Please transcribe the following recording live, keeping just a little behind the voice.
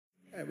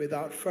And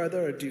without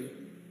further ado,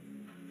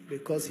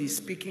 because he's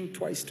speaking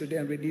twice today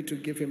and we need to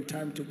give him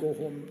time to go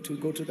home, to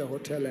go to the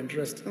hotel and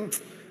rest.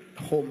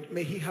 Home.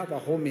 May he have a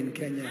home in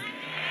Kenya.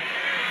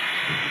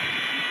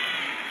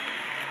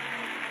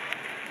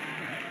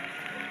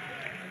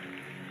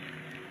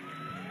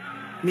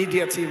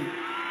 Media team.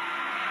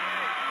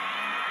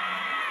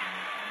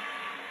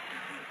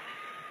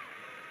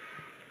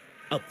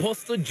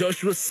 Apostle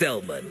Joshua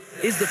Selman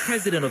is the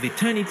president of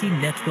Eternity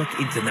Network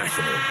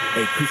International,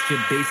 a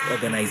Christian-based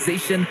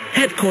organization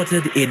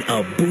headquartered in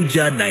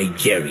Abuja,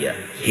 Nigeria.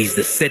 He's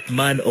the set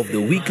man of the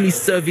weekly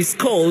service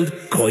called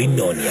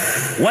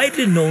Koinonia.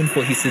 Widely known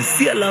for his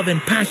sincere love and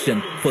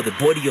passion for the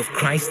body of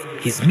Christ,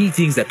 his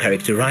meetings are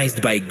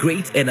characterized by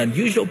great and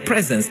unusual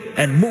presence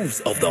and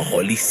moves of the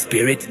Holy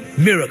Spirit,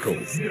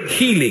 miracles,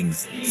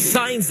 healings,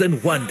 signs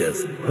and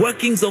wonders,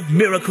 workings of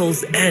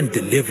miracles and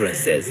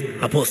deliverances.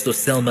 Apostle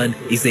Selman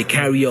is a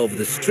carrier of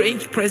the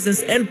strange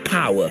presence and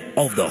power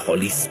of the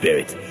Holy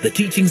Spirit. The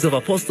teachings of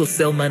Apostle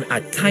Selman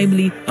are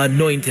timely,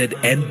 anointed,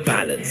 and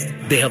balanced.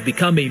 They have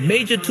become a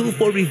major tool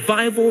for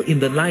revival in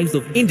the lives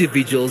of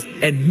individuals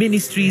and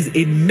ministries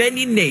in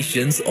many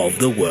nations of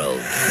the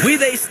world.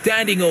 With a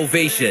standing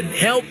ovation,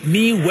 help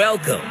me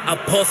welcome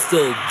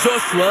Apostle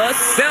Joshua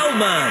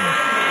Selman.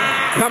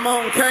 Come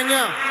on,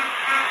 Kenya.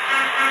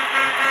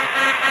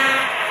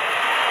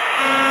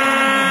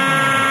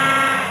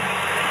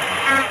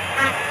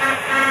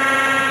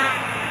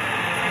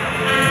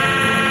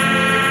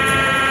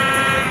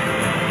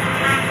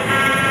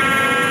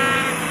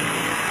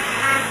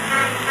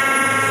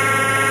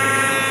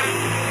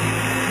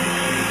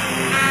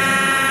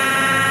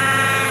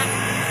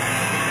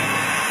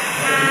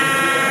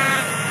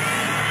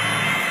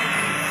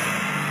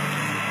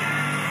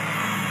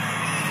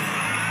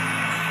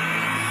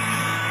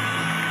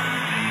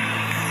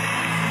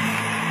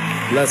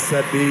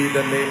 Blessed be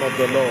the name of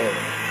the Lord.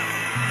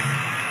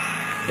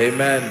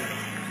 Amen.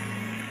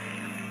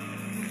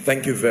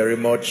 Thank you very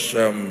much,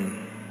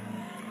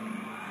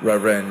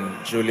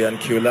 Reverend Julian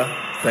Kula.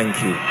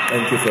 Thank you.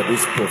 Thank you for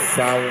this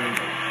profound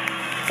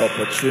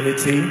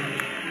opportunity.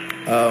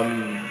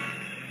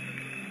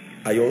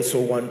 I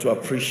also want to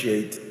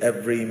appreciate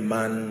every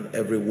man,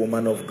 every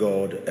woman of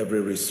God,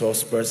 every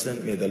resource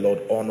person. May the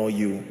Lord honor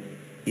you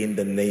in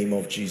the name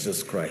of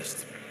Jesus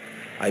Christ.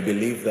 I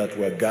believe that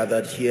we're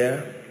gathered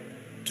here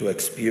to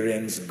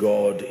experience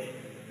God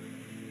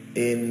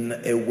in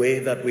a way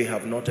that we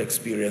have not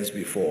experienced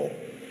before.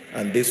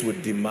 And this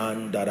would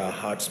demand that our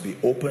hearts be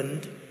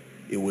opened.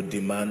 It would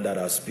demand that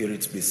our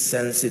spirits be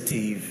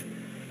sensitive,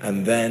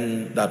 and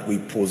then that we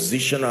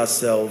position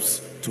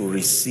ourselves to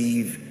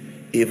receive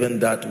even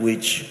that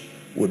which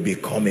would be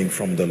coming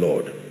from the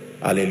Lord.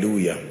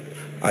 Hallelujah.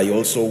 I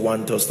also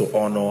want us to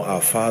honor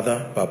our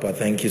Father. Papa,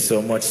 thank you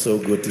so much. So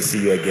good to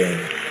see you again.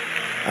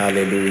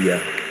 Hallelujah.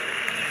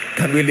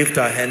 Can we lift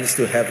our hands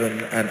to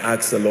heaven and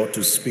ask the Lord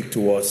to speak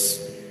to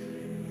us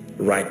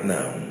right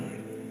now?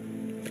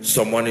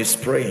 Someone is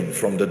praying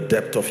from the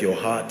depth of your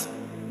heart.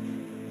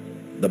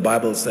 The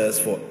Bible says,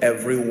 for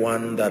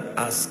everyone that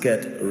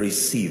asketh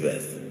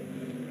receiveth.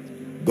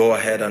 Go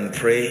ahead and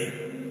pray.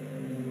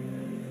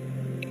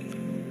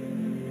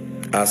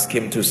 Ask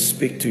him to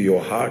speak to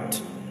your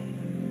heart.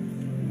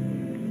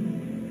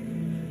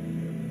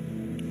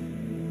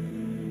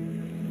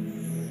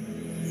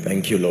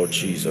 Thank you, Lord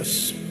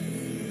Jesus.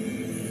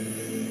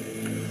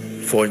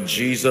 For in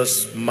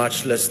Jesus'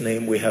 matchless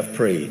name we have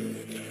prayed.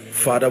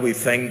 Father, we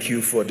thank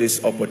you for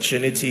this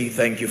opportunity.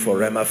 Thank you for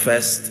Rhema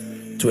Fest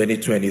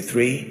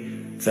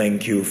 2023.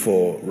 Thank you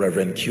for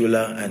Reverend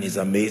Kula and his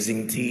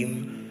amazing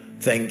team.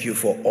 Thank you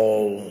for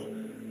all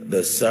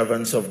the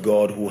servants of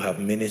God who have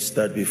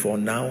ministered before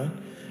now.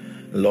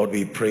 Lord,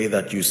 we pray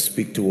that you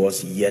speak to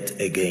us yet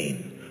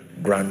again.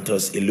 Grant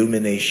us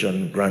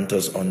illumination, grant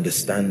us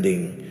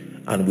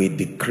understanding, and we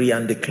decree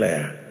and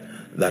declare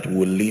that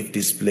we'll leave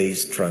this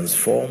place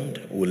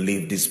transformed, we'll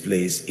leave this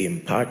place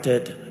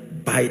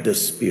imparted by the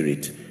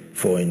Spirit.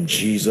 For in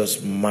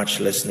Jesus'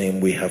 matchless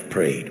name we have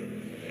prayed.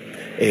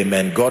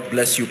 Amen. God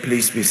bless you.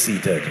 Please be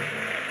seated.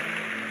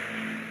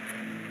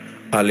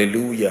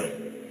 Hallelujah.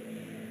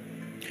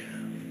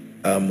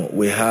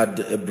 We had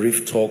a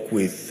brief talk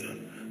with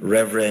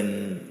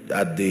Reverend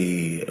at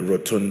the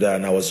Rotunda,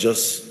 and I was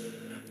just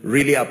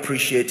really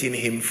appreciating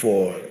him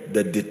for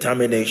the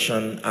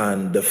determination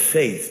and the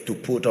faith to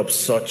put up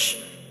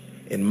such,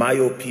 in my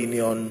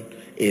opinion,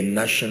 a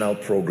national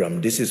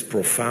program. This is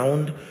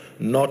profound,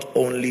 not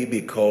only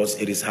because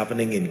it is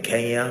happening in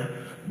Kenya,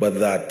 but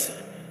that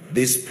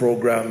this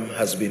program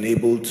has been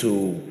able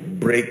to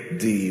break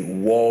the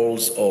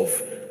walls of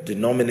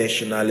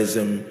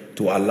denominationalism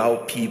to allow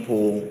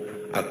people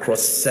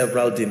across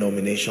several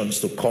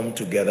denominations to come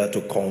together,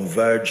 to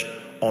converge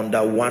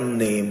under one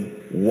name,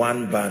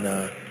 one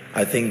banner.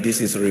 I think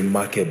this is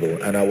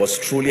remarkable, and I was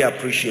truly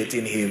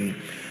appreciating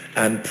him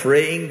and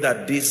praying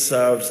that this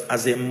serves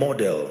as a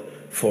model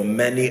for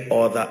many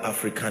other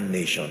African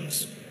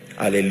nations.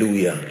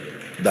 Hallelujah.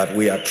 That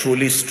we are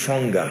truly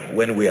stronger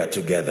when we are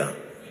together.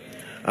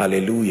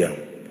 Hallelujah.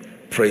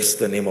 Praise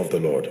the name of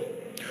the Lord.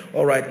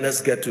 All right,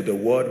 let's get to the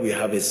word. We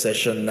have a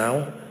session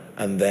now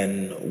and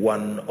then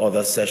one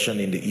other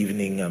session in the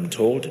evening, I'm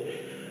told.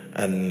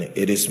 And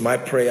it is my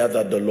prayer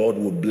that the Lord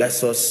will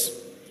bless us.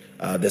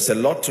 There's a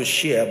lot to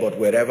share, but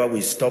wherever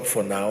we stop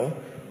for now,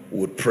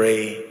 we'll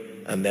pray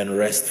and then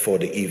rest for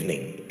the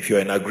evening. If you're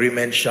in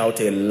agreement, shout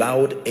a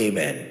loud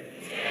amen.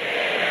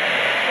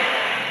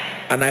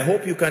 And I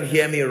hope you can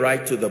hear me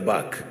right to the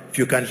back. If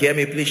you can hear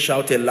me, please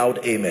shout a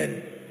loud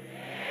amen.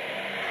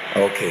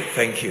 Okay,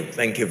 thank you.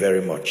 Thank you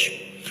very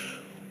much.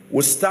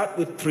 We'll start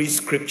with 3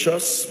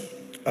 scriptures.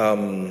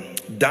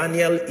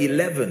 Daniel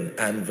 11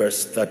 and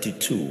verse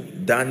 32.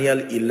 Daniel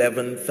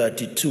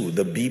 11:32,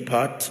 the B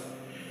part.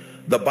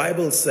 The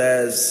Bible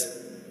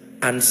says,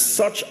 and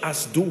such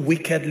as do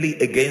wickedly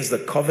against the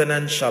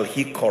covenant shall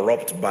he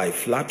corrupt by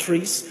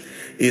flatteries.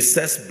 It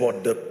says,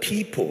 but the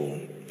people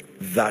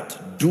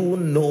that do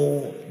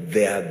know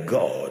their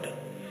God,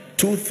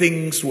 2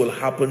 things will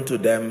happen to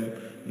them.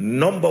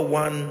 Number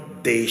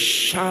 1, they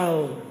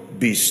shall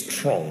be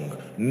strong.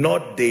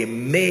 Not they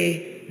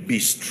may be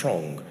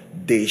strong.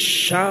 They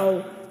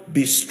shall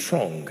be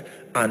strong.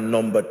 And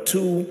number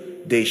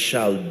 2, they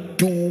shall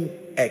do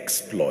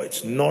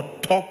exploits.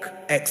 Not talk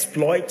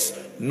exploits,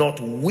 not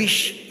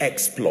wish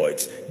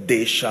exploits.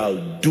 They shall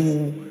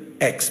do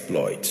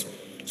exploits.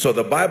 So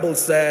the Bible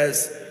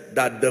says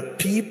that the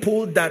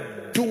people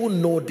that do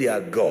know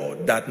their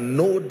God, that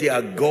know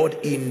their God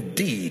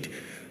indeed,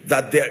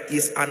 that there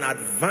is an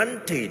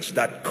advantage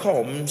that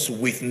comes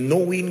with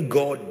knowing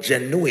God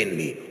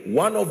genuinely.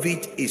 One of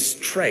it is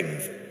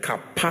strength,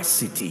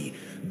 capacity.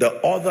 The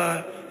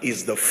other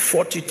is the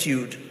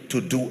fortitude to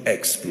do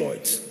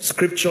exploits.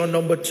 Scripture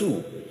number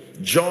 2,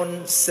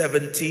 John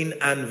 17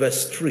 and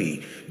verse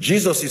 3.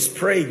 Jesus is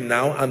praying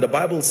now, and the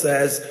Bible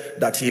says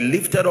that he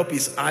lifted up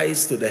his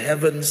eyes to the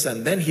heavens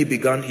and then he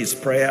began his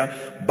prayer.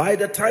 By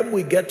the time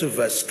we get to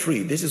verse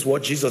 3, this is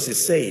what Jesus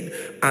is saying.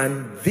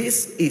 And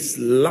this is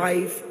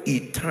life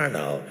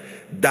eternal,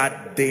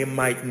 that they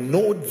might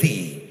know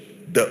thee,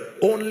 the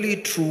only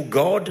true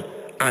God,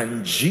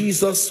 and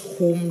Jesus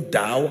whom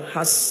thou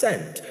hast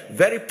sent.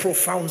 Very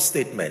profound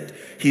statement.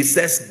 He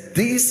says,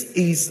 this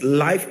is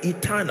life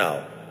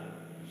eternal.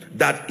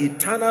 That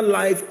eternal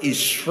life is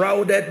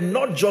shrouded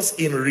not just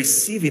in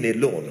receiving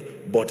alone,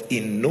 but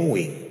in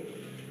knowing.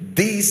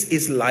 This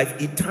is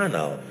life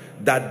eternal,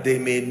 that they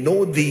may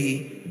know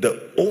thee,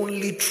 the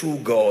only true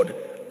God,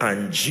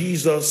 and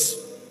Jesus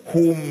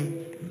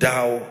whom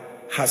thou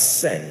hast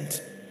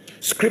sent.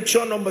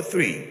 Scripture number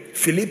 3,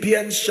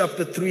 Philippians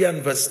chapter 3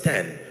 and verse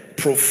 10.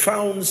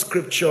 Profound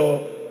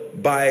scripture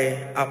by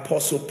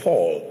Apostle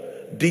Paul.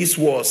 This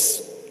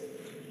was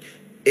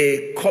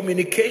a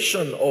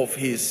communication of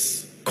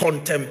his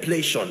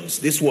contemplations.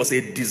 This was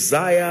a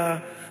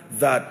desire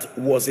that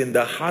was in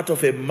the heart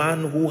of a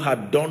man who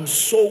had done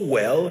so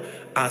well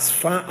as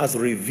far as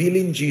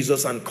revealing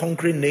Jesus and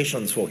conquering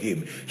nations for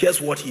him.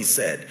 Here's what he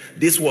said.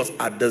 This was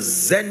at the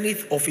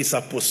zenith of his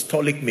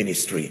apostolic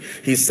ministry.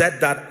 He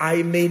said that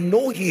I may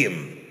know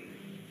him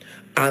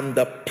and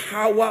the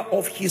power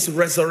of his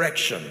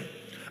resurrection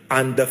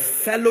and the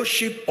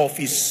fellowship of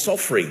his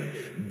suffering,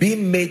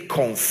 being made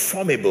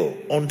conformable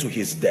unto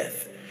his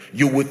death.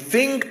 You would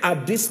think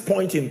at this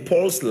point in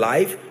Paul's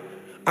life,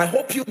 I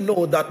hope you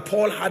know that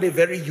Paul had a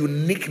very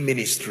unique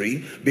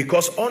ministry,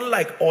 because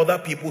unlike other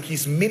people,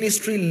 his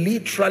ministry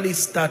literally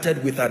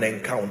started with an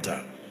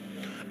encounter.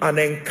 An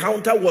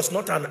encounter was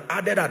not an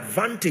added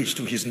advantage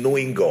to his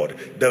knowing God.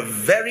 The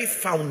very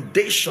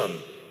foundation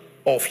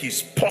of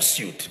his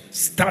pursuit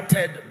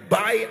started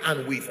by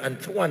and with and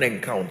through an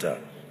encounter.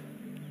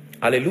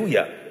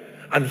 Hallelujah.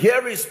 And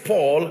here is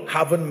Paul,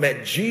 having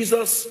met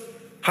Jesus,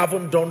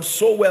 having done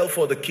so well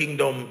for the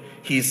kingdom.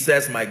 He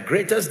says, my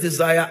greatest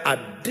desire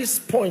at this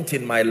point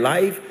in my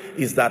life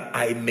is that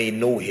I may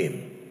know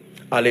him.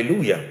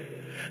 Hallelujah.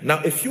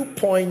 Now, a few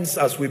points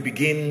as we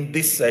begin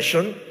this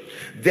session.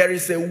 There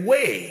is a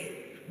way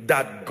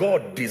that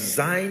God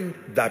designed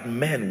that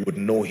men would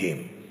know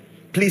him.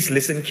 Please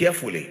listen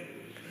carefully.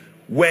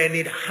 When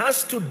it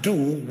has to do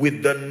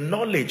with the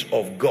knowledge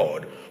of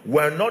God,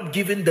 we're not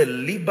given the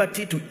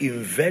liberty to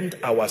invent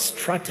our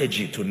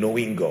strategy to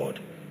knowing God.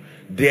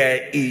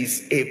 There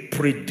is a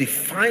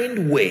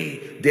predefined way.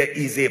 There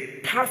is a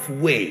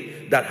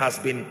pathway that has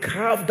been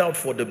carved out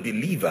for the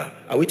believer.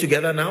 Are we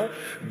together now?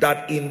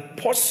 That in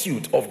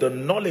pursuit of the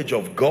knowledge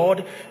of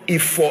God,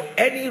 if for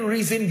any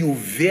reason you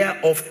veer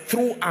off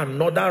through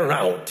another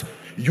route,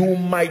 you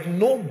might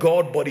know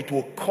God, but it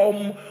will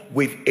come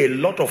with a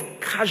lot of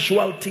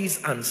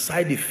casualties and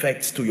side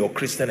effects to your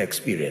Christian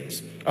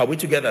experience. Are we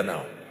together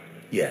now?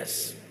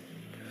 Yes.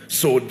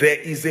 So there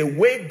is a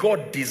way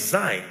God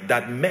designed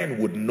that men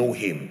would know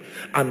him,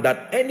 and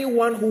that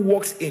anyone who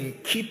walks in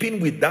keeping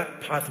with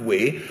that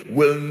pathway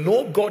will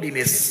know God in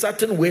a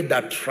certain way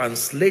that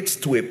translates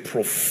to a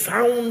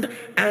profound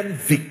and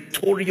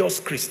victorious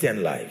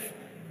Christian life.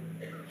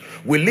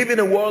 We live in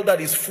a world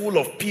that is full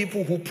of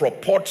people who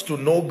purport to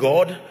know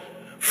God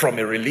from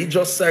a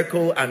religious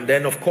circle, and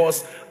then of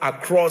course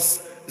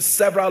across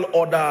several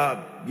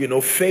other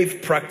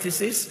faith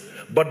practices,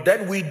 but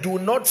then we do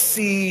not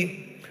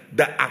see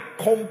the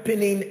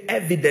accompanying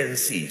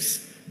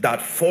evidences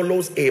that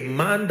follows a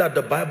man that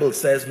the Bible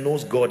says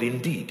knows God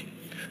indeed.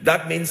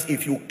 That means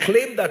if you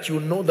claim that you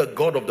know the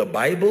God of the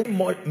Bible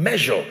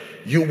measure,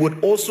 you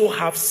would also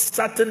have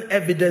certain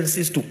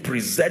evidences to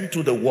present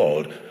to the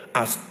world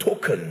as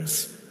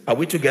tokens. Are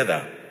we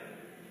together?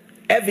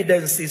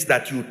 Evidences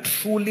that you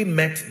truly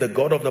met the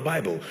God of the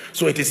Bible.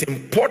 So it is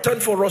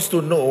important for us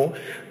to know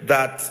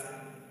that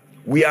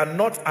we are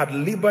not at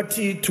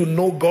liberty to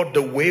know God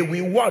the way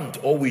we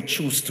want or we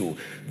choose to.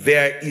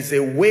 There is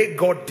a way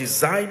God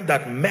designed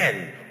that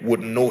men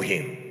would know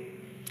him.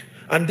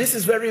 And this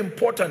is very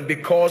important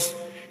because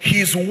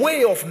his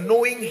way of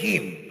knowing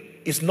him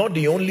is not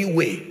the only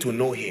way to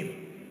know him.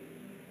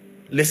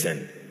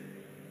 Listen,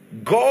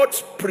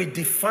 God's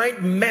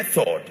predefined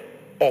method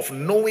of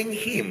knowing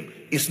him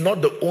is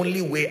not the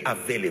only way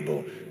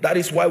available. That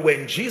is why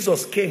when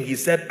Jesus came, he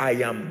said, I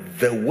am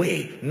the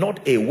way,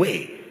 not a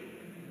way.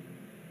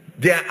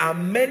 There are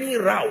many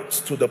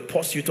routes to the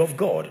pursuit of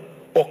God.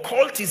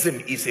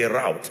 Occultism is a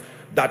route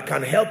that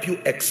can help you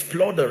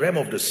explore the realm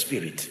of the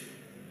spirit.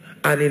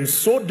 And in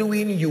so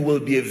doing, you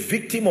will be a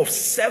victim of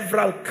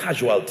several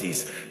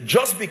casualties.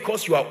 Just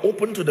because you are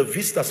open to the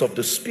vistas of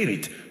the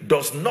spirit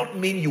does not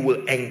mean you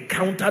will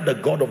encounter the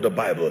God of the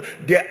Bible.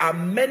 There are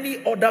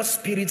many other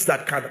spirits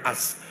that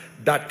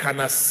can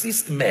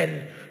assist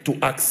men to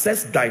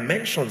access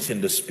dimensions in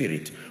the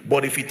spirit.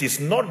 But if it is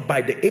not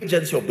by the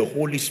agency of the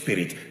Holy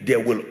Spirit, there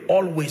will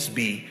always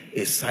be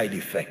a side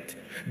effect.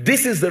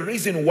 This is the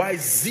reason why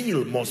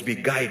zeal must be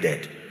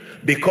guided.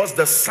 Because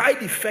the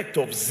side effect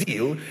of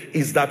zeal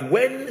is that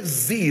when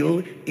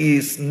zeal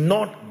is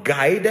not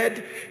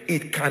guided,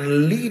 it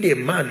can lead a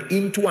man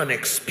into an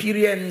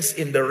experience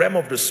in the realm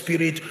of the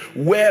spirit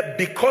where,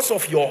 because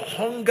of your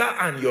hunger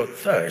and your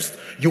thirst,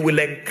 you will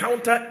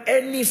encounter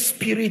any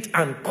spirit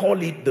and call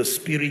it the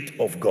Spirit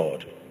of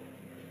God.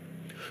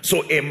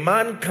 So a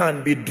man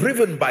can be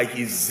driven by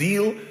his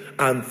zeal,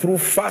 and through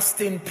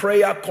fasting,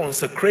 prayer,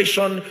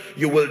 consecration,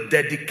 you will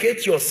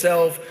dedicate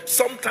yourself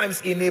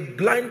sometimes in a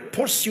blind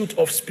pursuit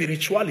of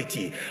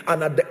spirituality.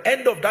 And at the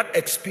end of that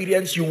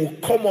experience, you will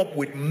come up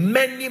with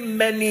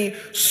many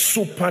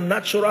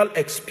supernatural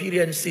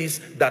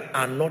experiences that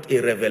are not a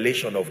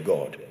revelation of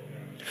God.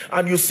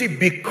 And you see,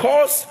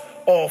 because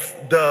of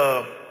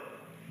the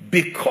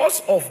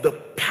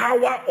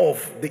power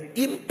of the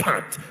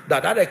impact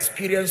that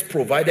experience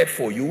provided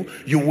for you,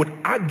 you would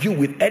argue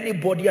with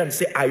anybody and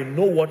say, I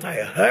know what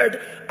I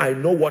heard, I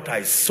know what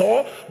I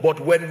saw. But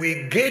when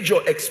we gauge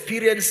your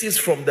experiences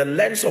from the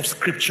lens of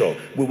scripture,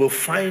 we will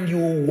find you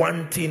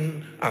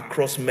wanting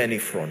across many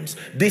fronts.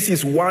 This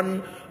is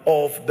one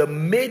of the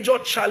major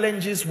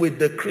challenges with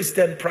the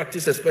Christian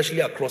practice, especially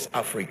across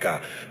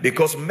Africa,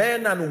 because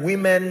men and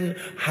women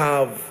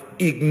have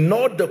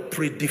ignored the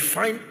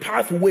predefined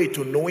pathway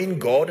to knowing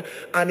God,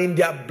 and in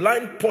their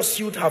blind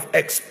pursuit have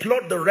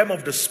explored the realm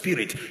of the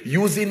spirit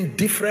using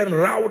different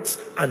routes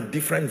and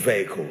different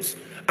vehicles.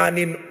 And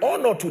in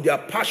honor to their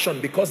passion,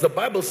 because the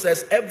Bible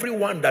says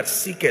everyone that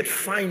seeketh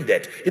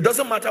findeth. It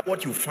doesn't matter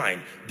what you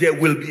find, there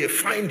will be a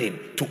finding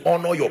to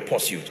honor your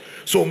pursuit.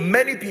 So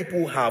many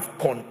people have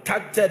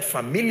contacted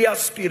familiar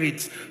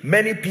spirits.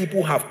 Many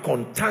people have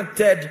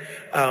contacted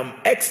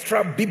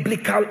extra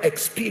biblical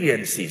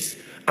experiences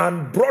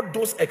and brought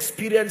those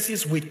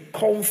experiences with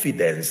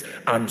confidence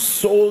and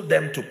sold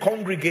them to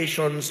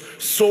congregations,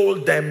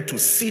 sold them to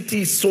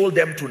cities, sold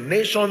them to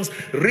nations,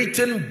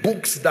 written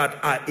books that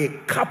are a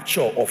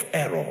capture of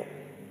error.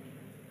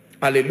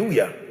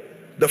 Hallelujah.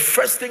 The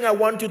first thing I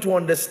want you to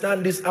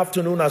understand this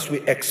afternoon as we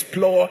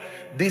explore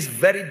this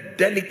very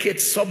delicate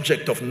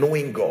subject of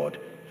knowing God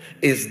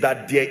is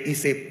that there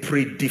is a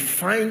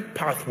predefined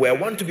pathway. I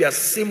want to be as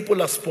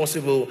simple as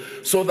possible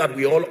so that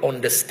we all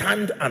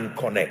understand and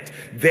connect.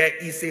 There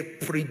is a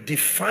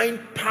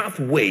predefined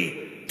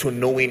pathway to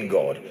knowing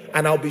God,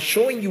 and I'll be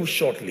showing you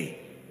shortly.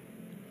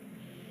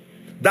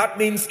 That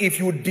means if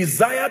you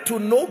desire to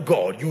know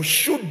God, you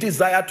should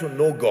desire to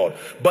know God,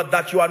 but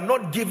that you are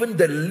not given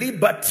the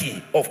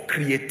liberty of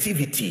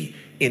creativity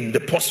in the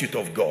pursuit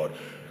of God.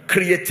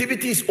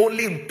 Creativity is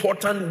only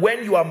important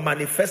when you are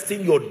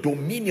manifesting your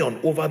dominion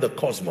over the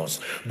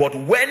cosmos. But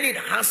when it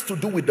has to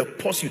do with the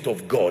pursuit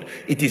of God,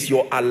 it is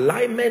your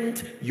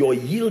alignment, your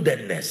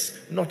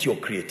yieldedness, not your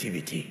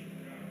creativity.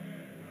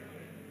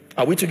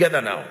 Are we together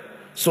now?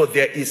 So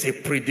there is a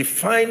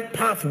predefined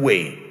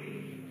pathway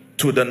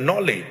to the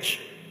knowledge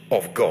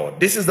of God.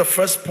 This is the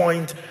first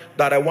point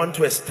that I want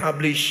to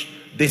establish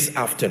this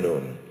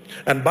afternoon.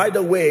 And by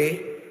the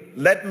way,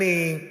 let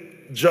me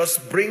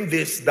just bring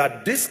this,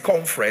 that this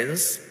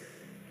conference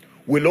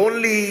will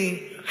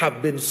only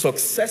have been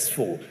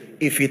successful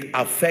if it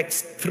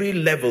affects three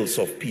levels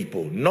of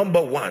people.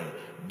 Number one,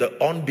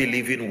 the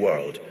unbelieving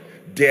world.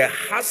 There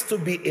has to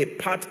be a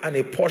part and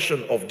a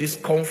portion of this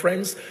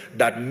conference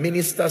that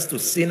ministers to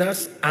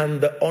sinners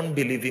and the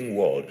unbelieving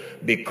world,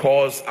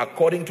 because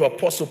according to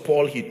Apostle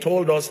Paul, he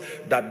told us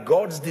that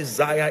God's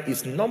desire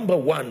is, number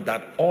one,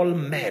 that all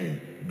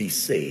men be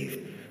saved.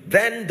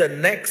 Then the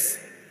next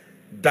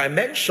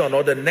dimension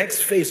or the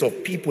next phase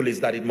of people is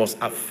that it must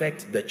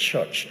affect the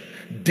church.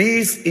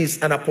 This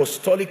is an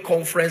apostolic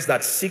conference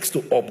that seeks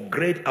to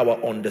upgrade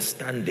our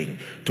understanding,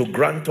 to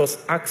grant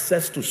us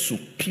access to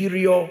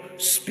superior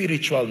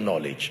spiritual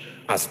knowledge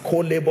as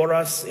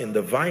co-laborers in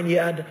the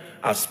vineyard,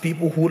 as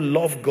people who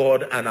love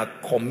God and are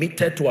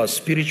committed to our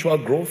spiritual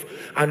growth.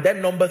 And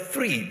then number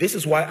 3, this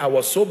is why I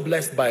was so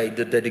blessed by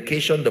the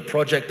dedication, the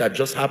project that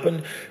just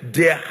happened.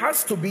 There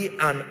has to be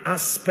an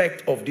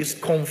aspect of this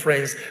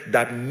conference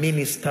that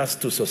ministers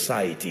to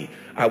society.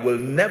 I will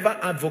never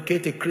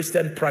advocate a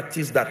Christian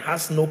practice that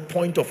has no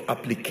point of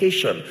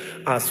application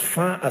as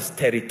far as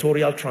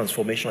territorial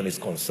transformation is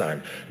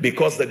concerned.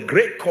 Because the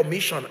Great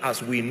Commission,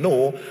 as we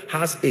know,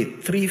 has a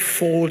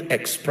threefold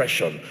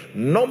expression.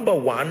 Number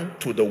 1,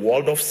 to the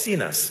world of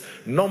sinners.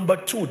 Number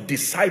 2,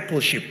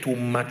 discipleship to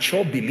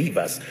mature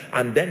believers.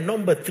 And then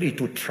number 3,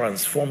 to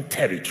transform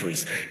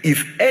territories.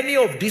 If any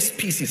of this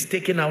piece is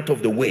taken out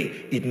of the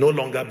way, it no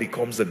longer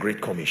becomes the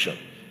Great Commission.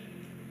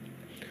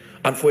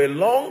 And for a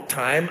long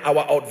time,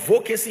 our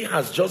advocacy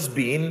has just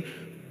been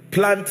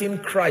planting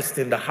Christ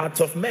in the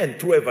hearts of men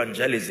through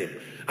evangelism.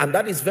 And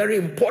that is very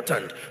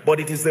important. But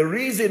it is the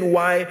reason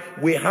why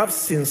we have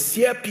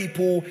sincere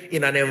people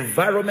in an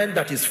environment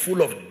that is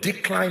full of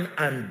decline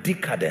and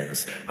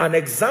decadence. An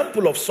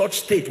example of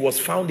such state was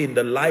found in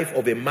the life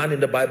of a man in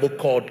the Bible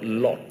called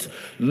Lot.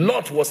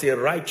 Lot was a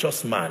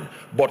righteous man,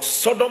 but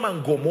Sodom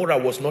and Gomorrah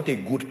was not a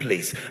good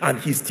place. And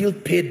he still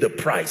paid the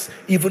price,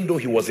 even though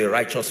he was a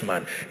righteous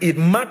man. It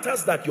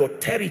matters that your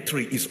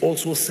territory is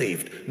also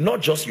saved,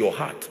 not just your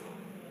heart.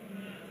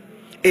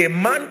 A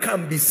man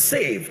can be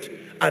saved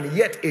and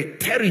yet a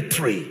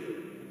territory.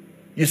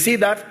 You see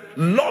that?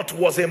 Lot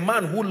was a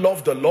man who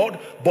loved the Lord,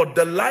 but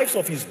the lives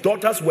of his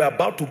daughters were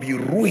about to be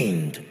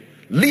ruined.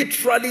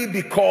 Literally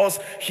because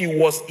he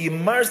was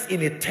immersed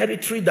in a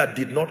territory that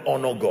did not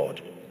honor God.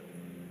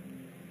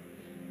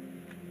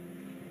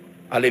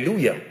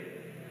 Hallelujah.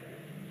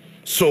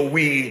 So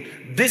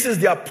this is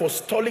the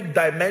apostolic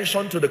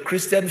dimension to the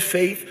Christian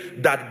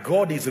faith that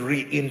God is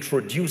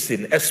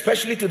reintroducing,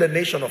 especially to the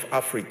nation of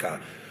Africa.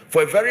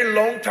 For a very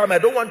long time, I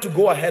don't want to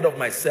go ahead of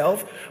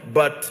myself,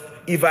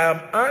 but if I am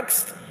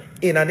asked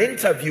in an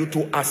interview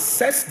to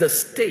assess the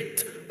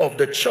state of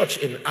the church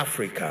in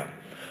Africa,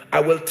 I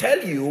will tell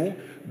you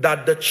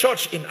that the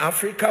church in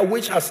Africa,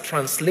 which has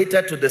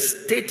translated to the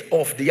state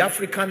of the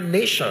African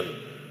nation,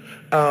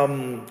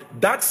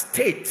 that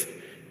state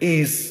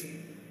is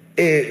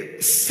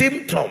a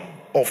symptom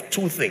of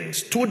two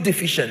things, two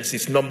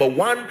deficiencies. Number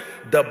 1,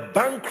 the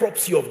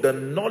bankruptcy of the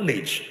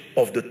knowledge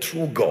of the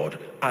true God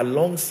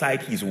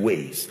alongside his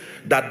ways.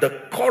 That the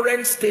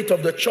current state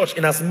of the church,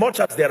 in as much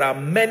as there are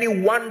many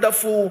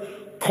wonderful,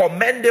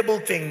 commendable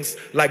things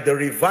like the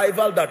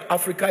revival that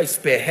Africa is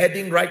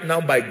spearheading right now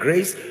by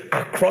grace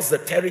across the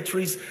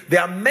territories,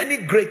 there are many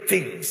great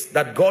things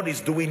that God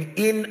is doing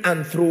in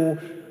and through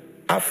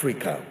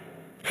Africa.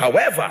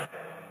 However,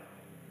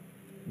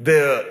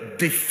 the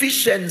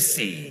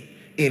deficiency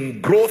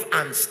in growth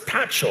and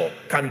stature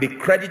can be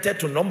credited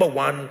to number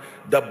 1,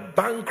 the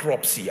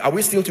bankruptcy. Are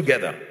we still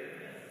together?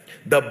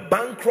 The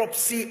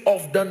bankruptcy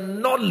of the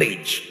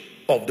knowledge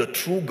of the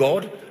true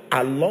God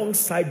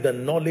alongside the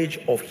knowledge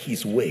of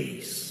his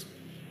ways.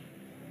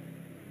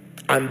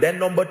 And then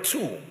number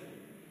 2,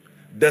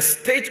 the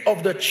state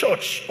of the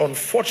church,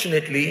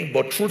 unfortunately,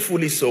 but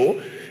truthfully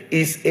so,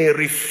 is a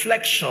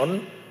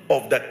reflection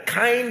of the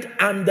kind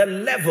and the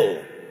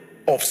level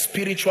of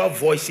spiritual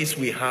voices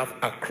we have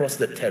across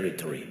the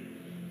territory.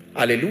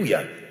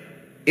 Hallelujah.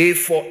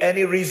 If for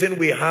any reason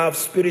we have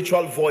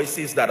spiritual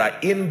voices that are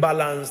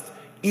imbalanced,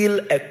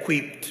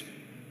 ill-equipped,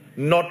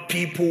 not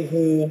people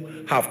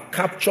who have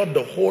captured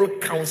the whole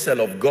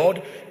counsel of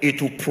God,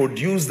 it will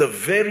produce the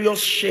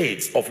various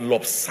shades of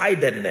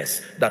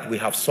lopsidedness that we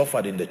have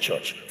suffered in the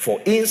church.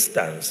 For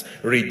instance,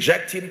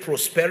 rejecting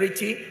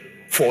prosperity.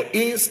 For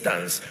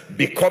instance,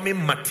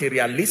 becoming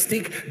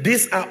materialistic.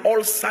 These are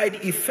all side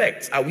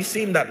effects. Are we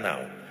seeing that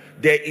now?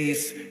 There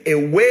is a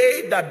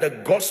way that the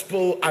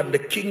gospel and the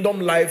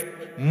kingdom life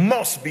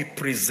must be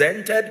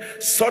presented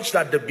such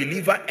that the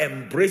believer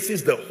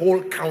embraces the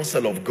whole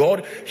counsel of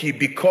God. He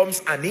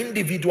becomes an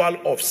individual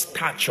of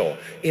stature.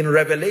 In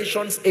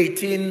Revelations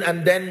 18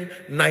 and then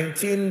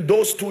 19,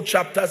 those 2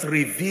 chapters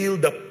reveal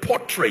the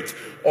portrait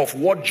of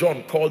what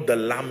John called the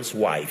Lamb's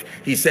wife.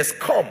 He says,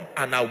 come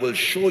and I will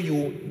show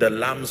you the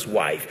Lamb's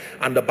wife.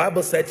 And the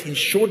Bible said he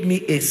showed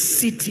me a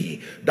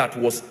city that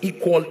was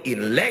equal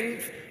in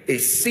length, a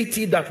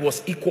city that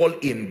was equal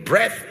in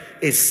breadth,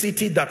 a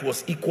city that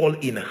was equal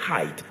in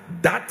height.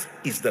 That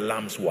is the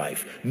Lamb's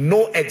wife.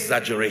 No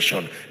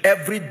exaggeration.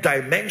 Every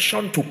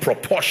dimension to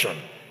proportion.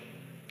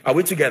 Are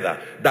we together?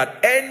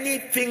 That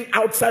anything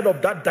outside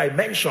of that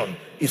dimension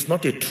is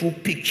not a true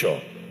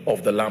picture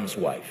of the Lamb's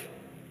wife.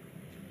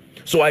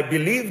 So I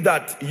believe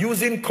that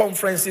using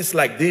conferences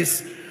like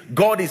this,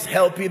 God is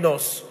helping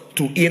us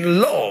to,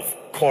 in love,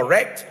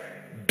 correct,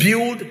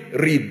 build,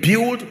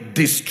 rebuild,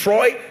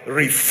 destroy,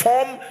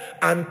 reform,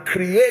 and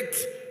create,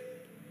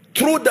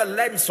 through the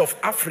lens of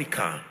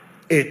Africa,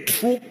 a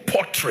true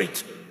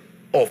portrait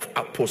of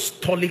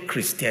apostolic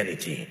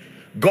Christianity.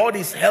 God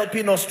is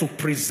helping us to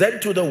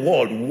present to the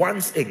world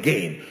once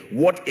again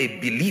what a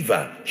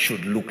believer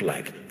should look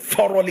like,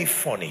 thoroughly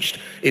furnished.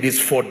 It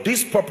is for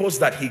this purpose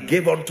that he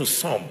gave unto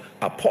some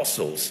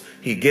apostles,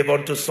 he gave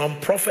unto some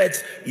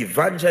prophets,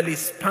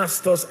 evangelists,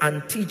 pastors,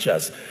 and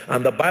teachers.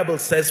 And the Bible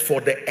says for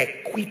the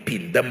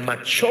equipping, the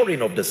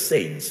maturing of the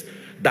saints,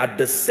 that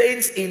the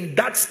saints in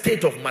that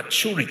state of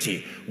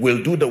maturity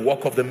will do the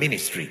work of the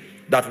ministry,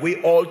 that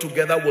we all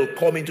together will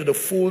come into the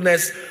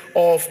fullness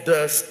of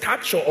the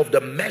stature of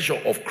the measure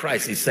of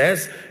Christ. He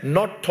says,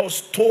 not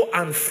tossed to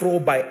and fro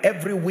by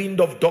every wind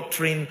of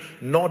doctrine,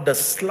 nor the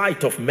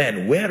sleight of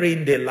men,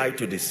 wherein they lie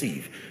to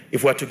deceive.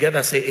 If we're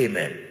together, say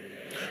amen.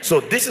 So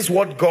this is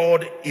what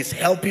God is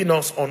helping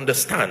us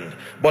understand.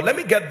 But let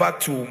me get back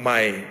to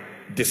my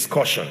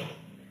discussion.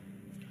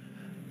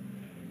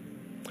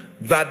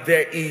 That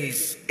there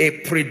is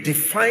a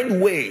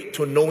predefined way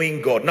to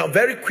knowing God. Now,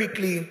 very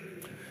quickly,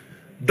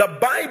 the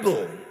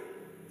Bible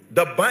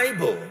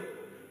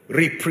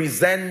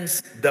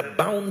represents the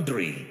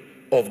boundary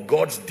of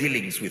God's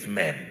dealings with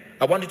men.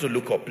 I want you to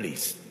look up,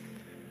 please.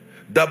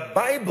 The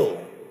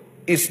Bible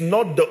is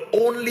not the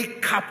only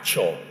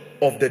capture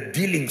of the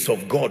dealings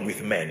of God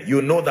with men.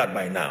 You know that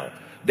by now.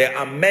 There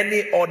are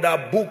many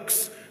other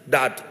books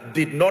that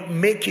did not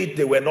make it.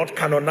 They were not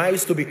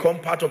canonized to become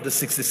part of the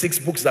 66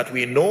 books that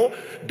we know.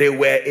 They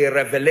were a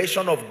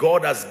revelation of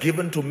God as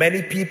given to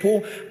many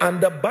people.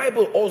 And the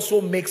Bible also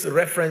makes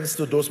reference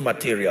to those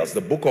materials.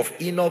 The book of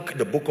Enoch,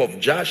 the book of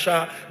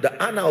Joshua,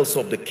 the Annals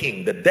of the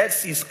King, the Dead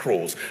Sea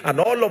Scrolls. And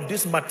all of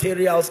these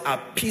materials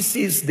are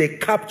pieces. They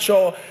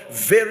capture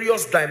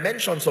various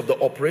dimensions of the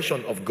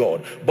operation of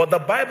God. But the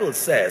Bible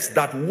says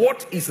that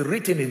what is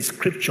written in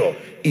Scripture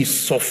is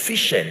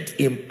sufficient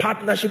in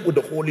partnership with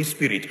the Holy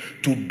Spirit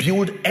to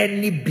build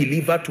any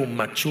believer to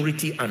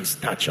maturity and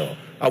stature.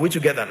 Are we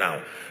together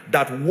now?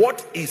 That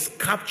what is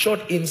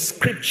captured in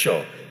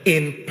Scripture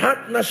in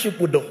partnership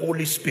with the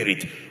Holy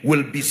Spirit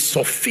will be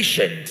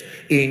sufficient.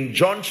 In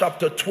John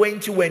chapter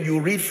 20, when you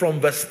read from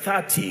verse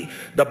 30,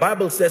 the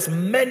Bible says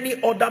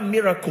many other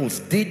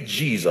miracles did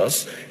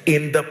Jesus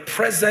in the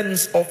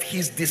presence of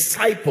his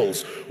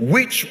disciples,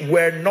 which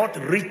were not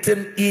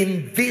written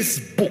in this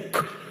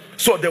book.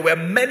 So there were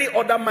many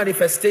other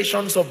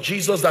manifestations of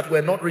Jesus that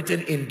were not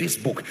written in this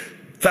book.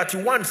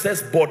 31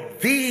 says,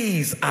 but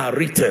these are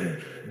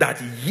written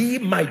that ye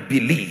might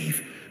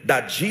believe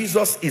that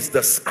Jesus is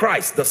the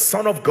Christ, the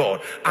Son of God,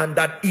 and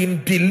that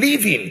in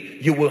believing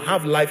you will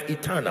have life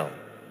eternal.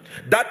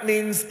 That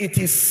means it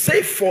is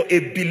safe for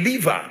a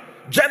believer,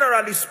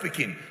 generally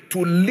speaking,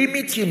 to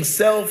limit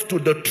himself to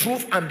the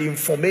truth and the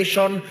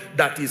information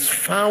that is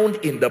found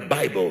in the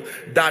Bible.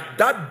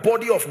 That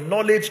body of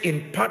knowledge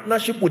in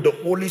partnership with the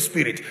Holy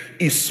Spirit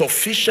is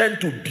sufficient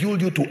to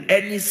build you to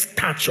any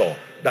stature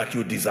that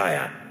you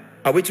desire.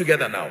 Are we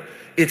together now?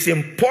 It's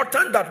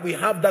important that we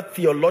have that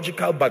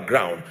theological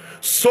background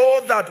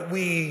so that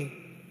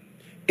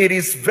it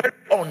is very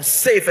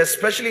unsafe,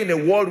 especially in a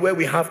world where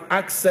we have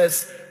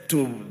access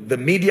to the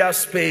media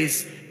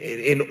space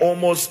in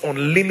almost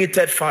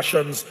unlimited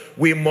fashions.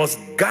 We must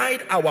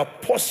guide our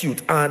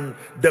pursuit and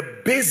the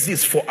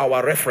basis for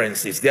our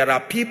references. There are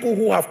people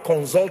who have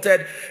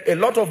consulted a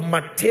lot of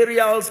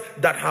materials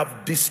that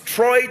have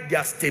destroyed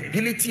their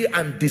stability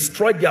and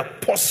destroyed their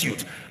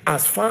pursuit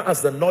as far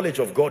as the knowledge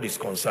of God is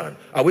concerned.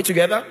 Are we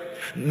together?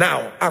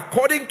 Now,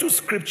 according to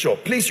Scripture,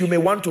 please, you may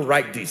want to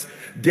write this.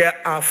 There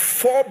are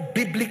 4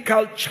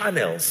 biblical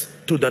channels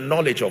to the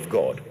knowledge of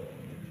God.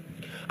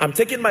 I'm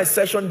taking my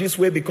session this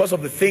way because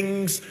of the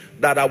things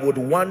that I would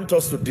want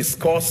us to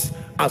discuss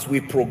as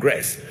we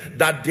progress.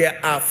 That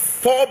there are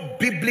 4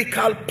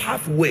 biblical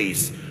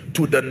pathways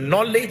to the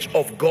knowledge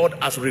of God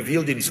as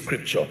revealed in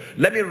Scripture.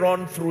 Let me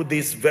run through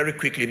this very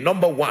quickly.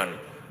 Number 1,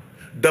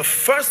 the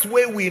first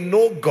way we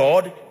know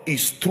God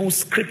is through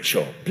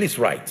Scripture. Please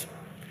write.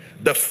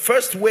 The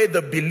first way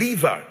the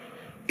believer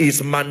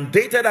is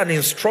mandated and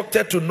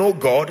instructed to know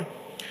God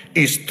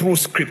is through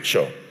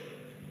Scripture.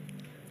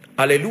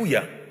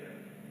 Hallelujah.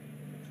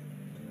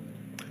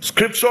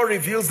 Scripture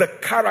reveals the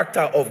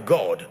character of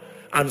God,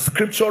 and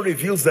Scripture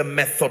reveals the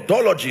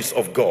methodologies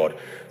of God.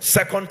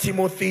 2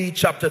 Timothy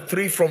chapter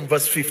 3 from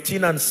verse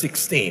 15 and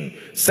 16.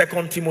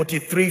 2 Timothy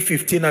 3,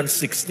 15 and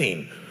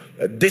 16.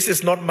 This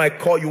is not my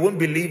call. You won't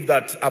believe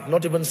that I've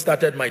not even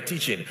started my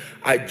teaching.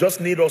 I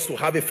just need us to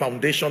have a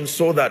foundation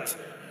so that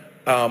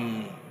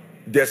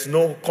there's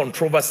no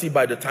controversy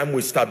by the time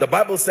we start. The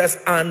Bible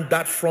says, and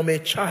that from a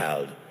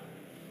child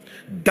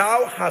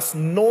thou hast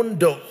known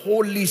the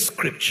Holy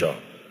Scripture,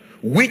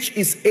 which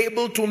is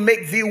able to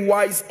make thee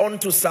wise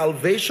unto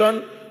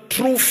salvation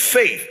through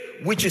faith,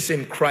 which is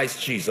in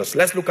Christ Jesus.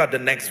 Let's look at the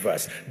next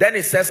verse. Then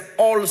it says,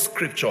 all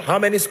Scripture. How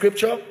many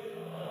Scripture?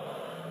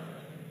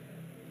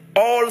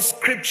 All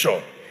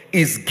Scripture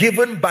is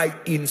given by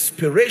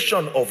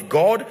inspiration of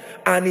God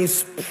and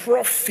is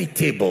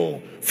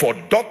profitable for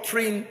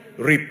doctrine,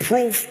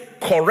 reproof,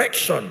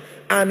 correction,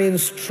 and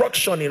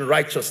instruction in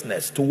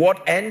righteousness. To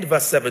what end?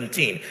 Verse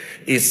 17.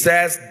 It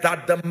says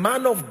that the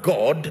man of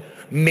God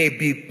may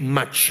be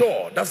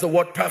mature. That's the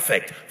word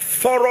perfect.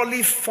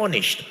 Thoroughly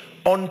furnished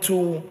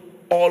unto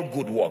all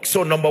good works.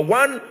 So number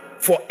one,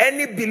 for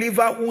any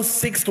believer who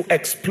seeks to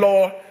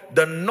explore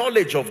the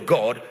knowledge of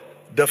God,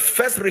 the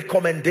first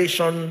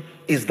recommendation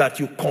is that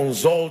you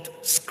consult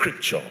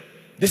scripture.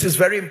 This is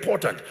very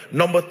important.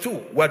 Number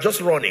two, we're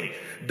just running.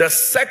 The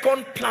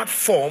second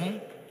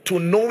platform to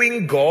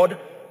knowing God,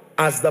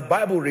 as the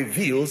Bible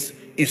reveals,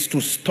 is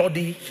to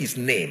study his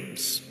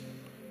names.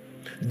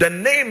 The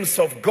names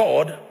of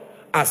God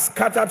are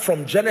scattered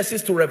from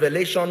Genesis to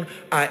Revelation,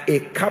 are a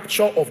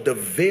capture of the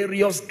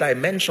various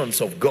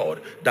dimensions of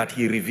God that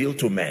he revealed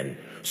to men.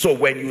 So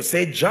when you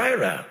say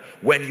Jireh,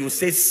 when you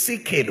say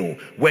Sikenu,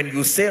 when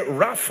you say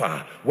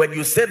Rapha, when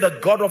you say the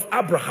God of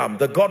Abraham,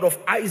 the God of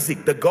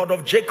Isaac, the God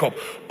of Jacob,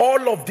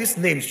 all of these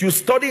names, you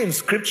study in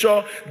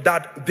scripture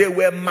that they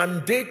were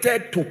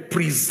mandated to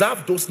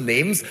preserve those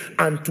names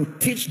and to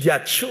teach their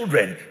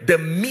children the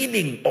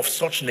meaning of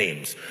such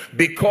names.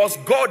 Because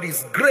God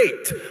is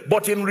great,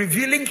 but in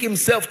revealing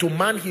himself to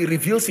man, he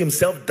reveals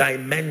himself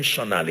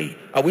dimensionally.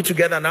 Are we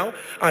together now?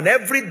 And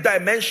every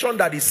dimension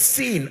that is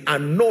seen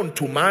and known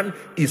to man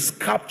is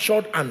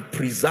captured and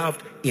preserved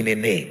in a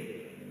name.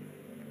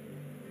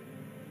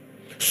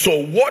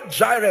 So what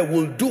Jireh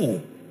will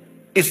do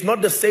is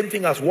not the same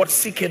thing as what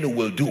Sikenu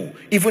will do,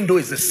 even though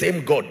it's the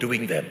same God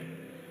doing them.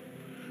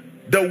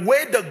 The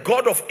way the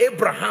God of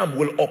Abraham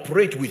will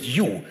operate with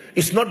you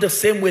is not the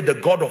same way the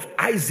God of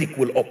Isaac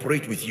will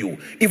operate with you,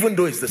 even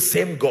though it's the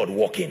same God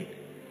walking.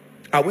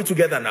 Are we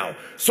together now?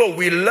 So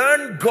we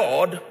learn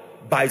God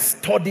by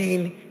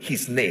studying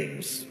his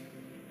names.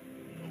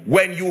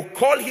 When you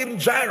call him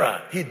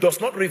Jireh, he does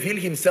not reveal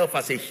himself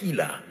as a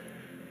healer.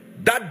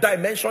 That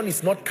dimension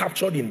is not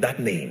captured in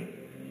that name.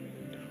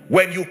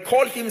 When you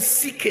call him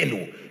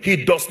Sikenu,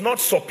 he does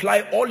not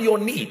supply all your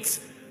needs.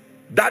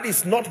 That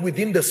is not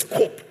within the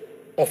scope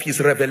of his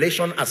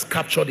revelation as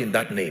captured in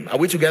that name. Are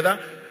we together?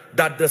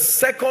 That the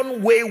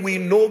second way we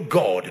know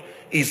God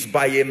is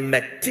by a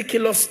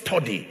meticulous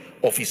study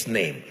of his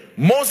name.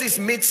 Moses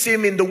meets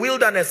him in the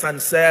wilderness and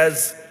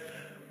says,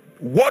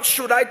 what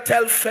should I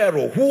tell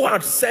Pharaoh? Who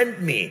has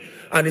sent me?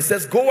 And he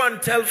says, go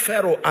and tell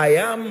Pharaoh, I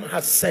am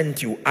has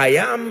sent you. I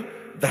am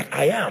that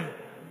I am.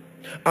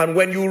 And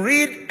when you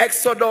read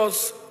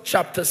Exodus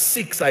chapter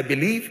 6, I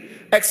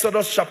believe,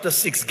 Exodus chapter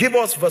 6, give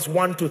us verse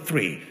 1 to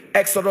 3.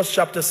 Exodus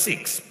chapter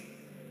 6.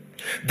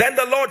 Then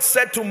the Lord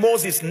said to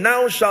Moses,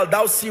 now shalt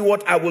thou see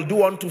what I will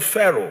do unto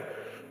Pharaoh.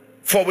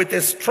 For with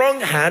a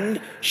strong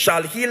hand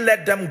shall he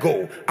let them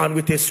go, and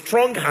with a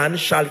strong hand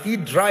shall he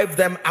drive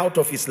them out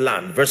of his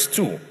land. Verse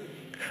 2.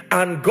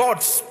 And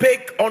God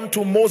spake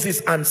unto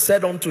Moses and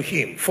said unto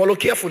him, follow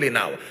carefully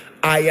now,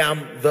 I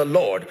am the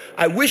Lord.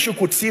 I wish you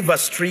could see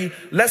verse 3.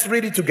 Let's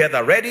read it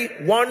together. Ready?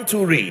 1,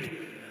 2, read.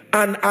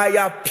 And I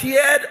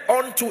appeared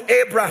unto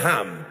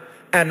Abraham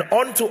and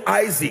unto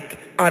Isaac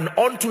and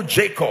unto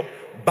Jacob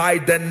by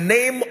the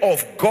name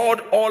of God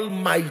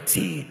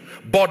Almighty,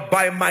 but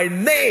by my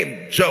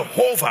name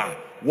Jehovah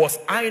was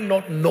I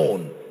not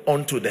known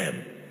unto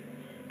them.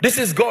 This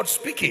is God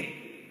speaking.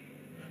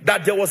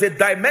 That there was a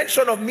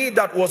dimension of me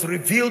that was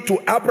revealed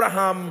to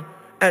Abraham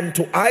and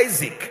to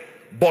Isaac,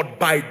 but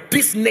by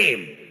this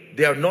name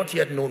they are not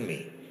yet known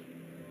me.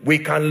 We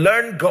can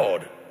learn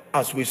God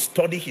as we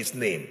study his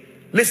name.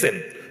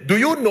 Listen, do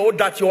you know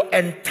that your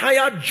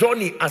entire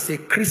journey as a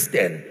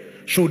Christian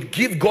should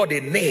give God a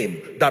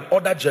name that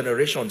other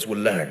generations will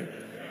learn?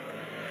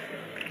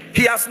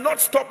 He has not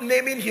stopped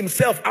naming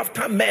himself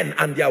after men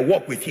and their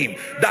walk with him,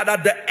 that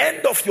at the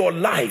end of your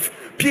life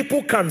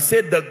people can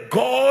say the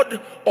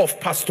God of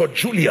Pastor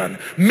Julian,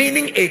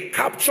 meaning a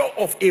capture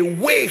of a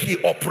way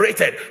he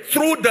operated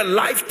through the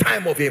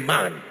lifetime of a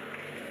man.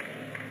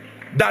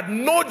 That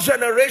no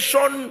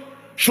generation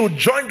should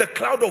join the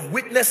cloud of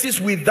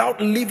witnesses without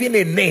leaving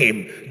a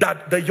name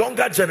that the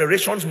younger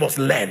generations must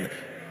learn.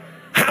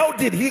 How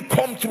did he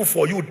come through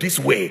for you this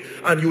way?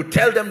 And you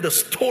tell them the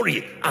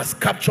story as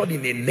captured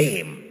in a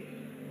name.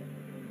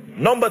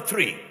 Number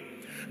 3,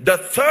 the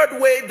third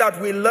way that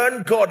we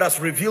learn God as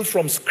revealed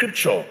from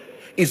scripture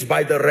is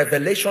by the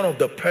revelation of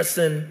the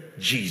person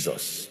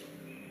Jesus.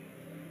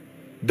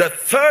 The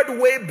third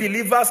way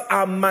believers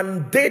are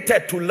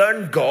mandated to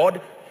learn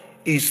God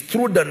is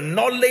through the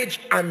knowledge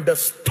and the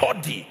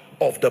study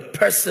of the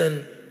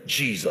person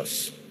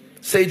Jesus.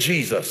 Say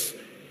Jesus.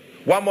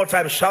 One more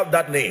time, shout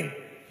that name.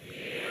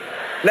 Jesus.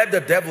 Let the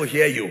devil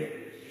hear you.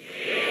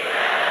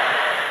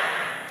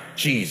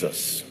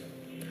 Jesus.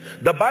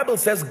 The Bible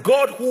says,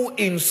 God who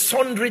in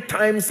sundry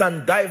times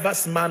and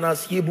diverse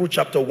manners, Hebrew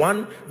chapter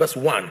 1 verse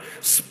 1,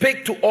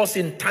 spake to us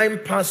in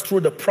time past through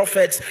the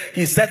prophets,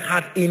 he said,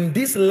 had in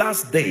these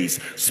last days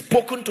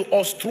spoken to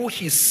us through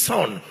his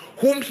Son,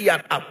 whom he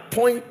had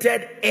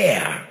appointed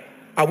heir.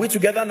 Are we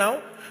together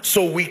now?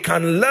 So we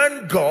can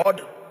learn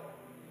God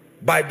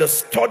by the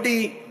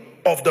study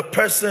of the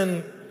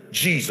person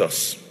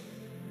Jesus.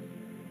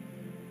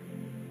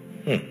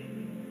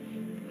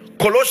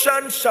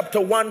 Colossians chapter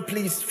 1,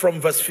 please,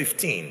 from verse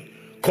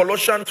 15.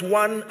 Colossians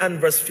 1 and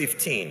verse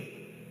 15.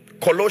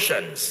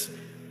 Colossians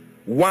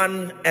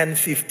 1 and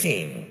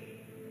 15.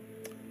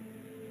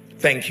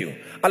 Thank you.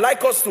 I'd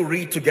like us to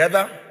read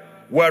together.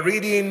 We're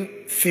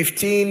reading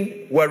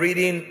 15, we're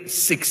reading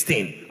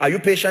 16. Are you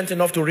patient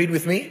enough to read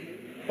with me?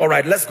 All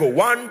right, let's go.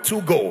 1,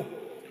 2, go.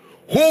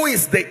 Who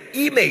is the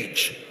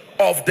image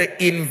of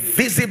the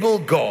invisible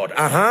God?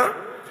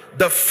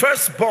 The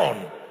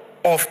firstborn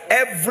of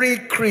every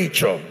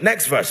creature.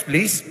 Next verse,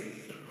 please.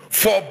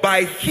 For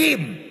by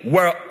him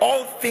were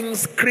all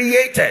things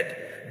created,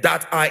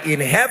 that are in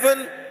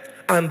heaven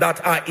and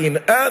that are in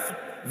earth,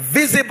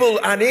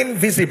 visible and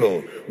invisible,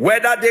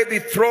 whether they be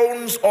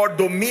thrones or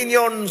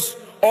dominions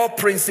or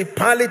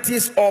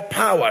principalities or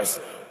powers.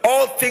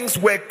 All things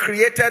were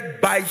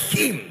created by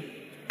him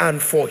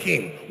and for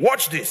him.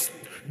 Watch this.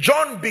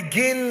 John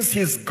begins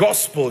his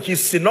gospel,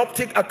 his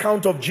synoptic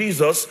account of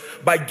Jesus,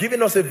 by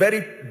giving us a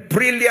very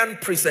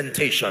brilliant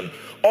presentation.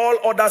 All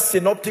other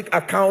synoptic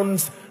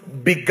accounts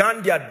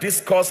began their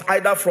discourse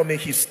either from a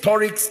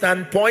historic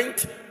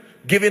standpoint,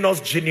 giving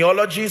us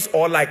genealogies,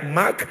 or like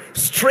Mark,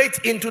 straight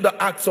into the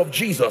acts of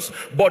Jesus.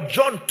 But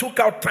John took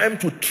out time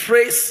to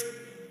trace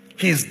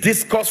his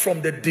discourse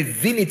from the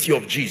divinity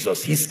of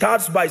Jesus. He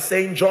starts by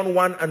saying, John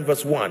 1 and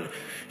verse 1,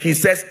 he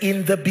says,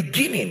 in the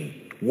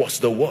beginning was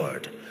the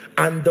Word,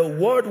 and the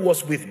Word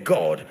was with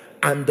God,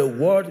 and the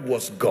Word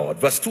was God.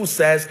 Verse 2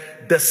 says,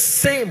 the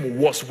same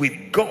was with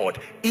God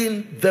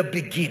in the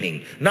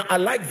beginning. Now I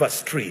like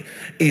verse 3.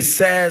 It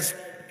says,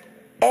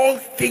 all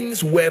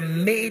things were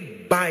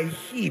made by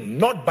him,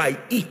 not by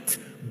it,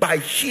 by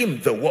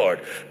him, the Word.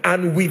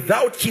 And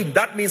without him,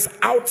 that means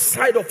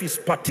outside of his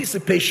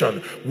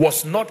participation,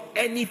 was not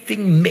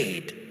anything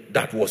made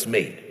that was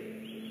made.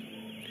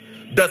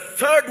 The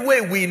third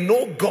way we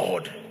know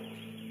God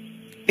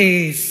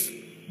is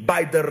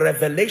by the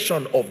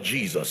revelation of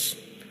Jesus.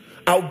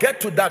 I'll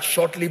get to that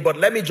shortly, but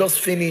let me just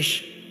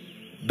finish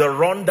the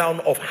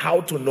rundown of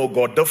how to know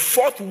God. The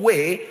fourth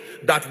way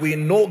that we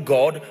know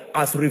God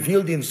as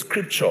revealed in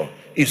scripture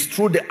is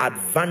through the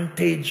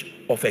advantage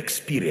of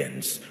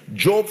experience.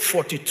 Job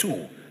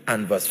 42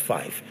 and verse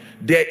 5.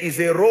 There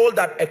is a role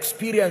that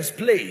experience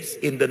plays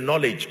in the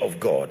knowledge of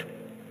God.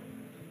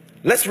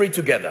 Let's read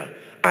together.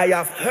 I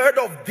have heard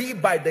of thee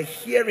by the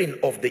hearing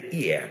of the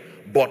ear,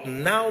 but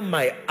now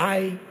my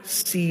eye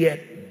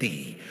seeth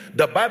thee.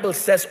 The Bible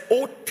says,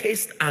 oh,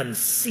 taste and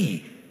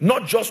see,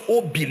 not just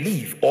oh,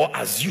 believe or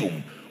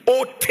assume.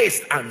 Oh,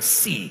 taste and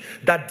see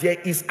that there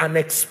is an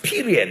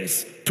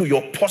experience to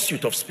your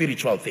pursuit of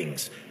spiritual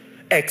things.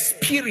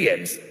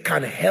 Experience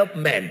can help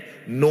men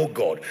know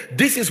God.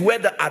 This is where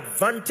the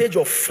advantage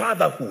of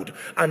fatherhood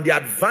and the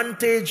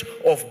advantage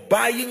of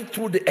buying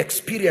through the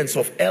experience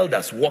of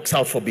elders works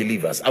out for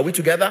believers. Are we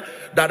together?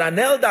 That an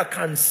elder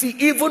can see,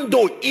 even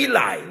though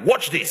Eli,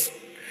 watch this,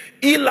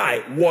 Eli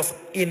was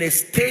in a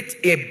state,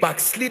 a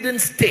backslidden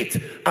state,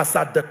 as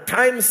at the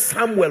time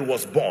Samuel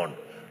was born.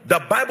 The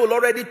Bible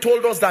already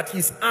told us that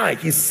his eye,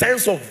 his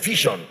sense of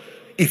vision,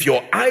 if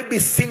your eye be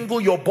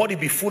single, your body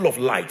be full of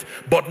light.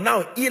 But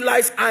now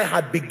Eli's eye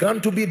had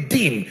begun to be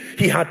dim.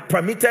 He had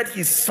permitted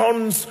his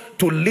sons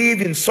to live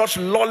in such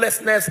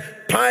lawlessness,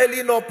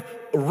 piling up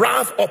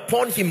wrath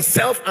upon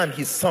himself and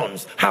his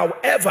sons.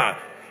 However,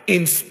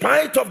 in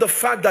spite of the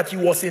fact that he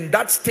was in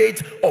that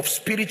state of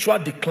spiritual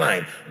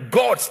decline,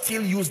 God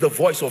still used the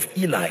voice of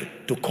Eli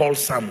to call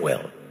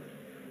Samuel.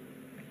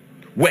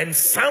 When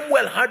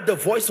Samuel heard the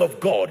voice of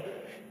God,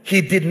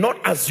 he did not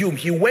assume.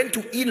 He went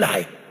to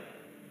Eli,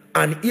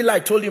 and Eli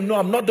told him, no,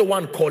 I'm not the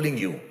one calling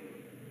you.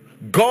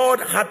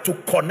 God had to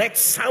connect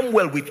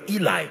Samuel with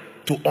Eli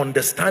to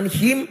understand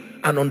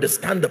him and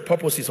understand the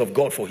purposes of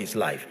God for his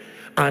life.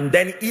 And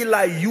then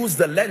Eli used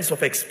the lens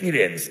of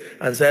experience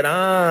and said,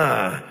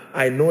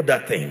 I know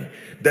that thing.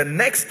 The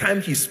next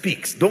time he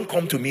speaks, don't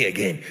come to me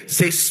again.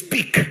 Say,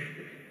 speak.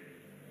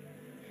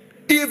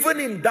 Even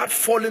in that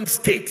fallen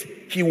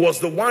state, he was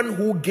the one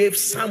who gave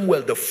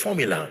Samuel the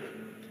formula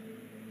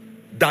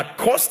that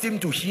caused him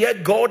to hear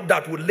God,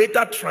 that would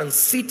later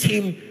transit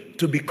him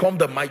to become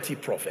the mighty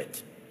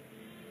prophet.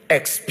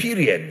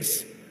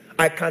 Experience.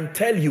 I can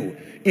tell you,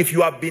 if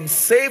you have been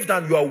saved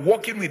and you are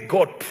walking with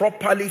God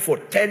properly for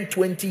 10,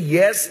 20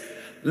 years,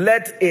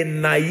 let a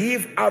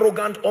naive,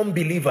 arrogant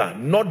unbeliever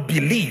not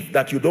believe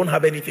that you don't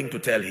have anything to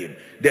tell him.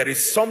 There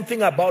is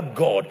something about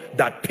God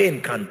that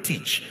pain can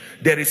teach.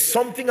 There is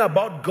something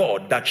about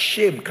God that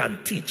shame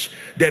can teach.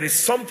 There is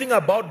something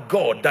about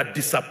God that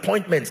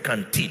disappointments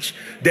can teach.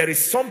 There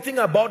is something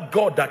about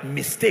God that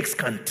mistakes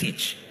can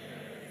teach.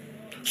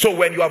 So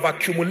when you have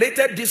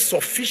accumulated this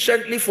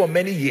sufficiently for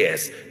many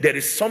years, there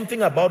is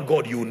something about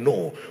God you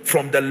know.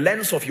 From the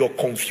lens of your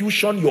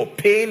confusion, your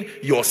pain,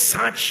 your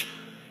search,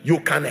 you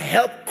can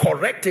help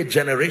correct a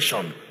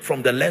generation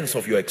from the lens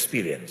of your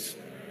experience.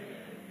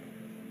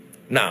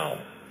 Now,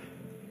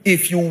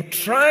 if you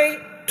try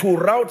to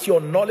route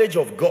your knowledge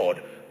of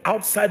God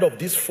outside of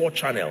these four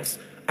channels,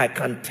 I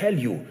can tell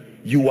you,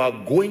 you are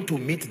going to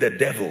meet the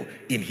devil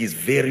in his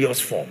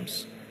various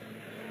forms.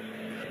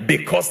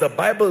 Because the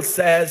Bible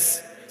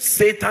says,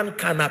 Satan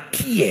can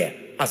appear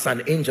as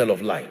an angel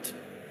of light.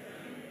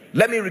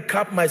 Let me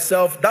recap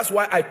myself. That's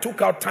why I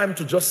took out time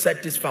to just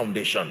set this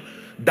foundation,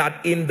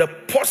 that in the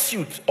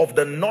pursuit of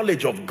the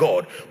knowledge of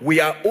God, we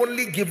are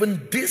only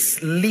given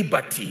this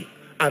liberty,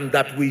 and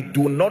that we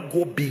do not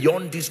go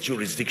beyond this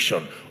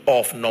jurisdiction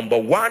of, number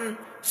one,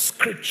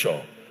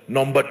 scripture,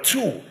 number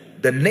two,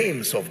 the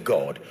names of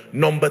God,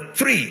 number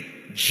three,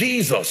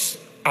 Jesus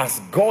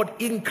as God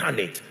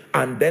incarnate,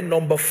 and then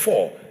number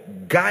four,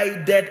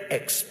 guided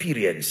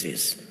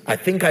experiences. I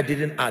think I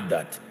didn't add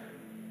that.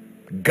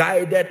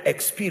 Guided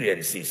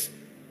experiences.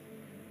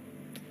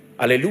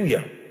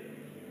 Hallelujah.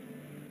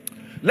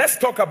 Let's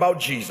talk about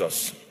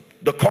Jesus.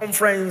 The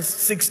conference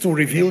seeks to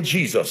reveal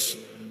Jesus.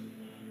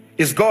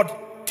 Is God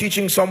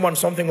teaching someone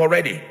something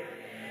already?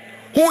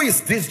 Who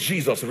is this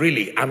Jesus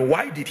really, and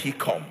why did he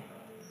come?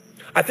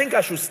 I think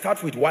I should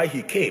start with why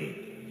he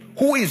came.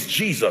 Who is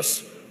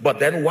Jesus? But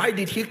then why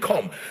did he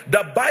come?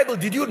 The Bible,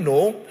 did you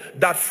know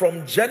that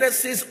from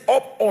Genesis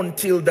up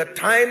until the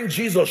time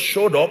Jesus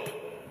showed up,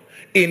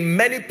 in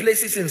many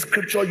places in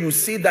scripture you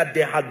see that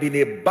there had been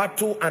a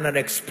battle and an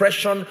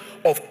expression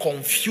of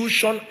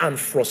confusion and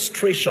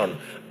frustration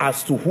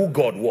as to who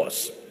God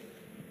was.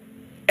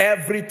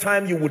 Every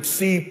time you would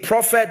see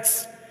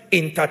prophets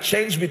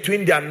interchange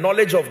between their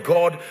knowledge of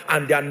God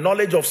and their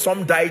knowledge of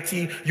some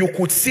deity, you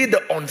could see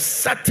the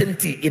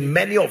uncertainty in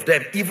many of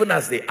them, even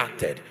as they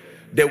acted.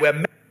 There were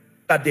many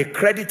that they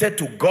credited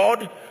to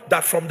God,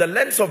 that from the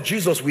lens of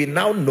Jesus we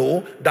now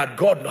know that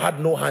God had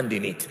no hand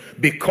in it,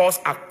 because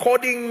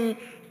according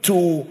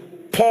to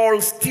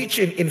Paul's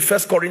teaching in 1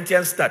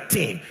 Corinthians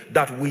 13,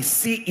 that we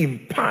see in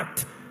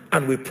part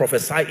and we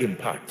prophesy in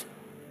part.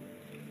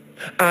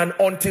 And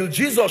until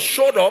Jesus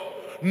showed up,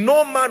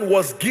 no man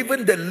was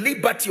given the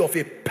liberty of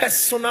a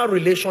personal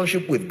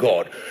relationship with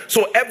God.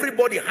 So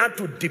everybody had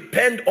to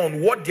depend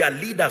on what their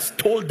leaders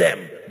told them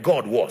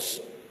God was.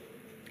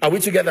 Are we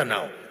together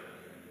now?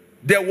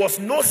 There was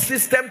no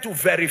system to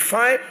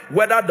verify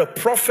whether the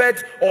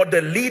prophet or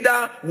the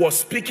leader was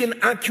speaking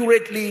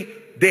accurately.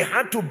 They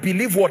had to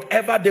believe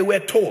whatever they were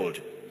told.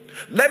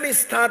 Let me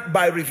start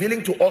by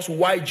revealing to us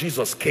why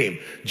Jesus came.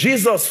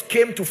 Jesus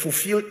came to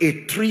fulfill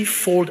a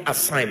threefold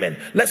assignment.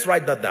 Let's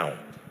write that down.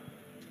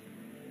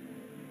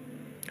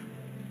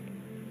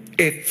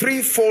 A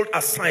threefold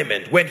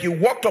assignment. When he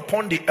walked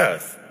upon the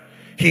earth,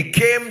 he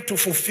came to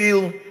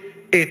fulfill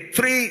a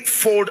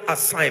threefold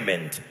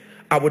assignment.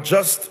 I would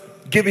just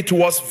give it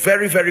to us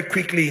very, very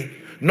quickly.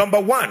 Number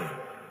one,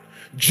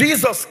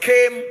 Jesus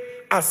came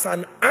as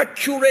an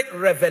accurate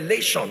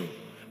revelation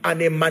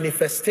and a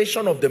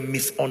manifestation of the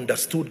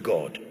misunderstood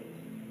God.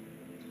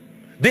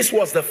 This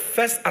was the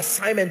first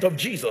assignment of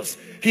Jesus.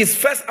 His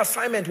first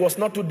assignment was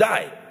not to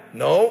die.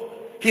 No,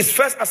 his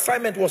first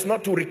assignment was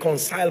not to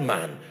reconcile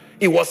man.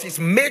 It was his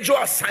major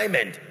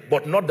assignment,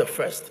 but not the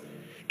first.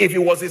 If it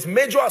was his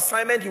major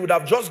assignment, he would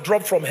have just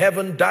dropped from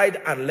heaven,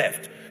 died, and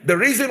left. The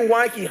reason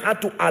why he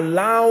had to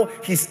allow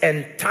his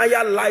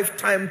entire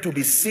lifetime to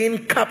be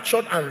seen,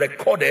 captured, and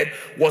recorded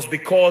was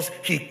because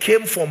he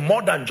came for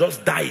more than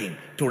just dying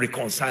to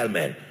reconcile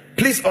men.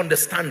 Please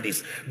understand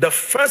this. The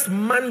first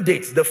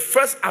mandate, the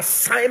first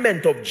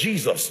assignment of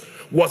Jesus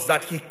was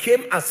that he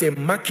came as a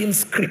marking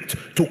script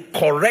to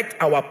correct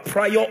our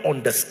prior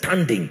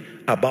understanding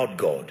about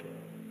God.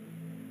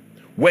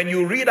 When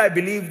you read, I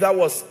believe that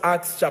was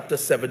Acts chapter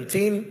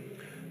 17,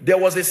 there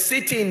was a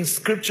city in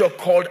scripture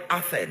called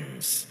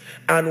Athens.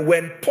 And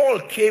when Paul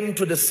came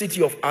to the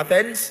city of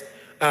Athens,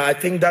 I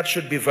think that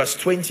should be verse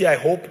 20, I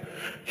hope.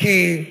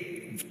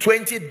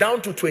 20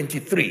 down to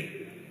 23.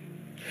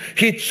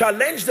 He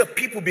challenged the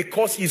people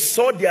because he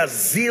saw their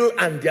zeal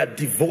and their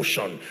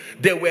devotion.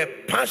 They were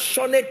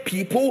passionate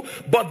people,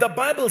 but the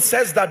Bible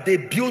says that they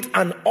built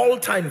an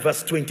altar in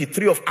verse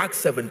 23 of Acts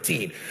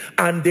 17.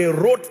 And they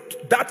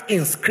wrote that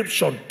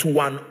inscription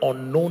to an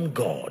unknown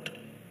God.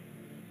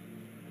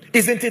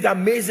 Isn't it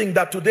amazing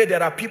that today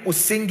there are people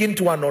singing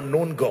to an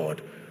unknown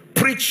God,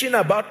 preaching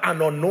about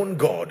an unknown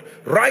God,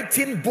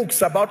 writing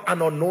books about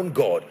an unknown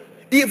God,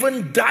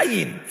 even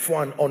dying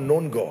for an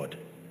unknown God?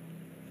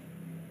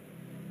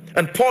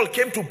 And Paul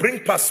came to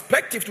bring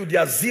perspective to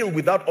their zeal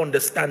without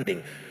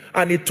understanding.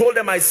 And he told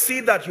them, I see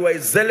that you are a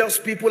zealous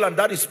people, and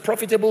that is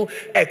profitable,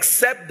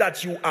 except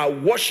that you are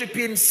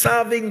worshiping,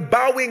 serving,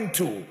 bowing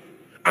to,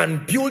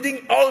 and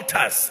building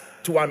altars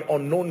to an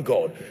unknown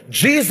God.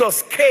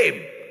 Jesus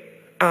came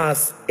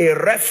as a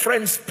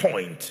reference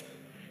point.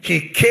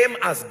 He came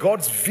as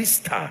God's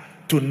vista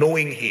to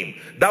knowing him.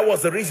 That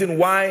was the reason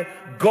why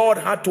God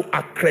had to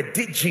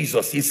accredit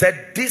Jesus. He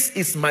said, this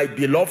is my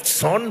beloved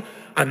son.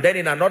 And then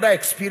in another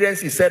experience,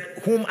 he said,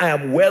 whom I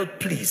am well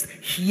pleased,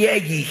 hear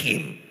ye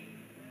him.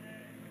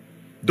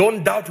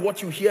 Don't doubt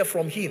what you hear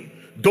from him.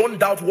 Don't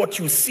doubt what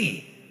you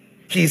see.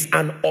 He's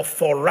an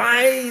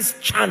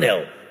authorized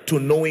channel to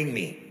knowing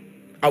me.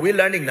 Are we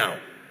learning now?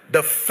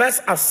 The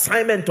first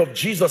assignment of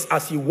Jesus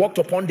as he walked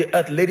upon the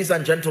earth, ladies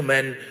and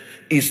gentlemen,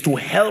 is to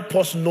help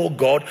us know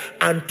God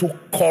and to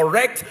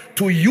correct,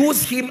 to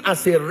use him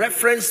as a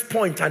reference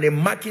point and a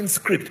marking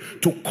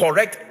script to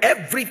correct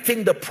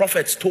everything the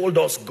prophets told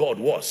us God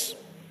was.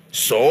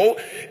 So,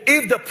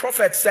 if the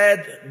prophet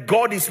said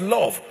God is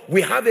love,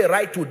 we have a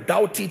right to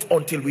doubt it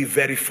until we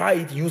verify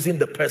it using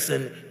the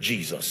person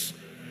Jesus.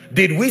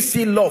 Did we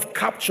see love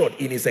captured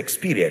in his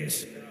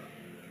experience?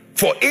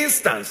 For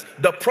instance,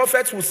 the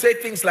prophets will say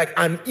things like,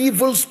 an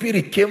evil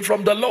spirit came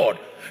from the Lord.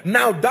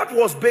 Now that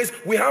was based,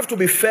 we have to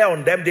be fair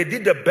on them. They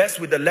did the best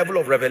with the level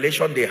of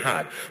revelation they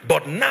had.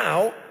 But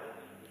now,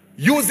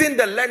 using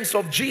the lens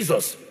of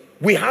Jesus,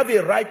 we have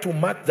a right to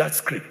mark that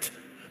script,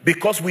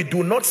 because we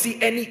do not see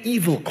any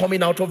evil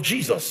coming out of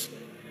Jesus.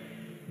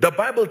 The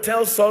Bible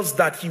tells us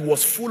that he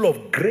was full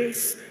of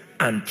grace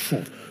and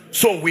truth.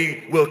 So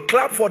we will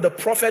clap for the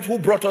prophet who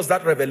brought us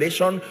that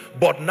revelation,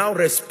 but now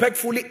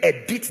respectfully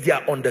edit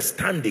their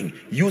understanding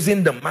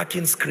using the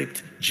marking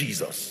script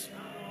Jesus.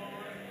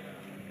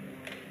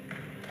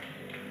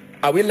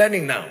 Are we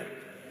learning now?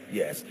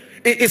 Yes.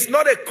 It's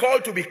not a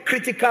call to be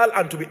critical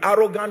and to be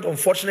arrogant,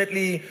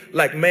 unfortunately,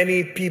 like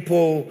many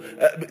people.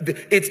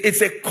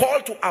 It's a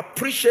call to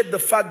appreciate the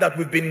fact that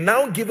we've been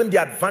now given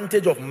the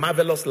advantage of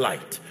marvelous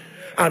light,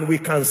 and we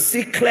can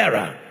see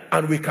clearer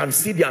and we can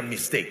see their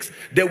mistakes.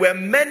 There were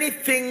many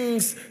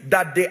things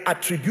that they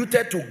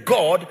attributed to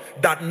God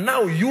that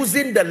now,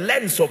 using the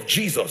lens of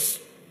Jesus,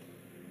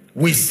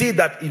 we see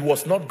that it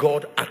was not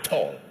God at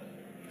all.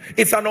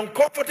 It's an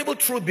uncomfortable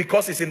truth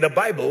because it's in the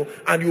Bible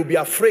and you'll be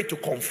afraid to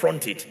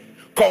confront it.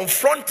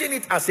 Confronting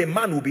it as a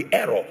man will be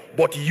error,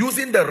 but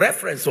using the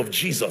reference of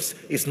Jesus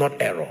is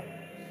not error.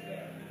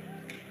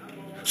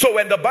 So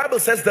when the Bible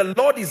says the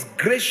Lord is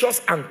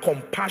gracious and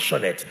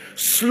compassionate,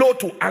 slow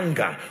to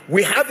anger,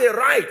 we have a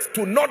right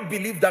to not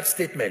believe that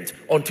statement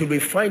until we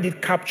find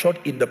it captured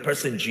in the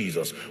person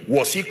Jesus.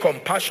 Was he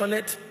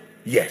compassionate?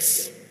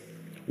 Yes.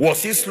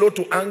 Was he slow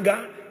to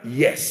anger?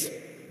 Yes.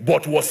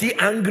 But was he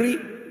angry?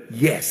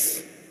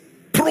 Yes.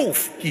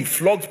 Proof, he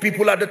flogged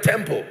people at the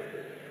temple.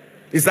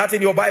 Is that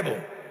in your Bible?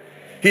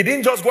 He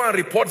didn't just go and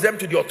report them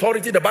to the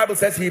authority. The Bible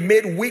says he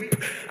made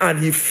whip and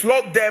he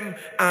flogged them,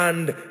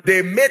 and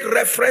they made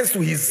reference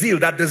to his zeal,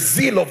 that the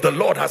zeal of the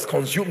Lord has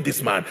consumed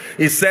this man.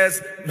 He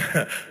says,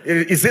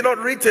 is it not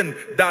written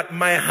that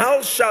my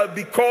house shall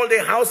be called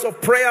a house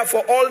of prayer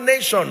for all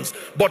nations,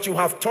 but you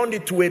have turned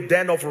it to a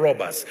den of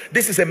robbers?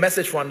 This is a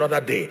message for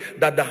another day,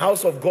 that the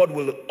house of God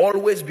will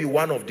always be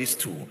one of these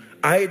two,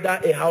 either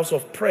a house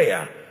of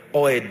prayer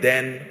or a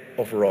den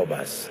of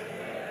robbers.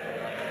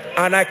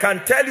 And I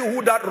can tell you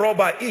who that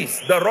robber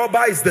is. The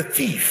robber is the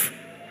thief.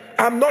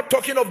 I'm not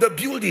talking of the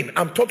building.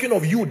 I'm talking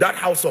of you, that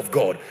house of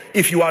God.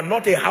 If you are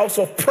not a house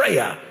of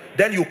prayer,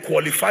 then you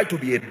qualify to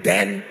be a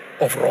den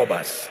of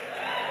robbers.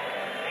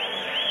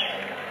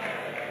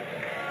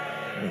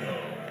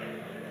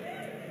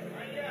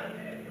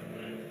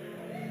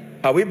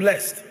 Are we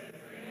blessed?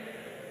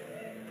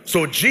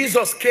 So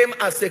Jesus came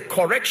as a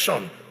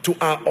correction to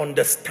our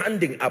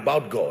understanding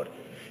about God.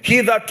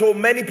 Hitherto,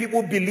 many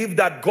people believed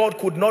that God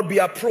could not be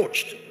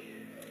approached.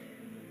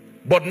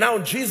 But now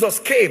Jesus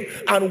came,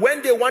 and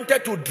when they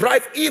wanted to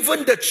drive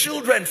even the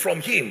children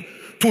from him,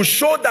 to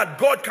show that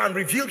God can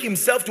reveal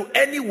himself to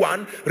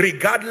anyone,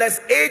 regardless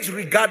age,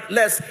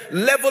 regardless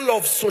level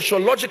of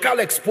sociological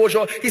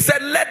exposure, he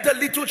said, let the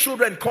little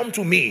children come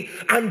to me,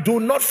 and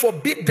do not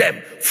forbid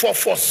them, for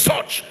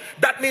such.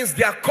 That means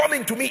their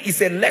coming to me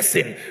is a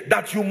lesson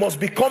that you must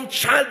become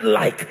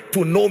childlike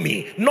to know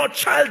me. Not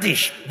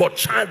childish, but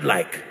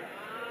childlike.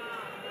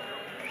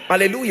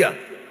 Hallelujah.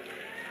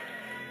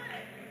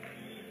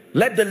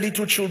 Let the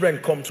little children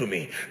come to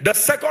me. The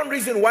second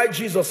reason why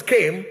Jesus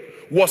came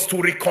was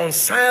to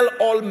reconcile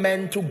all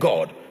men to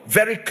God.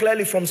 Very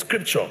clearly from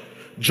scripture.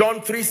 John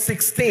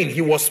 3:16,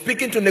 he was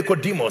speaking to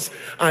Nicodemus,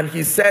 and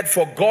he said,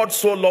 for God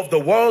so loved the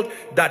world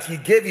that he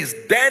gave his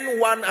then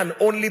one and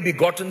only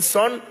begotten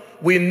son.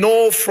 We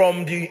know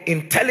from the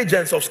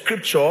intelligence of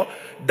scripture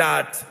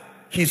that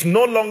he's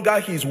no longer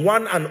his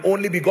one and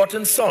only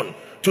begotten son.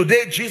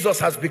 Today Jesus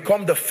has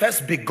become the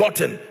first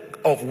begotten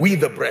of we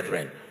the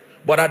brethren.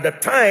 But at the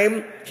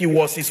time, he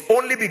was his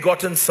only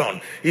begotten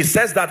son. He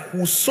says that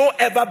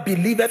whosoever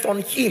believeth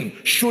on him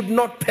should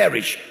not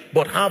perish,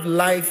 but have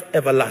life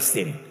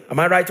everlasting. Am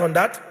I right on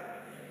that?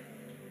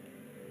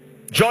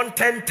 John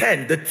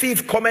 10:10, the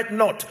thief cometh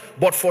not,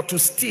 but for to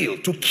steal,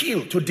 to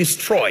kill, to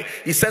destroy.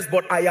 He says,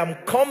 but I am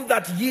come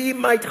that ye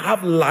might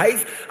have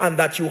life, and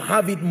that you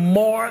have it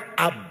more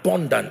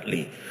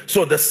abundantly.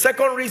 So the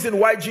second reason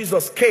why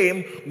Jesus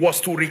came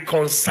was to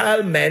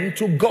reconcile men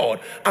to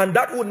God. And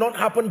that would not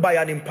happen by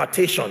an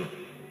impartation.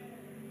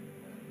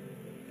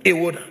 It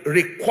would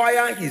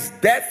require his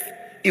death.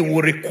 It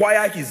would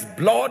require his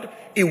blood.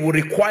 It would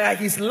require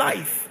his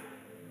life.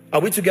 Are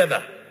we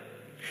together?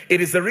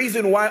 It is the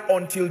reason why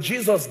until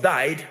Jesus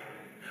died,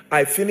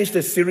 I finished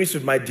a series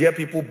with my dear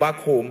people back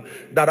home,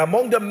 that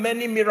among the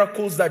many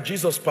miracles that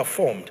Jesus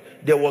performed,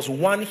 there was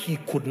one he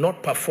could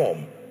not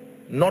perform,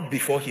 not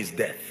before his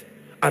death.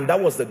 And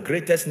that was the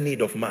greatest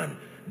need of man,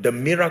 the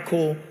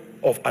miracle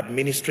of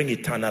administering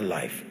eternal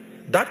life.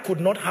 That could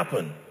not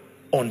happen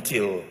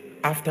until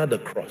after the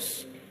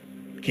cross.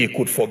 He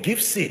could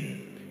forgive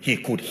sin, he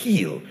could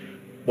heal,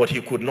 but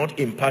he could not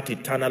impart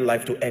eternal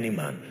life to any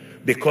man,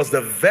 because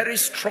the very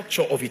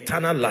structure of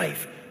eternal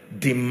life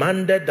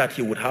demanded that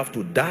he would have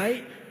to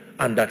die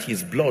and that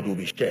his blood will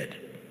be shed.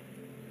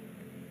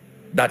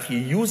 That he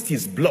used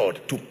his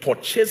blood to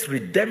purchase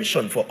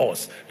redemption for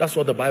us. That's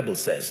what the Bible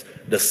says.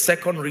 The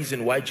second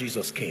reason why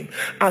Jesus came.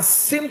 As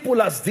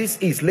simple as this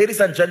is, ladies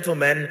and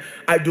gentlemen,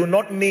 I do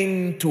not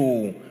mean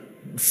to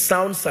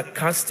sound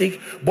sarcastic,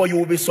 but you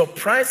will be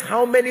surprised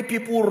how many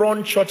people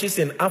run churches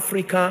in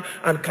Africa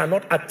and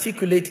cannot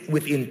articulate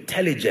with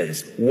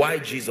intelligence why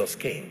Jesus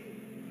came.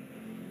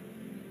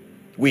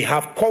 We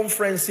have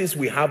conferences,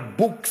 we have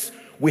books,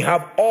 we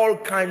have all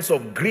kinds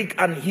of Greek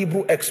and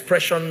Hebrew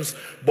expressions,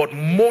 but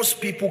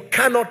most people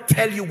cannot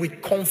tell you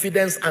with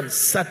confidence and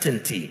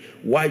certainty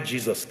why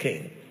Jesus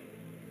came.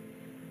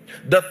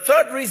 The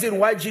third reason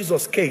why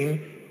Jesus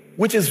came,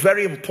 which is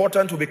very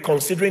important, to be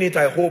considering it,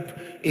 I hope,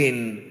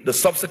 in the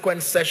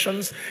subsequent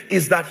sessions,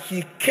 is that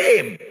he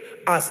came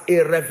as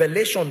a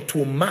revelation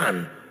to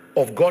man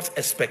of God's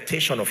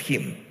expectation of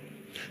him.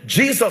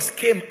 Jesus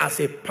came as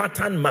a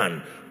pattern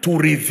man to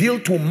reveal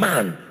to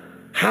man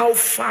how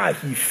far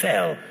he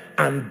fell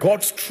and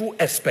God's true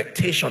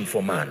expectation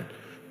for man.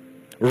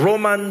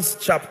 Romans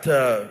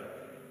chapter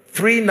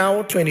 3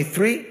 now,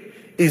 23,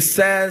 it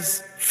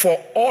says,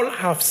 for all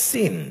have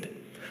sinned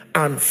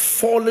and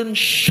fallen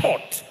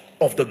short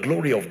of the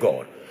glory of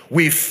God.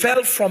 We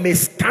fell from a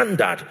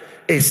standard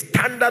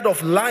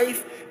of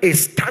life, a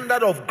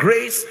standard of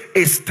grace,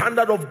 a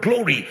standard of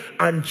glory,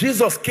 and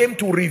Jesus came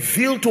to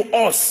reveal to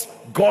us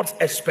God's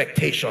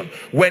expectation.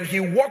 When he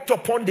walked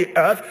upon the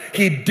earth,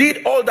 he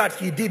did all that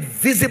he did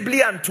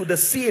visibly and to the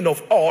seeing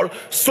of all,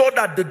 so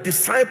that the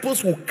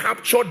disciples will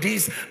capture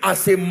this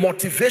as a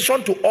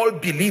motivation to all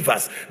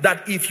believers,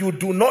 that if you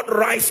do not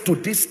rise to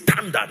this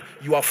standard,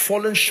 you are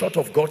fallen short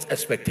of God's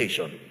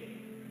expectation.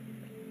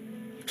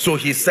 So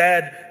he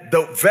said,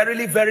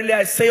 verily, verily,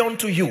 I say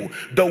unto you,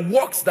 the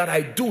works that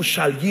I do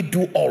shall ye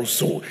do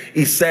also.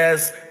 He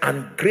says,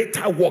 and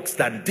greater works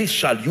than this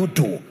shall you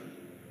do.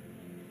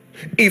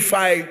 If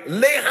I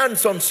lay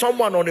hands on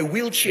someone on a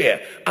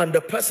wheelchair and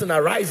the person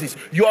arises,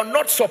 you are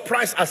not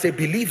surprised as a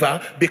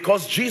believer,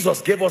 because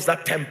Jesus gave us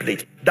that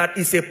template. That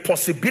is a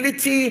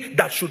possibility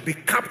that should be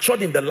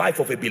captured in the life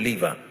of a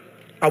believer.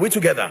 Are we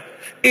together?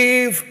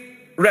 If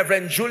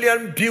Reverend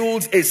Julian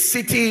builds a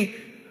city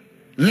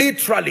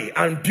literally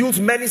and builds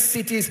many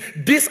cities,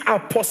 these are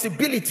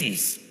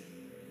possibilities.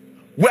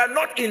 We are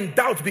not in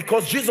doubt,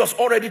 because Jesus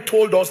already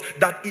told us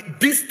that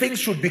these things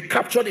should be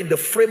captured in the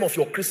frame of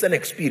your Christian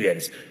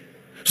experience.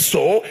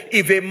 So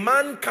if a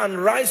man can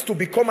rise to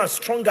become as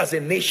strong as a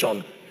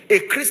nation, a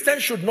Christian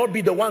should not be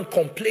the one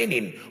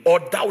complaining or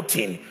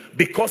doubting,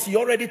 because he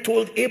already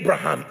told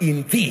Abraham,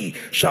 in thee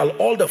shall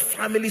all the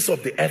families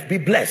of the earth be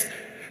blessed.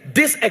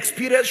 This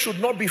experience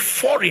should not be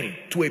foreign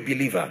to a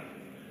believer.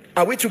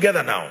 Are we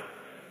together now?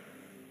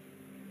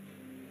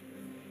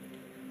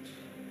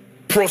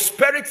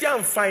 Prosperity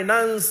and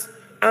finance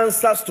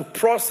answers to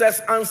process,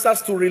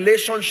 answers to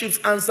relationships,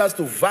 answers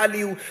to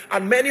value,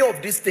 and many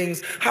of these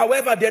things.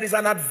 However, there is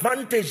an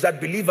advantage that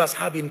believers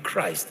have in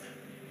Christ.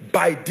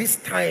 By this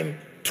time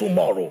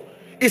tomorrow,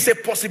 it's a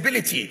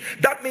possibility.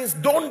 That means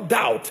don't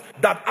doubt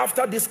that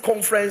after this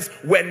conference,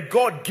 when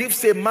God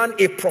gives a man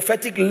a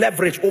prophetic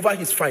leverage over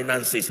his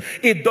finances,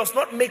 it does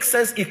not make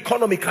sense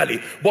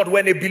economically, but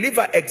when a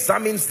believer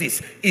examines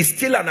this, it's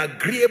still an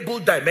agreeable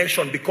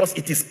dimension, because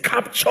it is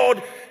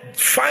captured.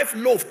 5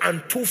 loaves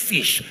and 2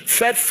 fish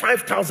fed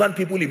 5,000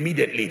 people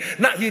immediately.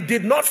 Now, he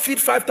did not feed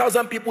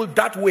 5,000 people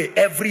that way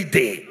every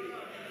day,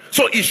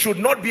 so it should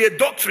not be a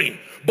doctrine,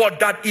 but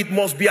that it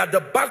must be at the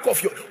back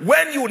of your...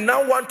 When you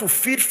now want to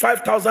feed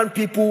 5,000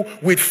 people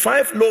with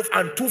 5 loaves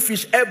and 2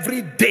 fish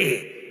every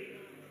day,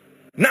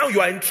 now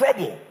you are in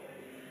trouble.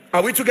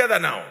 Are we together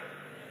now?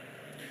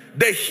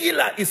 The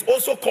healer is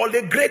also called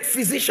a great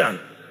physician.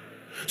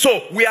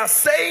 So we are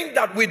saying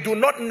that we do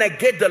not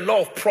negate the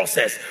law of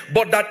process,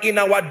 but that in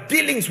our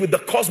dealings with the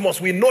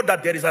cosmos, we know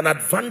that there is an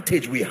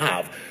advantage we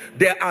have.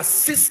 There are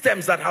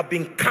systems that have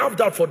been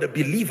carved out for the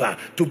believer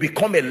to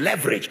become a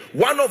leverage.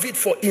 One of it,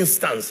 for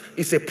instance,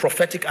 is a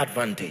prophetic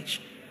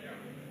advantage.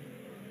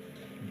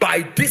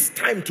 By this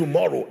time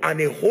tomorrow, and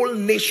a whole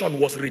nation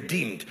was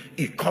redeemed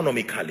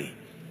economically.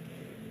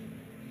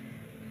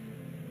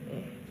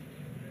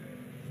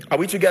 Are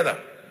we together?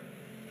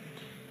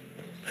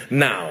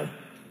 Now,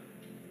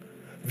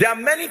 there are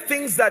many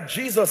things that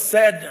Jesus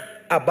said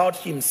about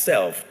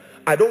himself.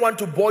 I don't want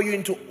to bore you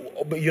into,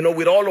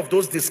 with all of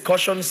those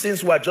discussions,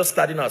 since we are just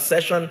starting our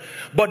session.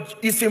 But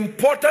it's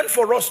important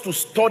for us to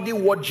study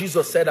what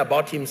Jesus said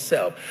about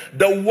himself.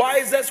 The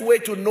wisest way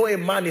to know a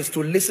man is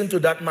to listen to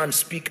that man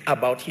speak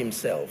about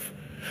himself.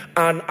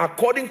 And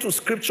according to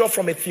scripture,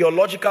 from a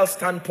theological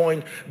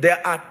standpoint,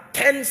 there are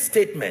 10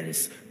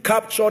 statements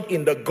captured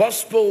in the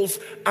Gospels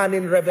and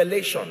in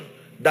Revelation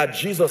that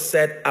Jesus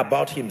said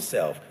about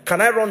himself.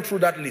 Can I run through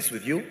that list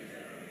with you?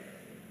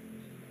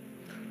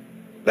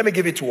 Let me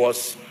give it to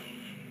us.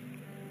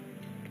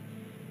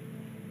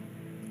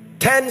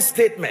 10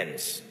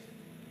 statements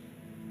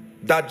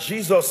that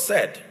Jesus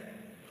said.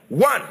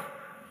 1,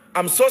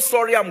 I'm so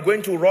sorry, I'm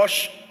going to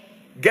rush.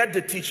 Get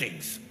the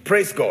teachings.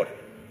 Praise God.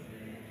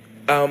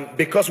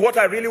 Because what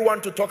I really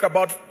want to talk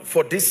about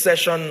for this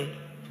session,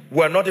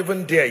 we're not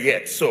even there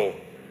yet. So,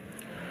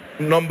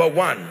 number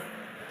 1.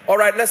 All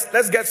right,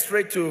 let's get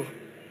straight to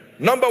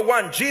number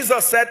 1.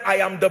 Jesus said, I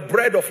am the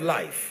bread of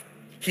life.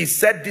 He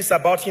said this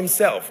about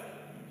himself.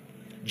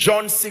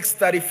 John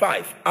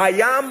 6:35. I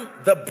am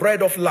the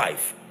bread of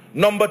life.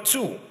 Number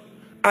 2,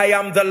 I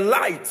am the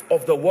light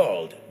of the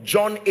world.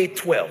 John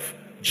 8:12.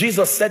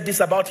 Jesus said this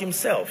about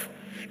himself.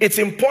 It's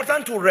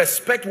important to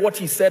respect what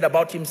he said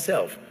about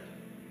himself.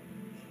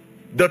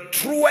 The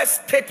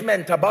truest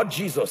statement about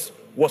Jesus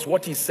was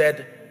what he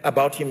said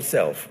about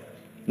himself.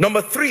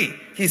 Number 3,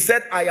 he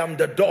said, I am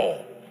the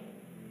door.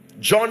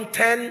 John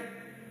 10,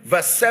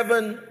 verse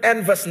 7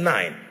 and verse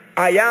 9.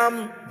 I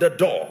am the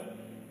door.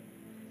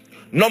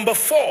 Number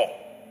 4,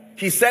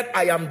 he said,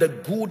 I am the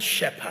good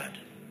shepherd.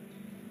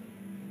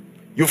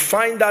 You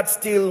find that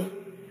still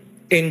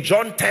in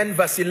John 10,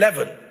 verse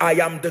 11. I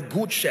am the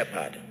good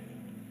shepherd.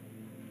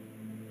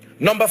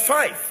 Number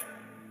 5,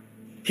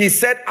 he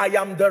said, I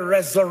am the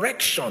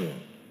resurrection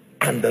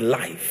and the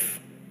life.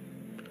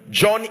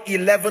 John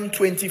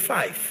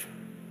 11:25.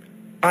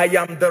 I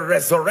am the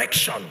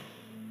resurrection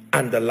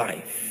and the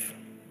life.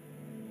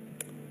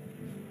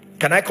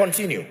 Can I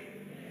continue?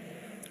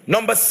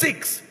 Number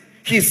 6,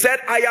 he said,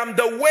 I am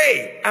the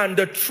way and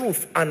the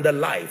truth and the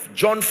life.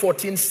 John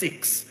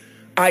 14:6.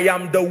 I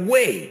am the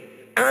way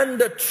and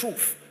the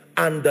truth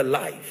and the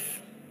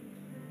life.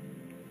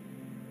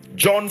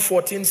 John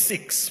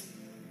 14:6.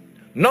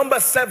 Number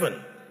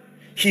 7,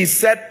 he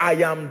said, I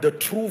am the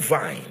true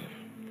vine.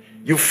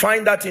 You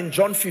find that in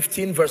John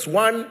 15 verse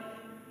 1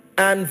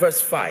 and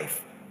verse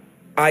 5.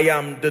 I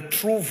am the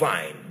true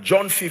vine.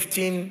 John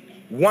 15,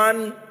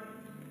 1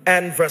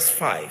 and verse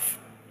 5.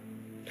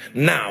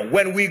 Now,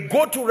 when we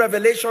go to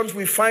Revelations,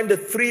 we find the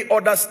 3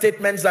 other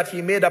statements that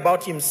he made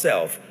about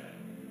himself.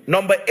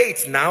 Number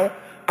 8 now,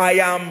 I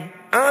am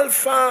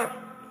Alpha,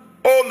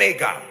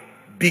 Omega,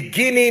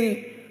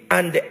 beginning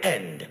and the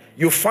end.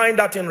 You find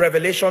that in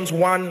Revelations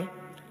 1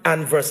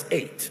 and verse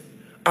 8.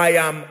 I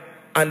am,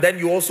 and then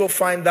you also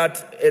find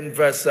that in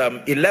verse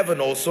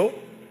 11 also.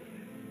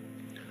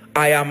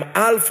 I am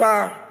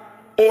Alpha,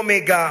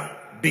 Omega,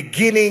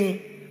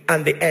 beginning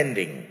and the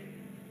ending.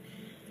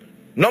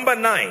 Number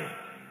 9,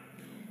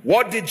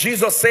 what did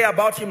Jesus say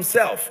about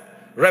himself?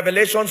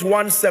 Revelations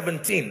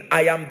 1:17.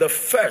 I am the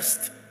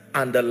first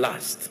and the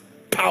last.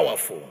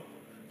 Powerful.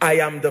 I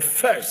am the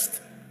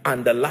first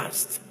and the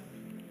last.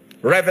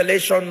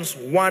 Revelations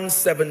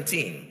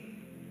 1:17.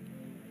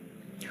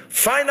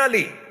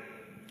 Finally,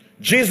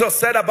 Jesus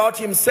said about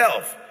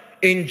himself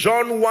in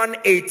John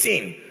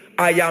 1:18,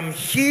 I am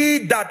he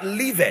that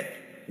liveth,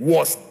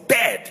 was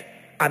dead,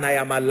 and I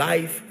am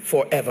alive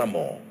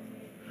forevermore.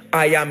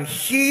 I am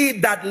he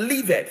that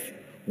liveth,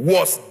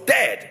 was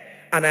dead,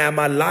 and I am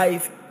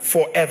alive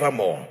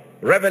forevermore.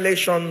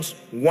 Revelations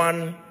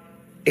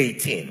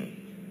 1:18.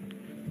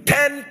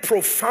 10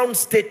 profound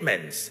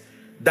statements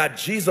that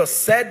Jesus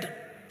said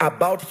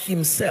about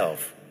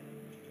himself.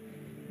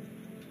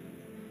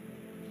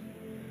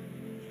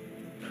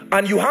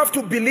 And you have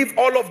to believe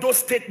all of those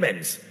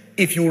statements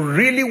if you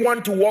really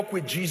want to walk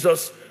with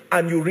Jesus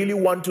and you really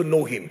want to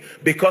know him,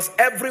 because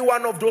every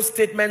one of those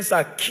statements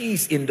are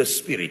keys in the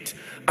spirit,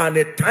 and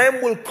a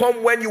time will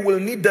come when you will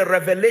need the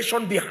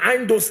revelation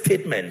behind those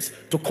statements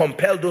to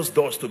compel those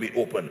doors to be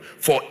open.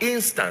 For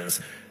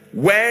instance,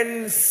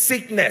 when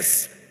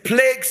sickness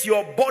plagues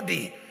your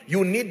body,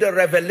 you need the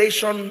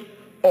revelation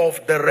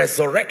of the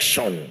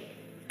resurrection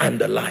and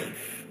the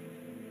life.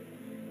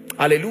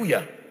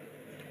 Hallelujah.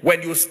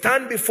 When you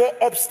stand before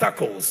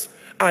obstacles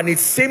and it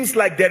seems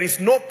like there is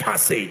no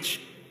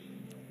passage,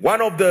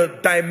 one of the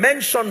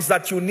dimensions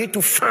that you need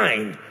to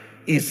find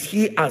is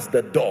he as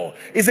the door.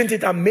 Isn't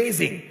it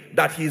amazing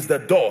that he is the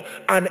door?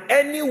 And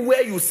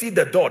anywhere you see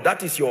the door,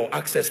 that is your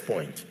access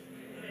point.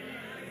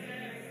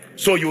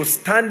 So you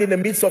stand in the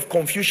midst of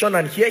confusion,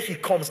 and here he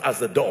comes as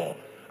the door,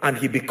 and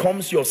he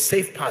becomes your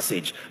safe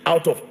passage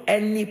out of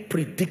any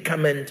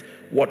predicament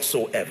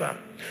whatsoever.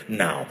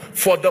 Now,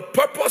 for the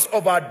purpose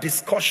of our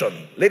discussion,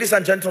 ladies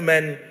and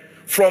gentlemen,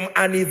 from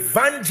an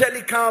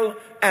evangelical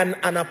and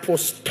an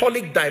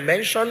apostolic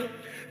dimension,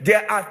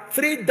 there are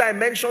 3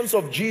 dimensions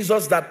of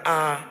Jesus that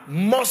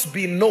must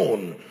be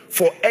known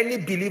for any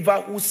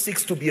believer who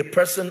seeks to be a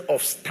person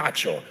of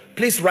stature.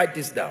 Please write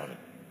this down.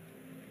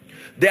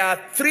 There are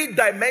 3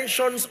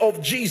 dimensions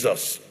of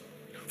Jesus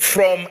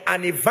from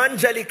an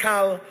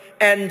evangelical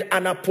and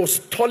an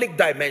apostolic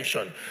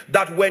dimension,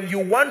 that when you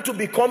want to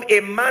become a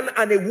man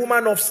and a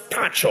woman of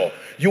stature,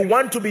 you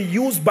want to be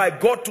used by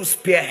God to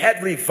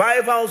spearhead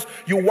revivals,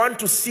 you want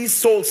to see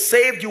souls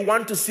saved, you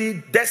want to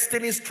see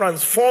destinies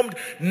transformed,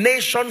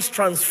 nations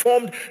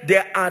transformed,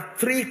 there are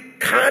 3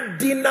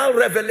 cardinal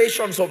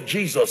revelations of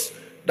Jesus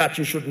that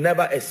you should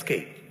never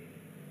escape.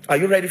 Are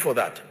you ready for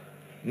that?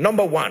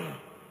 Number 1,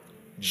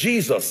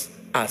 Jesus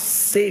as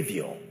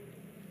Savior.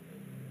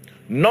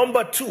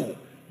 Number 2,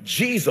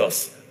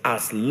 Jesus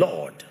as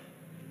Lord.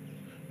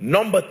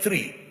 Number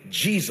 3,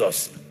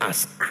 Jesus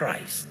as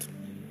Christ.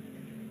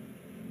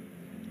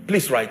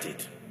 Please write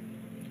it.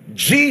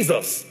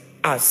 Jesus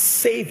as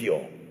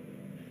Savior,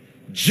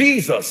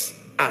 Jesus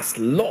as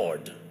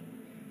Lord,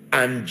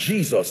 and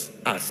Jesus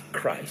as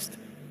Christ.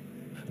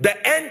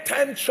 The end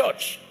time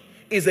church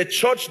is a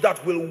church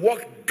that will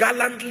walk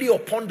gallantly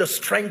upon the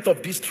strength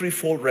of these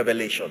threefold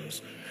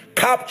revelations.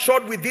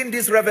 Captured within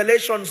these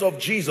revelations of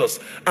Jesus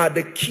are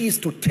the keys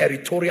to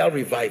territorial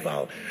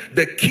revival,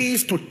 the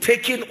keys to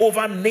taking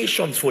over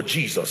nations for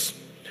Jesus,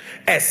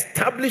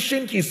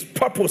 establishing his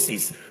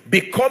purposes,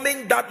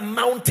 becoming that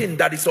mountain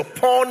that is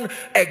upon,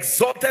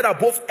 exalted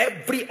above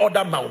every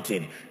other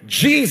mountain.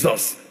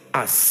 Jesus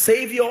as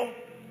Savior,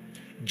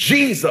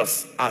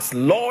 Jesus as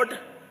Lord,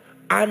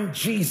 and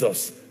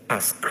Jesus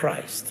as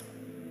Christ.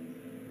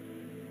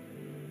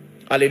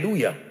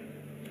 Hallelujah.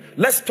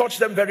 Let's touch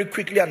them very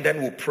quickly and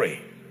then we'll pray.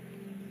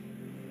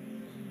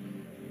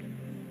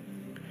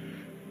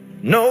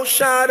 No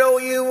shadow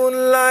you won't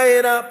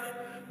light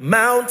up,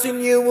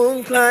 mountain you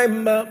won't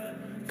climb up,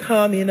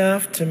 coming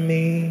after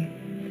me.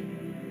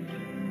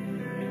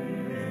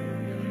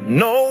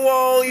 No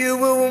wall you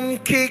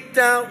won't kick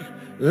down,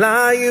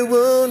 lie you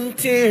won't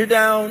tear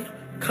down,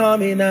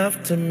 coming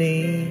after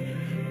me.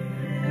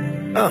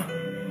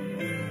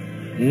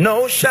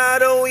 No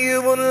shadow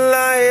you won't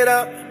light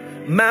up,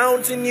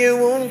 mountain you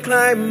won't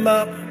climb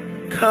up,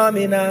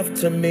 coming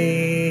after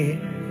me.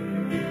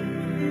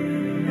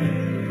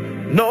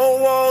 No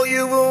wall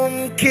you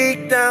won't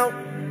kick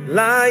down,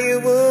 lie you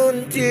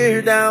won't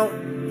tear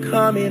down,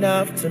 coming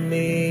after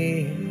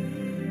me.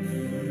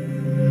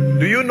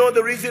 Do you know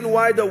the reason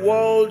why the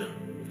world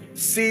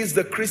sees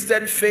the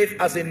Christian faith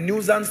as a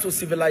nuisance to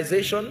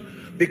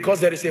civilization? Because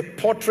there is a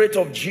portrait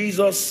of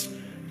Jesus,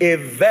 a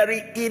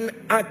very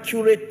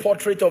inaccurate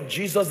portrait of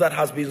Jesus that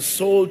has been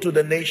sold to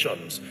the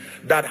nations,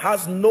 that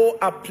has no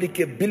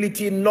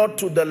applicability not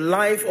to the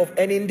life of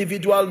any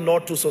individual nor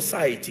to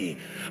society.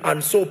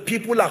 And so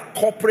people are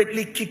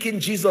corporately kicking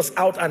Jesus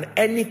out and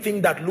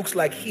anything that looks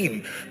like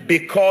him,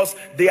 because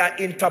they are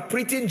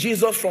interpreting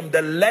Jesus from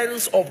the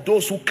lens of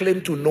those who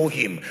claim to know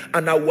him.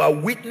 And our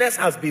witness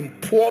has been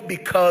poor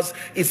because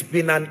it's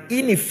been an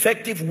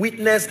ineffective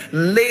witness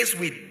laced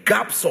with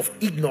gaps of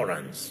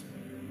ignorance.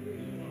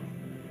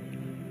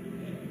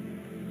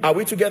 Are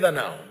we together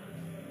now?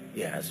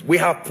 Yes. We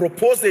have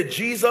proposed a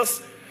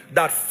Jesus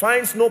that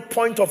finds no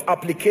point of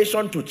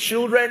application to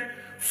children,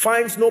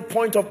 finds no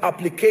point of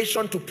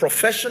application to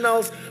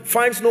professionals,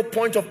 finds no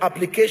point of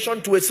application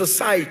to a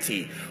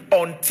society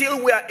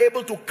until we are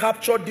able to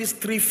capture this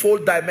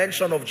threefold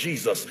dimension of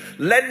Jesus.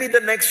 Lend me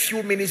the next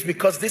few minutes,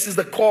 because this is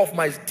the core of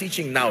my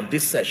teaching now,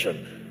 this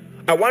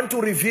session. I want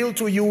to reveal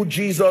to you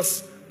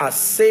Jesus as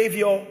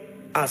Savior,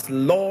 as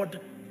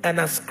Lord, and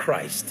as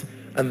Christ.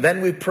 And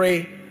then we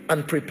pray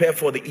and prepare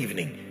for the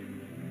evening.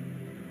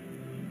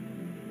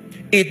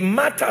 It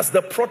matters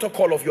the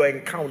protocol of your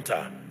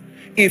encounter.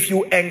 If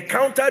you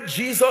encounter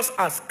Jesus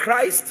as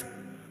Christ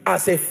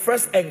as a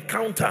first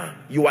encounter,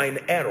 you are in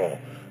error,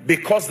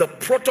 because the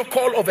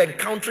protocol of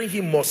encountering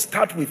him must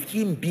start with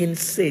him being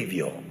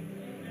Savior.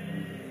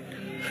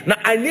 Now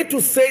I need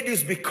to say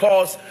this,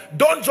 because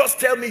don't just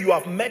tell me you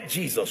have met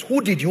Jesus.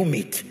 Who did you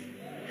meet?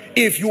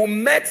 If you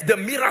met the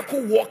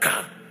miracle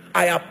worker,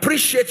 I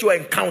appreciate your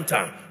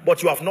encounter,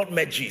 but you have not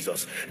met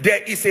Jesus.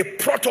 There is a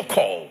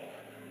protocol.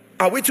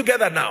 Are we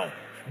together now?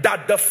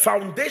 That the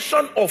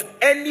foundation of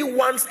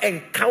anyone's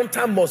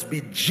encounter must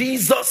be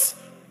Jesus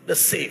the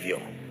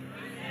Savior.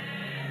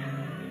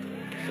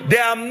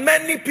 There are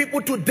many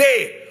people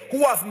today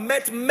who have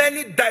met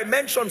many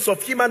dimensions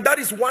of him, and that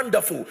is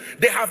wonderful.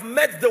 They have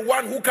met the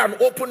one who can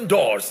open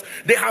doors.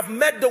 They have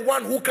met the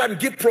one who can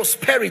give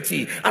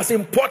prosperity, as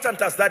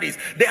important as that is.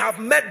 They have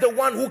met the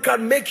one who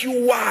can make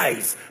you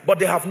wise, but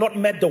they have not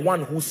met the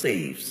one who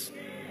saves.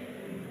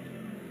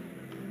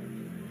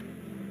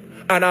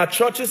 And our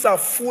churches are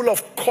full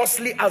of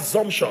costly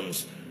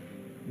assumptions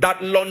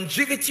that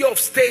longevity of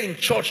stay in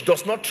church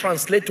does not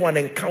translate to an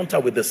encounter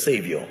with the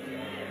Savior.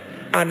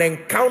 An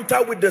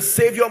encounter with the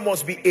Savior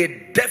must be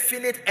a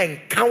definite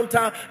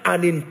encounter,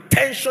 an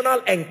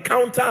intentional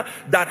encounter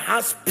that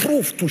has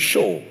proof to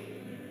show.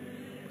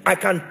 I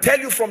can tell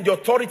you from the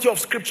authority of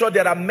Scripture,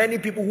 there are many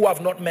people who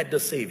have not met the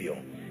Savior.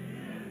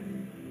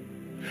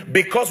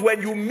 Because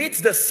when you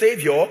meet the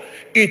Savior,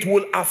 it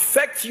will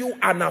affect you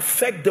and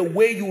affect the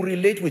way you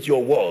relate with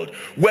your world.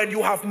 When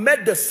you have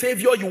met the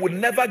Savior, you will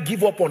never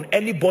give up on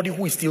anybody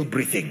who is still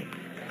breathing.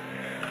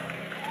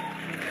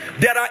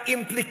 There are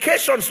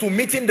implications to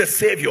meeting the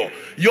Savior.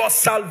 Your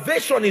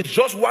salvation is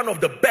just one of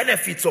the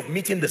benefits of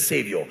meeting the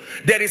Savior.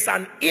 There is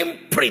an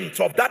imprint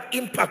of that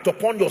impact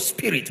upon your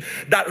spirit,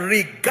 that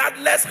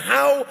regardless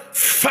how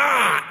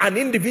far an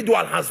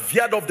individual has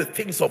veered off the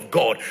things of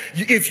God,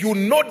 if you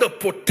know the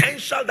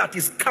potential that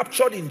is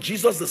captured in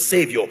Jesus the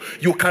Savior,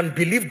 you can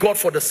believe God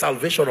for the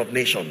salvation of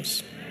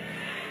nations.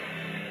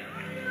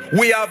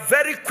 We are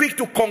very quick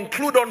to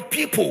conclude on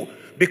people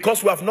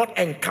because we have not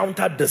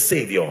encountered the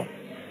Savior.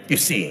 You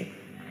see,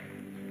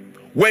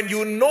 When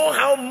you know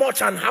how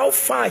much and how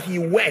far he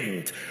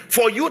went,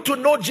 for you to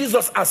know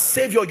Jesus as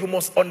Savior, you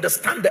must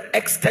understand the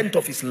extent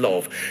of his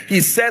love.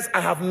 He says,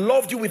 I have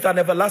loved you with an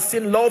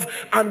everlasting love,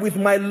 and with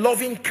my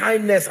loving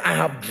kindness I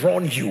have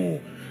drawn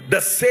you.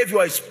 The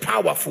Savior is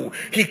powerful.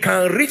 He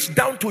can reach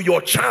down to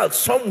your child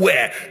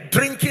somewhere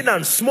drinking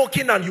and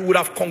smoking, and you would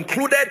have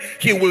concluded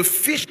he will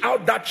fish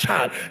out that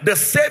child. The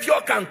Savior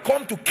can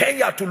come to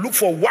Kenya to look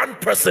for one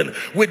person.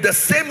 With the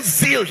same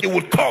zeal, he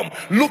would come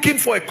looking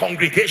for a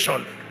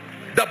congregation.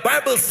 The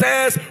Bible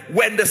says,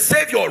 when the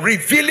Savior,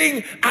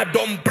 revealing,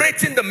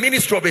 adumbrating the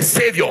ministry of a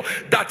Savior,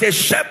 that a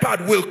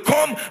shepherd will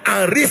come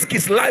and risk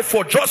his life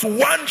for just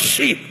one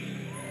sheep.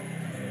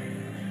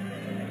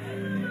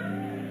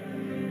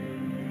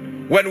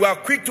 When we are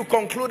quick to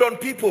conclude on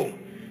people,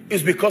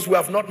 it's because we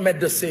have not met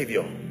the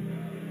Savior.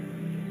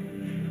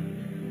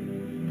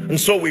 And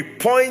so we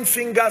point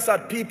fingers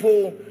at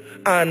people,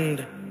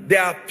 and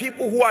there are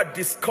people who are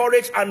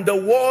discouraged, and the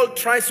world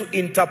tries to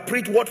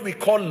interpret what we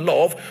call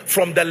love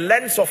from the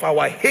lens of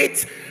our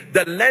hate,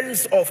 the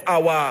lens of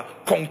our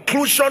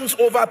conclusions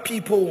over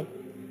people.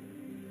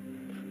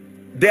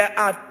 There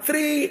are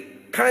three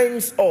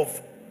kinds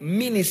of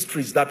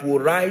ministries that will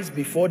rise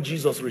before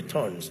Jesus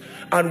returns,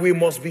 and we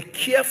must be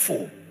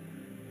careful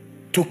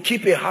to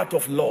keep a heart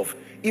of love.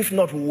 If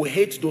not, we will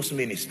hate those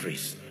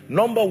ministries.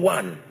 Number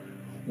one,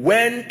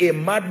 when a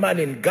madman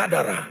in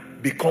Gadara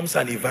becomes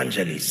an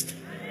evangelist.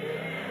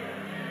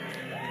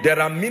 There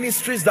are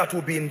ministries that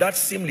will be in that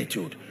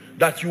similitude,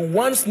 that you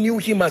once knew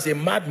him as a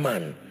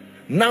madman,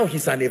 now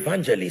he's an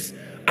evangelist.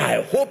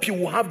 I hope you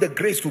will have the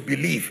grace to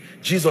believe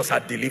Jesus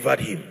had delivered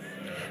him.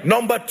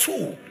 Number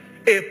two,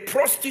 a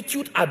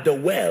prostitute at the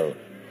well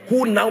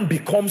who now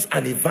becomes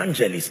an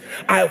evangelist.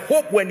 I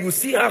hope when you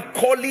see her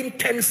calling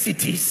 10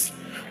 cities,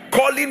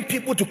 calling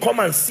people to come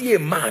and see a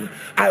man,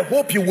 I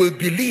hope you will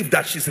believe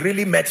that she's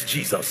really met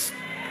Jesus.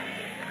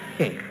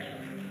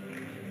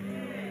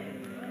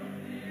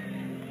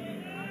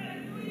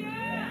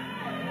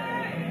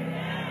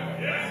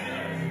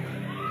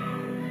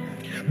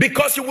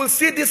 Because you will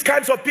see these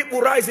kinds of people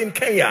rise in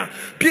Kenya,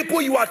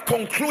 people you had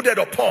concluded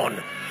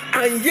upon,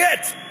 and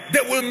yet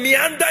they will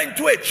meander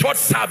into a church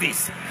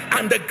service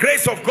and the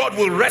grace of God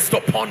will rest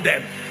upon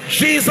them.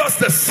 Jesus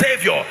the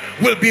Savior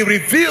will be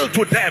revealed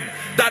to them,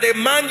 that a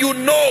man you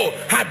know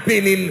had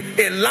been in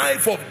a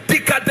life of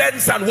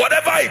decadence and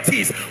whatever it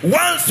is.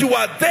 Once you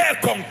are there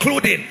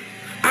concluding,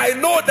 I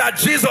know that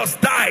Jesus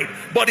died,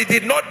 but he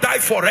did not die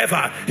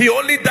forever. He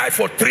only died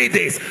for 3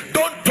 days.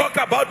 Don't talk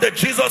about the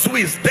Jesus who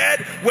is dead,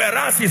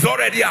 whereas he's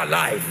already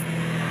alive.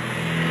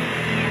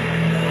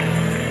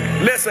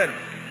 Listen,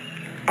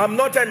 I'm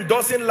not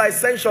endorsing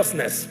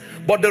licentiousness,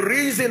 but the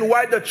reason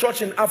why the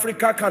church in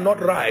Africa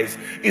cannot rise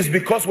is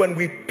because when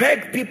we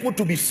peg people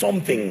to be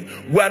something,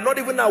 we are not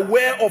even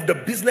aware of the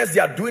business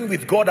they are doing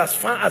with God as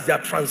far as their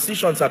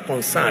transitions are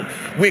concerned.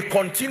 We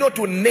continue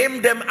to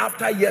name them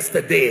after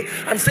yesterday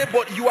and say,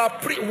 but you are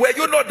were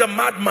you not the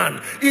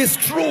madman? It's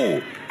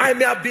true, I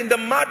may have been the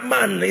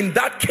madman in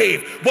that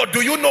cave, but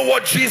do you know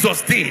what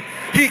Jesus did?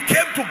 He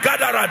came to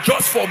Gadara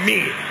just for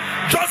me.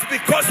 Just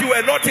because you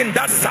were not in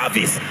that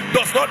service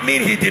does not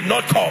mean he did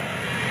not come.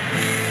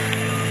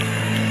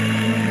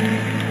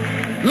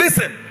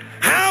 Listen,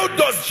 how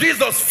does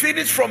Jesus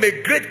finish from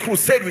a great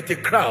crusade with a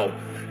crowd?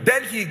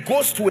 Then he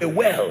goes to a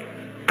well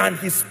and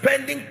he's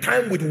spending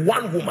time with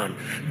one woman.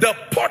 The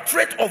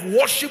portrait of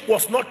worship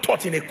was not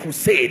taught in a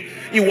crusade.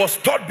 It was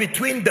taught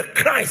between the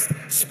Christ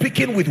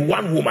speaking with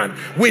one woman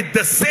with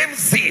the same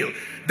zeal.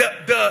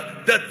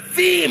 The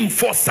theme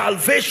for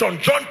salvation,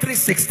 John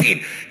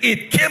 3:16,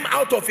 it came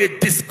out of a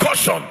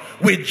discussion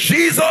with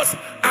Jesus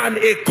and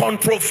a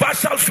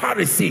controversial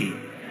Pharisee.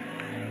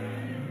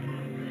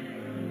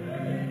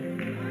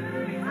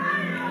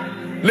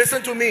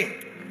 Listen to me.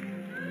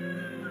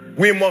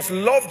 We must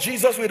love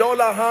Jesus with all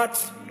our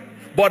hearts,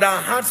 but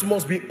our hearts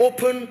must be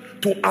open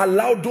to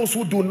allow those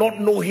who do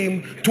not know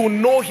him to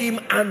know him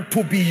and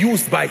to be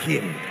used by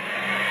him.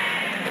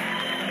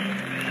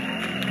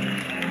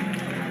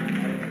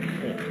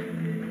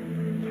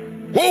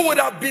 Who would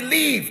have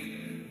believed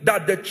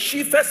that the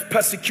chiefest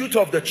persecutor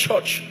of the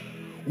church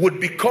would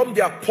become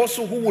the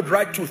apostle who would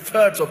write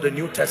 2/3 of the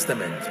New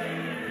Testament?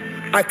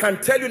 I can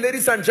tell you,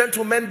 ladies and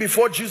gentlemen,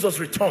 before Jesus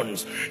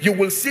returns, you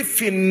will see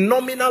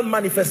phenomenal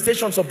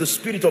manifestations of the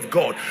Spirit of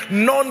God.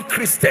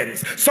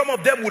 Non-Christians, some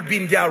of them would be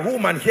in their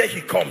room, and here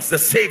he comes, the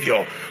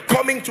Savior,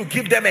 coming to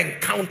give them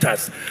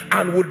encounters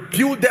and would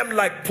build them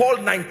like Paul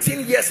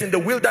 19 years in the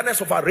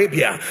wilderness of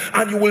Arabia.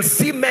 And you will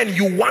see men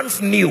you once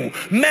knew,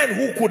 men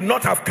who could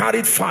not have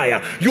carried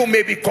fire. You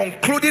may be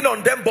concluding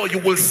on them, but you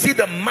will see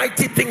the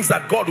mighty things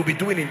that God will be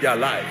doing in their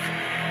life.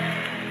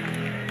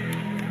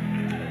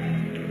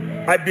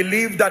 I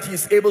believe that he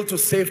is able to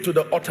save to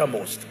the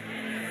uttermost.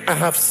 I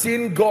have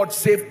seen God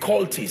save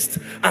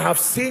cultists. I have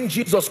seen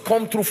Jesus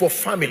come through for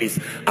families.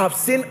 I've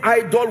seen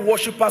idol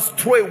worshippers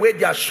throw away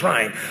their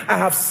shrine. I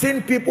have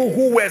seen people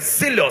who were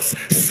zealous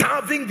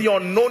serving the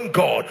unknown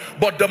God,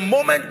 but the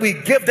moment we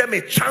gave them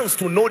a chance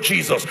to know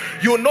Jesus,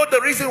 you know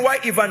the reason why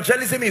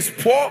evangelism is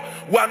poor?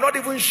 We are not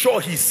even sure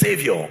he's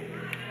Savior.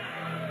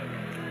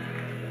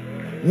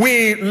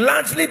 We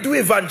largely do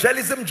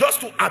evangelism just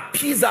to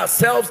appease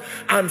ourselves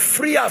and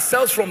free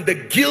ourselves from the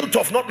guilt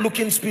of not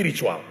looking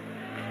spiritual.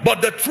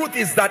 But the truth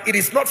is that it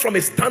is not from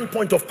a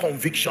standpoint of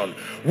conviction.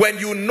 When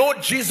you know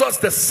Jesus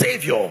the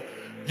Savior,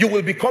 you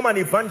will become an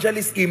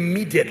evangelist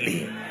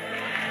immediately.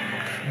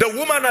 The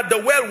woman at the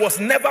well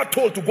was never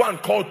told to go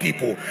and call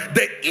people.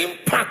 The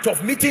impact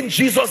of meeting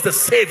Jesus the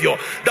Savior,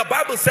 the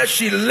Bible says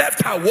she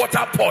left her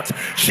water pot,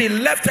 she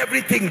left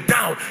everything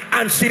down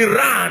and she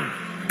ran.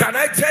 Can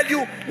I tell you,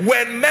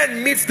 when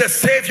men meet the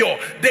Savior,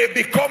 they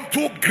become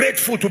too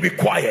grateful to be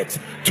quiet.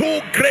 Too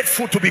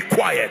grateful to be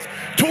quiet.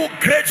 Too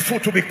grateful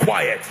to be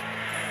quiet.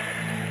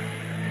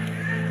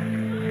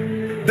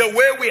 The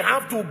way we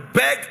have to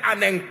beg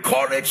and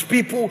encourage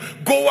people,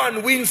 go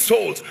and win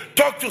souls.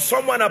 Talk to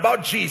someone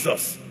about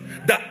Jesus.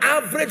 The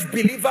average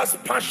believer's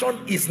passion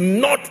is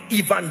not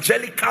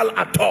evangelical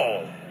at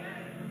all.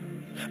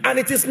 And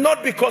it is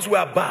not because we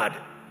are bad.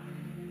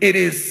 It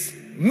is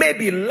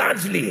maybe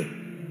largely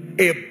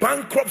a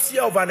bankruptcy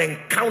of an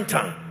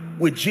encounter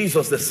with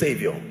Jesus the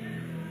Savior.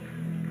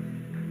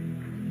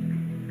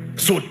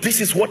 So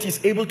this is what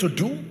he's able to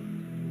do.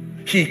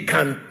 He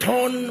can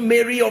turn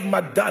Mary of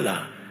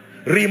Magdala,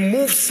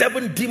 remove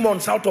 7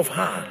 demons out of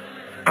her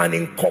and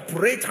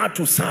incorporate her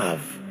to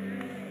serve.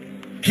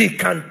 He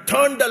can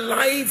turn the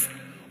life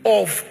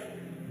of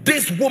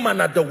this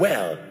woman at the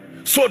well.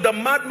 So the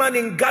madman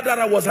in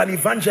Gadara was an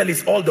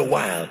evangelist all the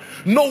while.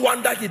 No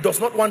wonder he does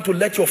not want to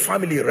let your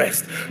family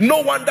rest.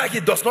 No wonder he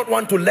does not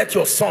want to let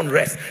your son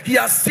rest. He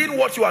has seen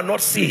what you are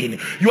not seeing.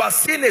 You are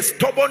seeing a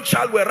stubborn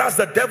child, whereas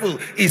the devil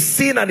is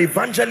seeing an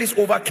evangelist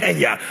over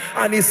Kenya.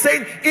 And he's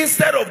saying,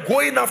 instead of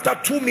going after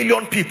 2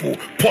 million people,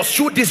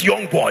 pursue this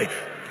young boy.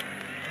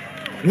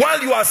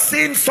 While you are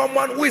seeing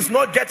someone who is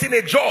not getting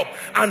a job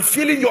and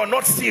feeling you're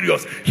not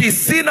serious, he's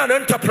seen an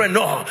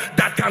entrepreneur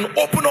that can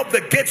open up the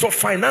gates of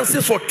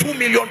finances for 2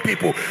 million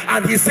people,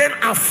 and he's saying,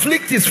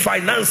 afflict his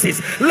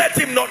finances, let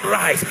him not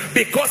rise,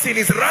 because in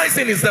his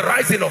rising is the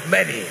rising of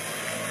many.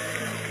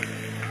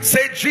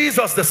 Say,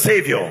 Jesus the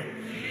Savior.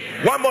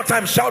 One more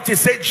time, shout it.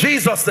 Say,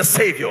 Jesus the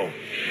Savior.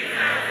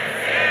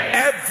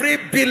 Every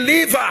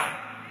believer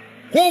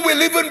who will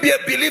even be a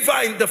believer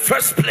in the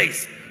first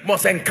place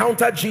must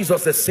encounter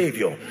Jesus the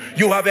Savior.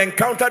 You have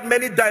encountered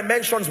many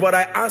dimensions, but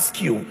I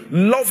ask you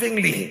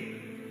lovingly,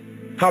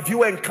 have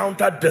you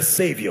encountered the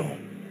Savior?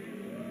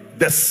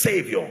 The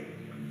Savior.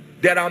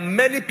 There are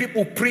many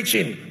people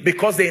preaching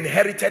because they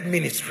inherited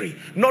ministry,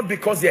 not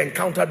because they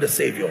encountered the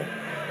Savior.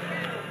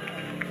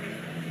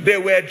 They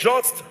were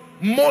just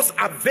most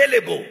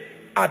available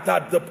at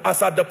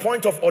the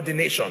point of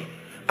ordination.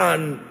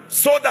 And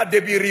so that they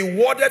be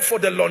rewarded for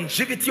the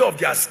longevity of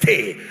their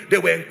stay, they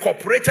were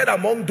incorporated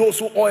among those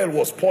who oil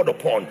was poured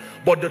upon.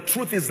 But the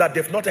truth is that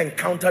they've not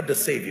encountered the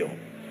Savior.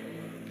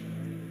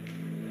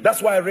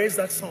 That's why I raised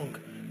that song.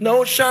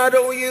 No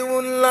shadow you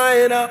won't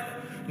light up,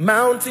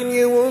 mountain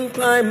you won't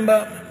climb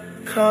up,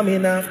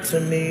 coming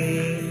after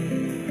me.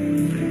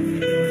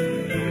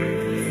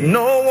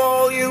 No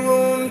wall you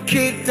won't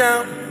kick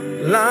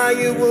down, lie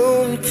you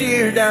won't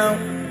tear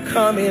down,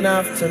 coming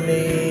after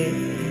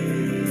me.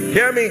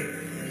 Hear me.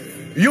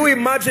 You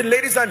imagine,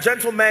 ladies and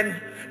gentlemen,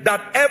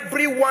 that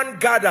everyone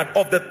gathered,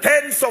 of the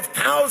tens of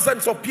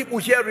thousands of people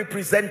here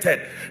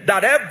represented,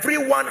 that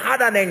everyone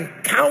had an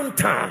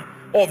encounter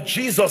of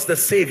Jesus the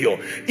Savior.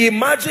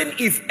 Imagine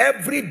if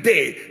every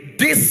day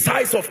this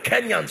size of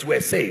Kenyans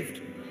were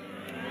saved.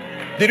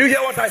 Did you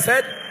hear what I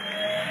said?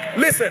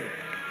 Listen,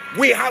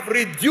 we have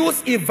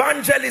reduced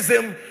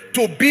evangelism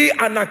to be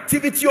an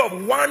activity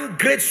of one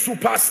great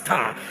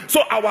superstar.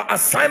 So our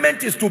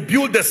assignment is to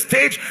build the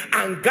stage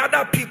and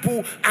gather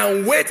people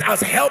and wait as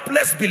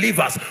helpless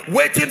believers,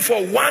 waiting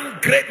for one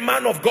great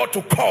man of God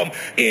to come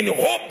in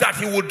hope that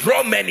he will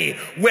draw many.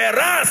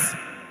 Whereas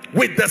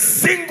with the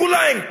singular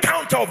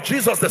encounter of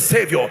Jesus the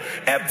Savior,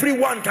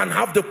 everyone can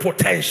have the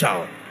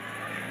potential.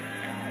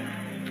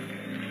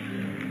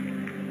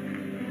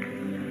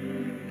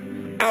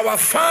 Our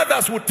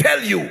fathers will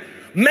tell you,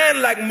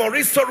 men like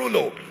Maurice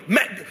Sorulo,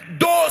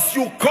 those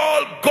you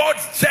call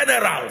God's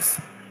generals,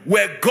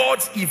 were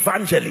God's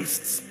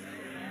evangelists.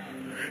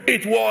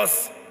 It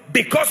was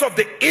because of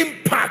the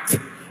impact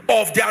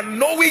of their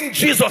knowing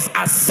Jesus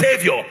as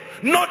Savior,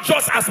 not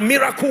just as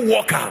miracle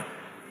worker.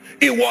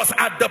 It was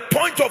at the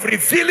point of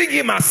revealing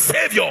him as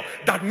Savior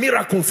that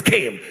miracles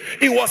came.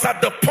 It was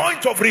at the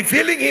point of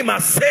revealing him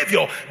as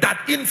Savior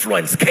that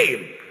influence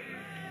came.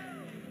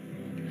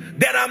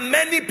 There are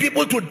many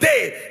people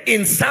today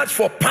in search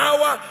for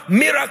power,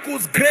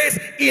 miracles, grace,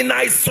 in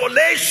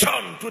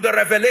isolation to the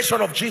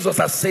revelation of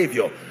Jesus as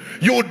Savior.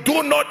 You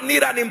do not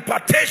need an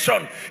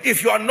impartation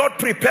if you are not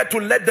prepared to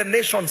let the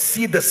nation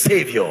see the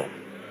Savior.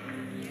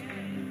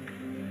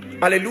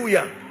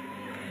 Hallelujah.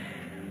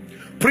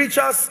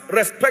 Preachers,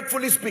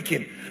 respectfully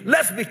speaking,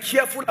 let's be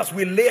careful as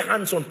we lay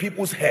hands on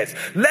people's heads.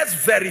 Let's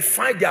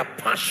verify their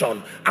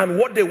passion and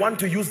what they want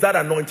to use that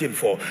anointing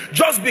for.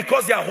 Just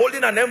because they are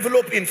holding an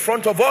envelope in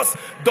front of us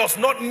does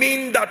not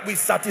mean that we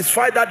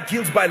satisfy that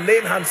guilt by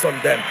laying hands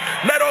on them.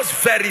 Let us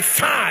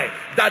verify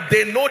that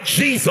they know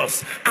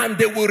Jesus and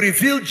they will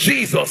reveal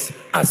Jesus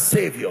as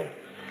Savior.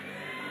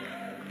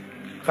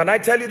 Can I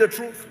tell you the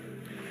truth?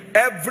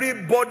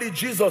 Everybody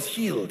Jesus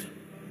healed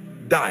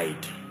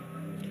died.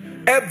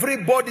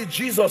 Everybody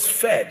Jesus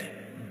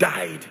fed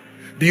died.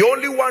 The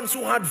only ones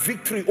who had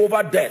victory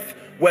over death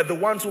were the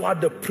ones who had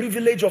the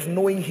privilege of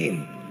knowing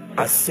him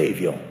as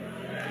Savior.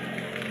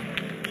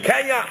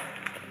 Kenya,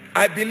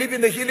 I believe in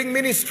the healing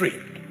ministry.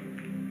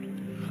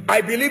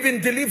 I believe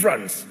in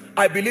deliverance.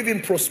 I believe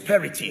in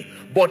prosperity.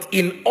 But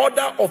in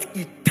order of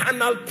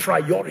eternal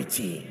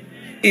priority,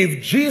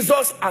 if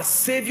Jesus as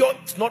Savior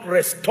is not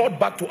restored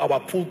back to our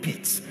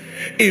pulpits,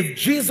 if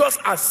Jesus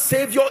as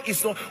Savior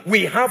is not,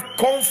 we have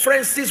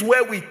conferences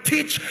where we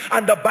teach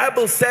and the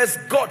Bible says,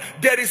 God,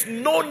 there is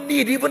no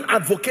need even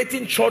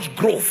advocating church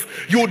growth.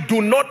 You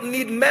do not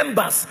need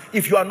members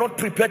if you are not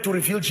prepared to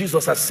reveal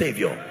Jesus as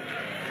Savior.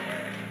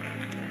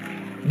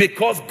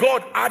 Because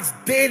God adds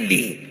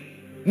daily,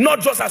 not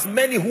just as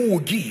many who will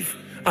give,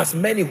 as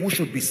many who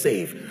should be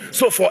saved.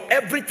 So for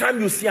every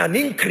time you see an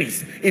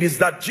increase, it is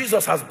that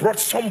Jesus has brought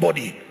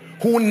somebody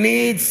who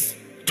needs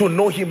to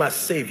know him as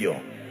Savior.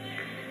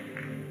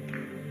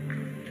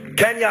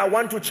 Kenya, I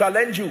want to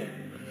challenge you.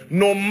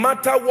 No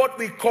matter what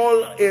we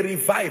call a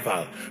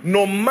revival,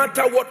 no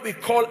matter what we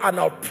call an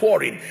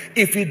outpouring,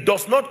 if it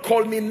does not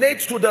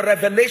culminate to the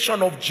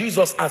revelation of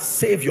Jesus as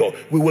Savior,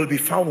 we will be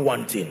found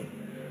wanting.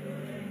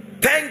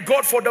 Thank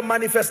God for the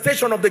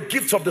manifestation of the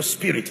gifts of the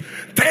Spirit.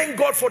 Thank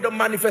God for the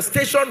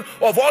manifestation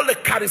of all the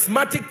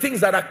charismatic things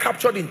that are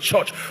captured in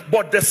church.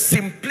 But the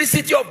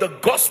simplicity of the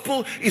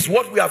gospel is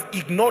what we have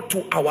ignored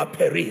to our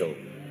peril.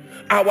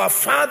 Our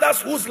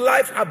fathers whose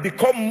lives have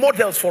become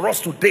models for us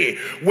today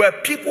were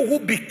people who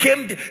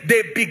began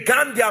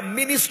their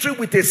ministry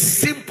with a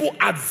simple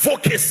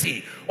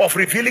advocacy of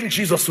revealing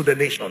Jesus to the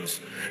nations.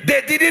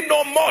 They didn't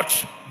know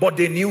much, but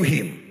they knew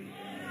him.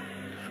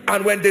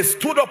 And when they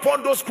stood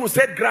upon those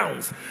crusade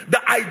grounds,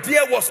 the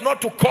idea was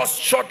not to cause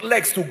short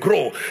legs to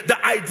grow.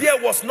 The idea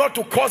was not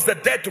to cause the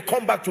dead to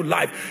come back to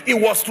life. It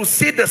was to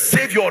see the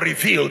Savior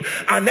revealed.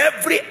 And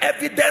every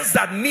evidence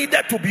that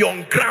needed to be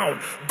on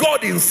ground,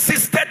 God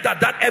insisted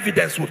that that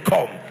evidence would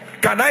come.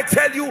 Can I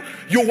tell you,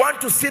 you want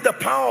to see the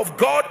power of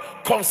God?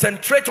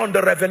 Concentrate on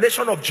the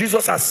revelation of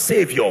Jesus as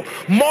Savior,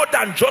 more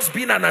than just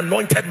being an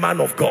anointed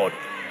man of God.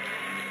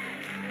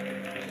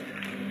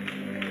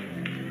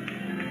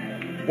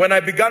 When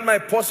I began my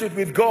pursuit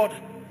with God,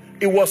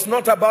 it was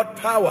not about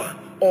power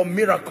or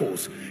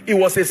miracles. It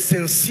was a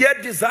sincere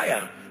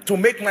desire to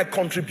make my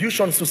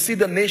contributions to see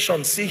the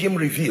nation see him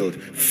revealed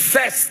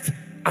first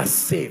as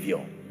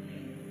Savior.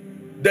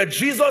 The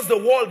Jesus the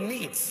world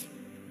needs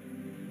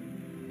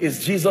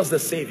is Jesus the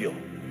Savior.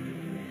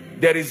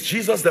 There is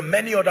Jesus the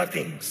many other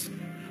things,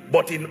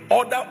 but in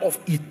order of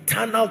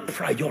eternal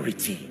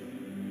priority,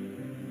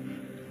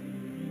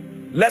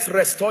 let's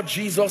restore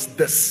Jesus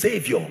the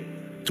Savior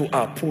to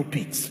our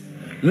pulpits.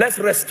 Let's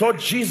restore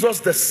Jesus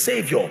the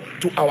Savior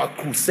to our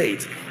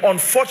crusades.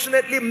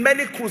 Unfortunately,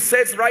 many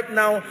crusades right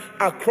now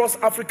across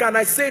Africa, and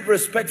I say it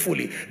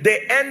respectfully,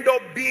 they end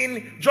up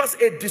being just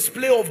a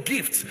display of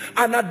gifts,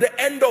 and at the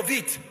end of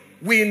it,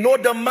 we know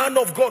the man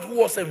of God who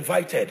was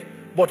invited,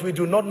 but we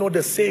do not know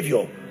the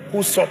Savior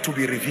who sought to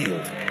be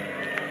revealed.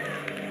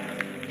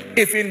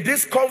 If in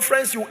this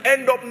conference you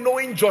end up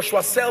knowing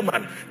Joshua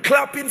Selman,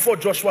 clapping for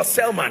Joshua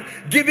Selman,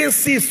 giving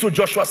seeds to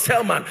Joshua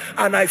Selman,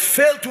 and I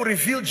failed to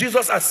reveal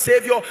Jesus as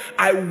Savior,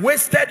 I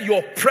wasted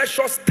your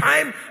precious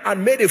time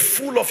and made a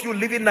fool of you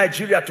leaving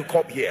Nigeria to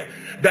come here.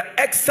 The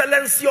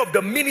excellency of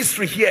the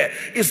ministry here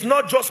is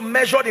not just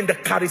measured in the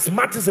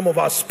charismatism of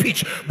our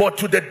speech, but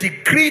to the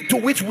degree to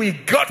which we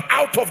got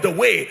out of the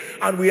way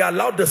and we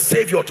allowed the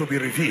Savior to be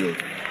revealed.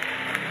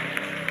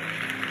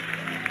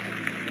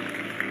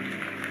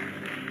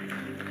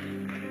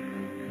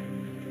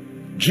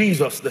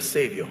 Jesus the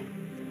Savior.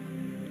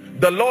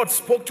 The Lord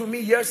spoke to me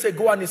years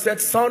ago and he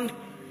said, son,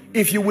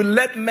 if you will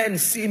let men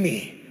see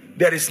me,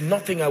 there is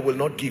nothing I will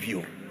not give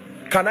you.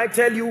 Can I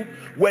tell you,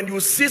 when you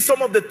see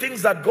some of the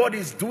things that God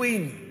is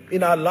doing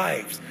in our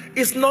lives,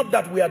 it's not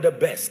that we are the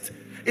best.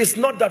 It's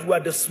not that we are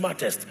the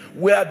smartest.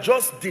 We are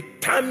just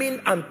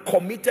determined and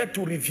committed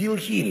to reveal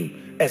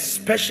him,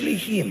 especially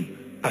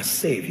him as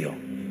Savior.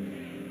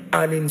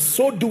 And in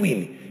so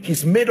doing,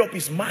 he's made up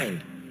his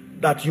mind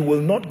that you will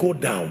not go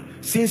down,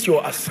 since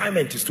your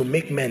assignment is to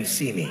make men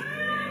see me.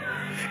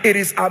 It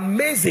is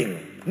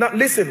amazing. Now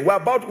listen,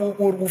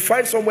 we'll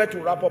find somewhere to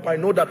wrap up. I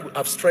know that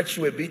I've stretched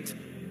you a bit.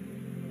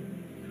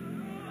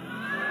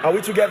 Are we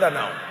together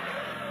now?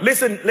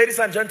 Listen, ladies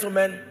and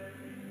gentlemen,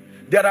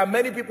 there are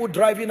many people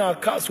driving our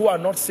cars who are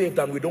not saved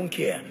and we don't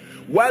care.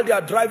 While they are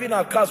driving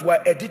our cars,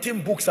 we're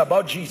editing books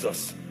about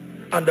Jesus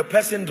and the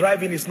person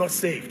driving is not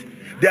saved.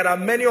 There are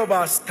many of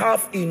our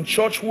staff in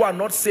church who are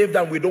not saved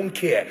and we don't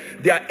care.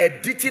 They are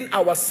editing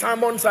our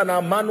sermons and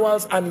our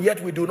manuals, and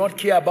yet we do not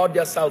care about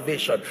their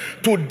salvation.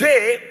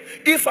 Today,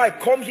 if I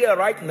come here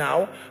right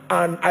now,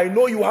 and I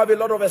know you have a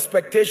lot of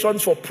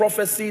expectations for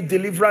prophecy,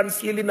 deliverance,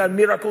 healing, and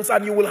miracles,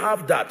 and you will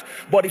have that.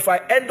 But if I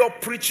end up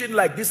preaching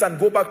like this and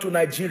go back to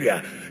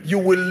Nigeria, you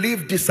will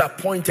leave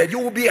disappointed. You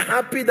will be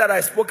happy that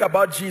I spoke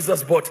about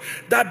Jesus, but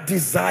that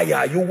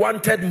desire, you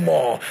wanted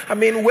more. I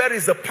mean, where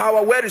is the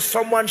power? Where is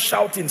someone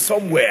shouting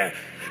somewhere?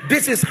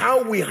 This is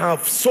how we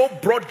have so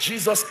brought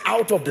Jesus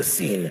out of the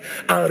scene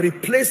and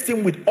replaced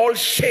him with all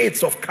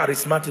shades of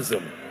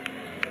charismatism.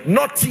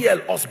 Not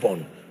T.L.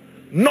 Osborne,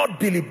 not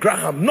Billy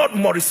Graham, not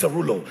Maurice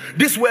Cerullo.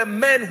 These were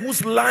men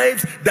whose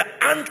lives, the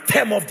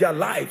anthem of their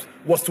lives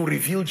was to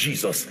reveal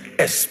Jesus,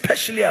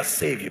 especially as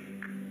Savior.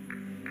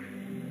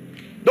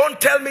 Don't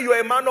tell me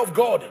you're a man of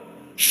God.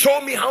 Show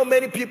me how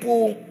many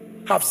people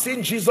have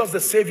seen Jesus the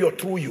Savior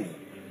through you.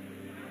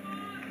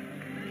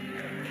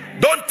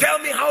 Don't tell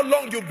me how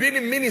long you've been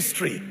in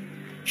ministry.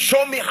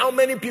 Show me how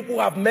many people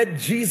have met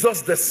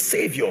Jesus the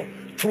Savior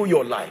through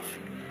your life.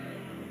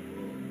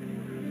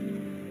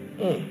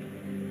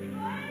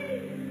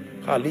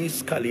 Let me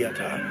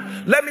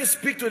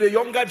speak to the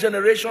younger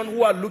generation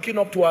who are looking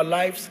up to our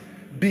lives.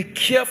 Be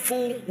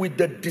careful with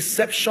the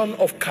deception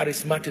of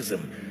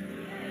charismatism.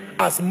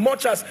 As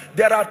much as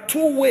there are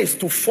two ways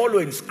to follow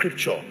in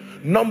scripture.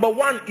 Number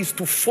one is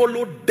to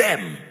follow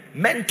them,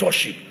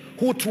 mentorship,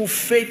 who through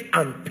faith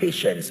and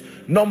patience.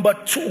 Number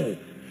two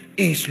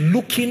is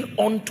looking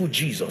unto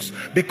Jesus,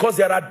 because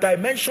there are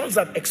dimensions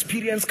that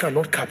experience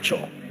cannot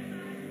capture.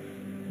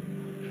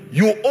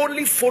 You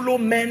only follow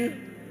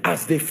men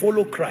as they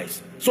follow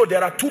Christ. So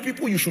there are two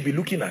people you should be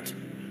looking at.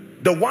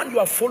 The one you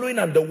are following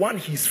and the one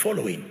he's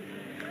following.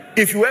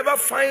 If you ever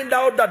find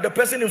out that the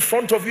person in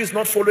front of you is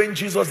not following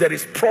Jesus, there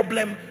is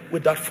problem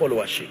with that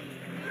followership.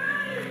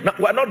 Now,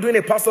 we're not doing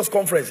a pastor's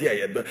conference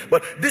here,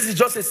 but this is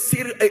just a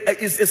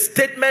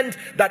statement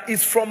that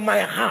is from my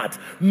heart.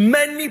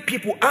 Many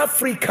people,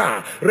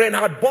 Africa,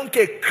 Reinhard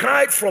Bonnke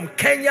cried from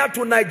Kenya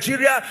to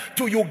Nigeria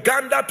to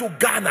Uganda to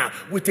Ghana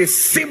with a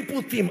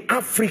simple theme: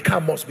 Africa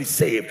must be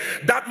saved.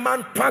 That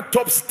man packed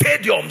up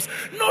stadiums,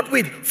 not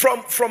with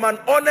from an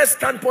honest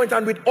standpoint,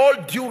 and with all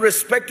due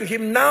respect to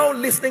him, now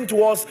listening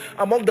to us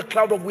among the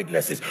cloud of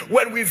witnesses.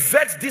 When we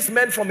vet these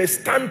men from a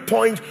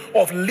standpoint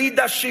of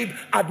leadership,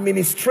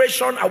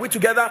 administration, are we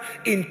together?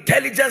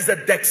 Intelligence, the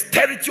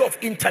dexterity of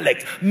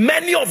intellect.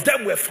 Many of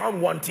them were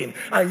found wanting,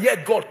 and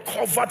yet God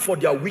covered for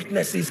their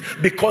weaknesses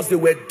because they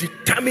were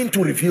determined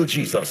to reveal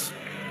Jesus.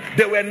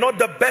 They were not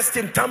the best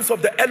in terms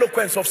of the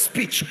eloquence of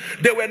speech.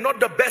 They were not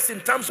the best in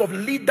terms of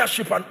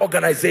leadership and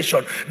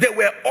organization. There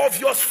were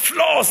obvious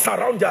flaws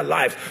around their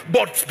lives,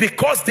 but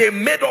because they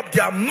made up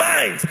their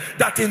minds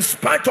that in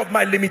spite of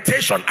my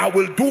limitation, I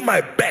will do my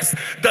best,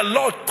 the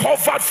Lord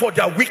covered for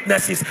their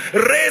weaknesses,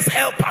 raised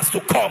helpers to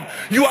come.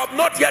 You have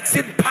not yet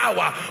seen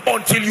power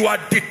until you are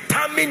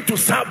determined to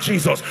serve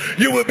Jesus.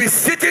 You will be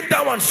sitting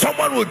down and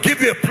someone will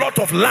give you a plot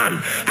of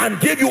land and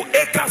give you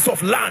acres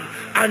of land,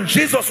 and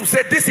Jesus will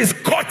say, this is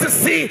God to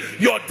see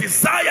your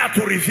desire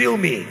to reveal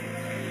me.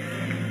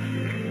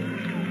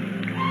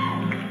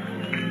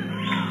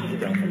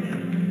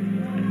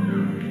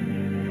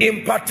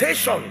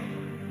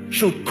 Impartation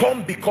should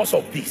come because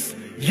of this.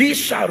 Ye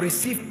shall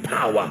receive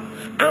power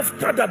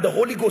after that the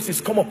Holy Ghost is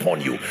come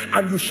upon you,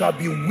 and you shall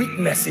be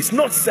witnesses,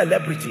 not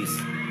celebrities.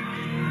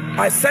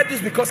 I said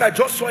this because I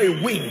just saw a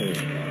wing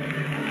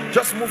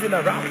just moving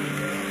around.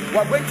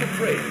 We're going to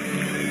pray.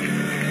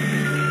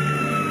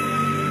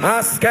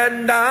 Ask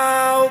and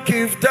thou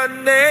give the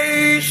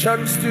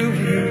nations to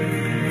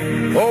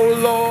you, O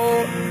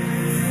Lord.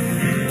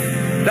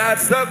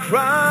 That's the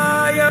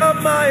cry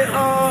of my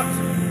heart.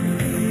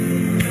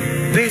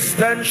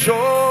 Distant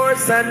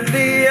shores and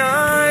the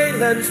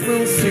islands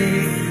will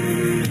see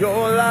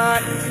your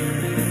light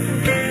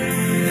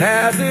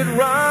as it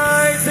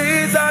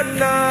rises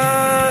on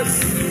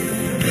us.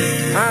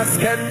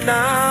 Ask and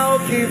thou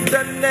give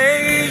the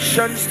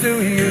nations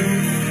to you,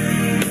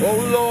 O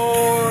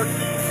Lord.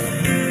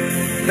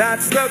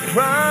 That's the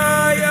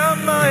cry of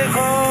my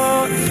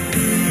heart.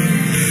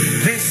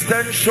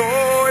 Distant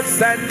shores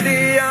and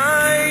the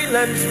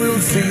islands will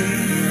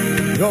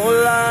see your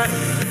light.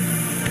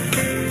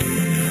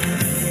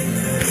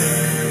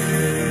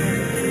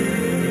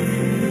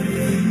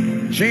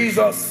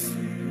 Jesus,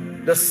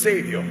 the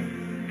Savior,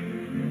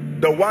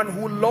 the one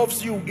who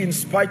loves you in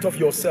spite of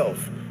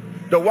yourself,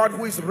 the one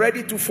who is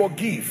ready to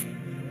forgive,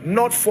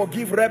 not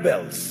forgive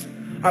rebels.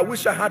 I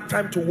wish I had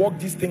time to walk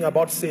this thing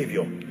about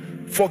Savior.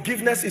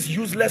 Forgiveness is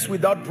useless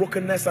without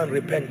brokenness and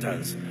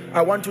repentance.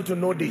 I want you to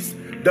know this.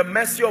 The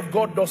mercy of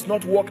God does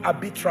not work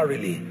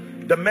arbitrarily.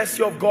 The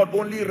mercy of God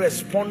only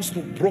responds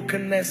to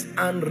brokenness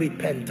and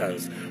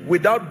repentance.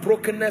 Without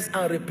brokenness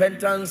and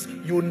repentance,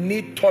 you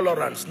need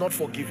tolerance, not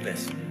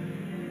forgiveness.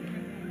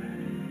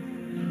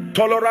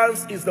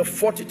 Tolerance is the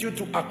fortitude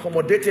to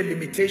accommodate a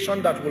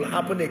limitation that will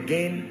happen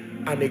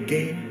again and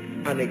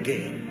again and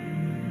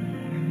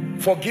again.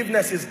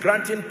 Forgiveness is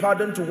granting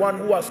pardon to one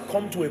who has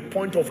come to a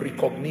point of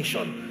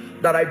recognition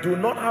that I do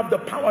not have the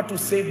power to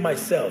save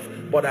myself,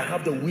 but I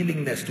have the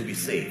willingness to be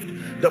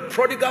saved. The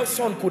prodigal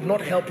son could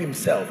not help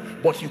himself,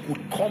 but he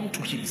could come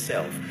to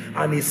himself.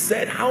 And he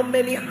said, how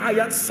many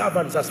hired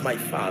servants as my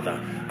father?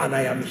 And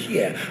I am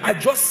here. I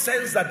just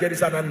sense that there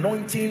is an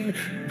anointing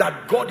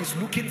that God is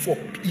looking for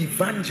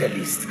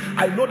evangelists.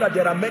 I know that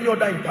there are many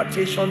other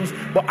impartations,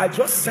 but I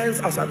just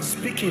sense as I'm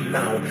speaking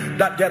now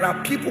that there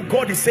are people,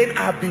 God is saying,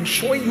 I have been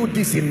showing you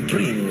this in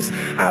dreams.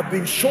 I have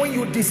been showing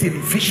you this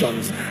in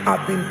visions.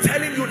 I've been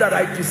telling you that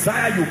I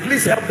desire you.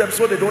 Please help them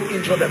so they don't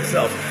injure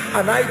themselves.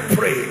 And I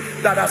pray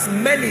that as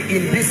many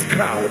in this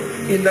crowd,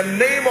 in the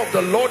name of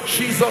the Lord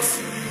Jesus,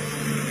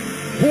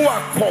 who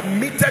are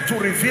committed to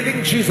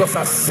revealing Jesus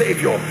as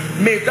Savior,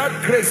 may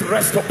that grace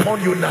rest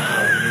upon you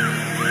now.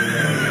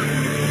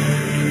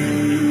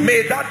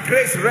 May that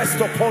grace rest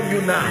upon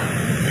you now.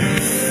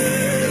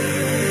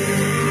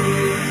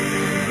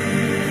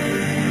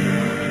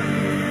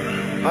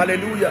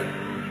 Hallelujah.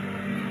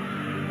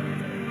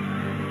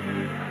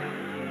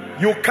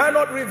 You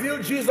cannot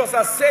reveal Jesus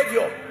as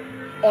Savior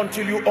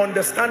until you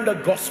understand the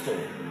gospel.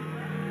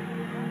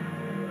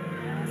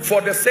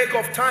 For the sake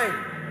of time,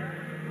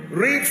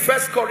 read 1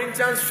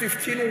 Corinthians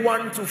 15,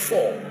 1 to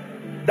 4.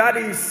 That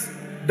is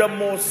the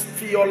most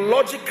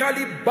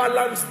theologically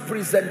balanced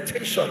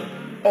presentation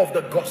of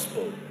the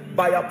gospel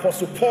by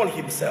Apostle Paul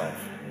himself.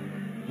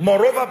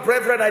 Moreover,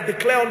 brethren, I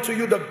declare unto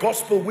you the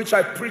gospel which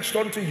I preached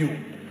unto you,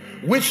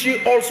 which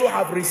ye also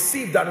have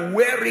received, and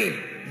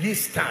wherein ye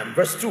stand.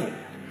 Verse 2.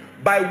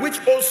 By which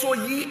also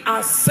ye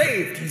are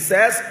saved, he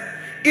says,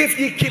 if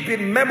ye keep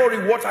in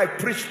memory what I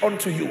preached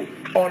unto you,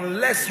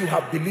 unless you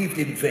have believed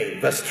in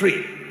vain. Verse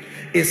 3.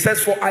 It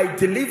says, for I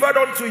delivered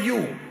unto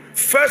you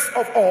first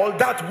of all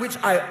that which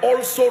I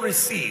also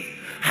received,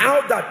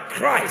 how that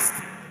Christ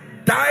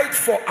died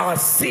for our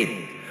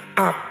sin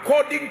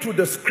according to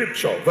the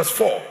scripture. Verse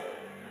 4.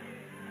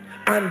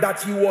 And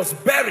that he was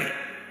buried,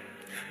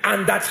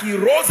 and that he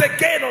rose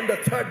again on the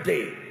third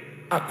day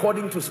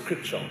according to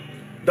scripture.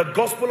 The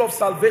gospel of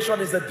salvation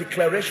is a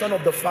declaration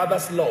of the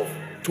Father's love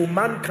to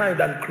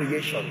mankind and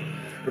creation,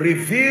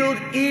 revealed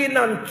in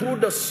and through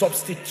the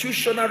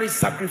substitutionary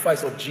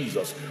sacrifice of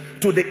Jesus,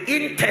 to the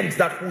intent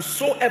that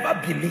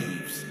whosoever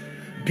believes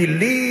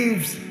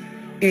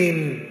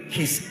in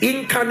his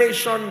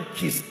incarnation,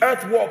 his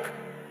earth walk,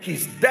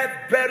 his death,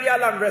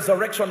 burial, and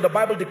resurrection. The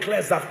Bible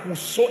declares that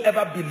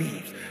whosoever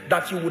believes,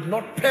 that he would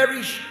not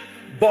perish,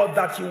 but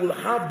that he will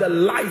have the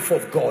life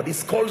of God.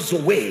 It's called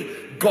Zoe,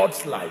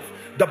 God's life.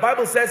 The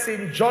Bible says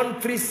in John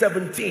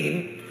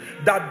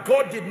 3:17 that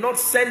God did not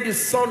send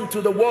his son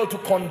to the world to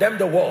condemn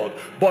the world,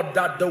 but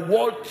that the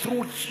world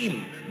through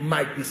him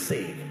might be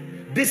saved.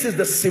 This is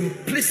the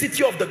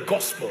simplicity of the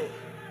gospel.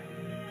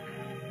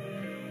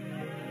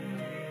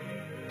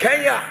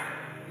 Kenya,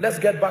 let's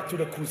get back to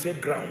the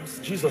crusade grounds.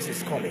 Jesus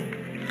is coming.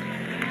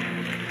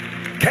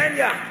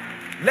 Kenya,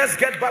 let's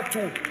get back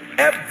to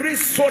every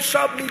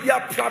social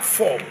media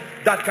platform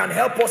that can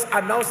help us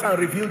announce and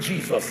reveal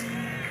Jesus.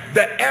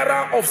 The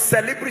era of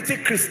celebrity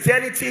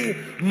Christianity,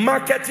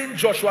 marketing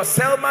Joshua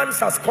Selmans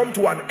has come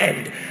to an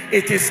end.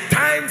 It is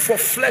time for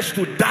flesh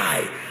to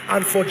die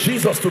and for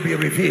Jesus to be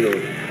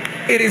revealed.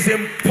 It is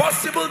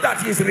impossible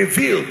that he is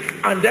revealed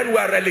and then we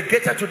are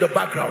relegated to the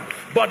background.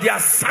 But the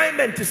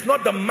assignment is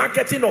not the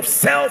marketing of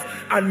self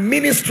and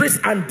ministries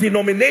and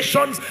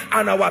denominations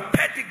and our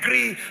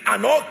pedigree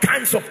and all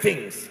kinds of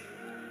things.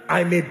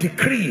 I may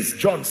decrease,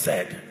 John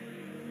said,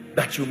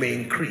 that you may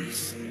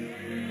increase.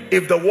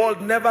 If the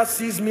world never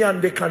sees me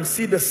and they can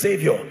see the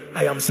Savior,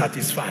 I am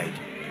satisfied.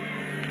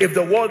 If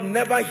the world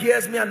never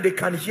hears me and they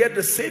can hear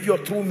the Savior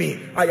through me,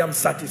 I am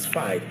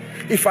satisfied.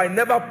 If I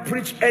never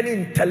preach any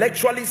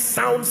intellectually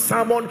sound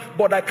sermon,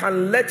 but I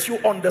can let you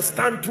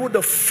understand through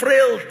the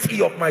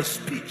frailty of my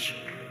speech.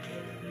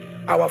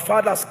 Our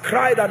fathers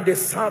cried and they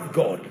served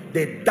God.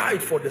 They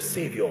died for the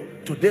Savior.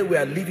 Today we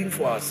are living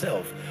for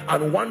ourselves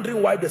and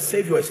wondering why the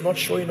Savior is not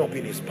showing up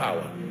in his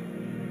power.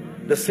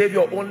 The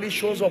Savior only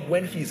shows up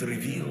when he is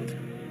revealed.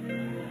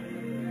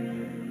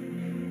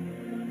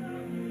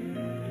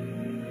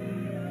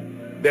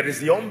 There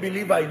is the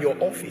unbeliever in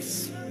your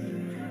office.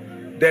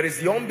 There is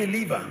the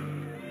unbeliever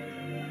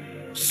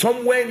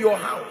somewhere in your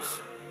house.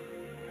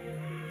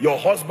 Your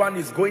husband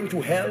is going to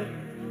hell.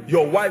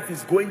 Your wife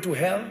is going to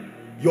hell.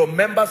 Your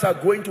members are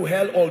going to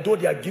hell, although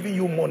they are giving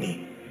you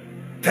money.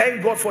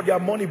 Thank God for their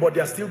money, but they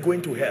are still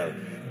going to hell.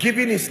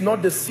 Giving is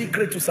not the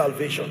secret to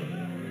salvation.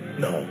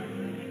 No.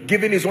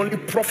 Giving is only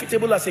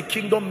profitable as a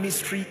kingdom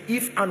mystery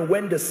if and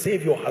when the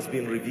Savior has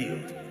been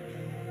revealed.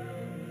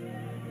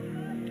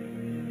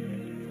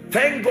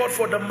 Thank God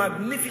for the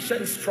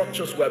magnificent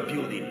structures we're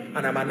building,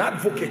 and I'm an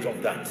advocate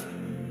of that.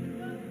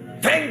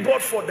 Thank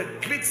God for the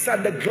glitz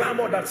and the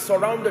glamour that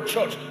surround the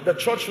church. The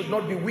church should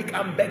not be weak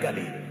and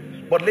beggarly.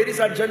 But ladies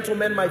and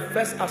gentlemen, my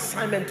first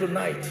assignment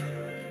tonight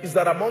is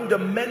that among the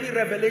many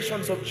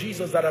revelations of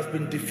Jesus that has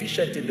been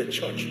deficient in the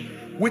church,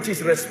 which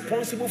is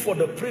responsible for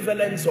the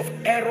prevalence of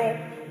error,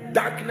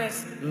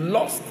 darkness,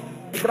 lust,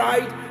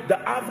 pride. The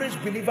average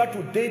believer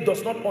today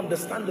does not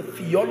understand the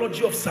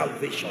theology of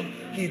salvation.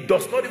 He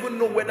does not even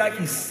know whether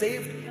he's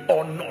saved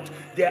or not.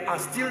 There are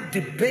still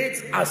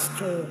debates as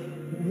to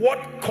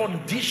what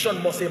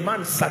condition must a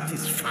man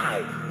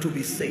satisfy to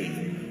be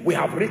saved. We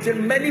have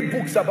written many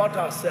books about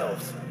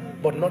ourselves,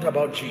 but not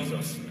about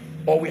Jesus.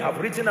 Or we have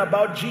written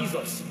about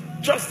Jesus,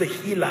 just the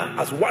healer,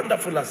 as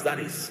wonderful as that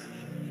is.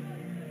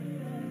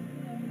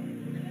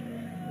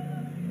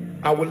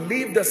 I will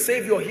leave the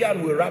Savior here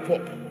and we'll wrap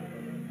up.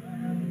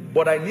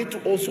 But I need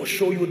to also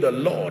show you the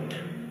Lord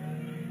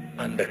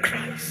and the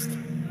Christ.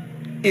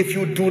 If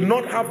you do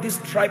not have this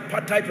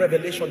tripartite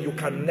revelation, you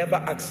can never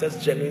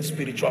access genuine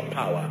spiritual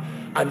power,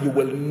 and you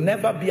will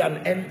never be an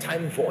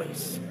end-time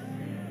voice.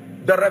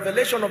 The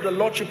revelation of the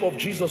Lordship of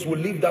Jesus, will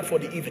leave that for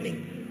the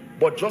evening.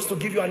 But just to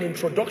give you an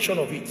introduction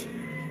of it,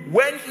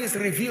 when he is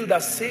revealed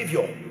as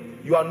Savior,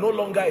 you are no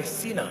longer a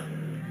sinner.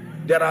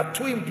 There are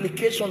two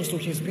implications to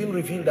his being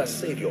revealed as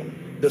Savior.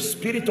 The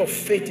spirit of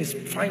faith is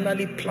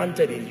finally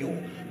planted in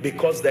you,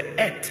 because the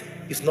earth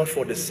is not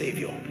for the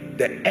Savior.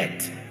 The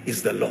earth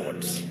is the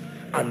Lord's,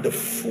 and the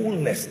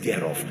fullness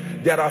thereof.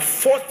 There are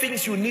four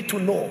things you need to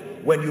know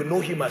when you know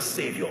him as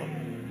Savior: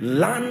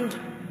 land,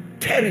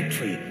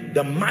 territory,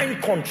 the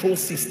mind control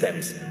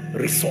systems,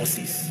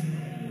 resources.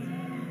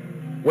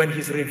 When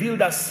he's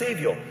revealed as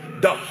Savior,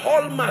 the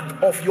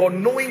hallmark of your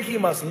knowing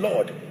him as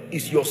Lord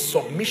is your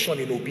submission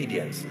in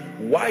obedience.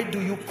 Why do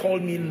you call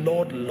me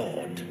Lord,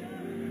 Lord,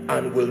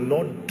 and will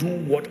not do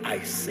what I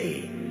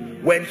say?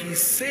 When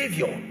he's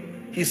Savior,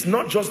 he's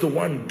not just the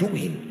one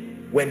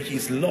doing. When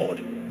he's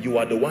Lord, you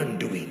are the one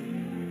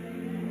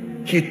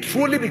doing. He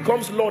truly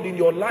becomes Lord in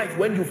your life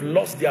when you've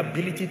lost the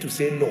ability to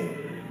say no.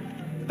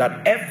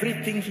 That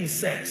everything he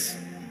says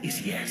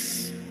is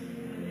yes.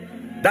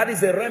 That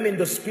is a realm in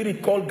the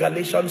spirit called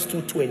Galatians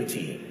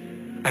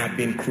 2:20. I have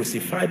been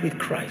crucified with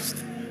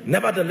Christ.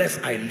 Nevertheless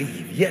I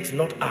live, yet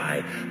not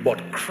I,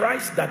 but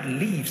Christ that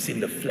lives in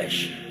the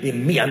flesh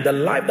in me. And the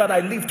life that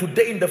I live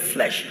today in the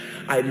flesh,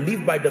 I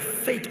live by the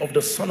faith of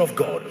the Son of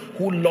God,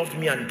 who loved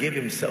me and gave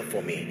himself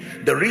for me.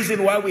 The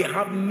reason why we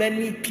have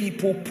many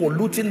people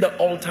polluting the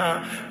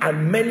altar,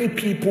 and many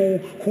people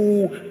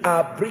who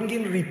are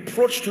bringing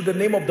reproach to the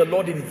name of the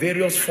Lord in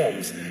various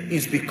forms,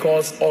 is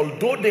because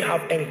although they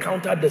have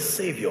encountered the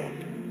Savior,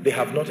 they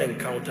have not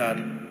encountered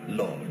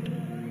Lord.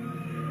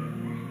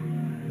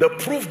 The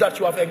proof that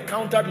you have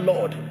encountered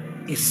Lord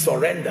is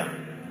surrender,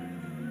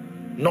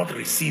 not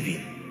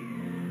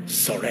receiving.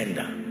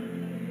 Surrender.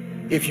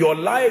 If your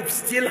life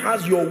still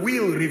has your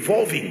wheel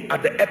revolving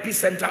at the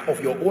epicenter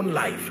of your own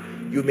life,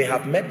 you may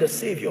have met the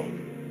Savior,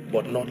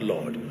 but not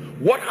Lord.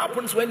 What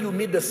happens when you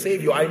meet the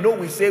Savior? I know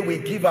we say we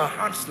give our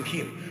hearts to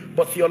him,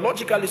 but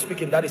theologically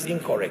speaking, that is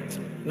incorrect.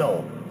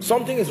 No,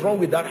 something is wrong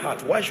with that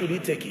heart. Why should he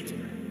take it?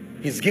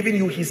 He's giving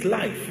you his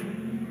life.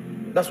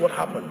 That's what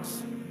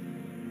happens.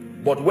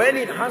 But when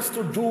it has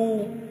to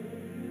do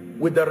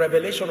with the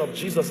revelation of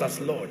Jesus as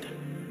Lord,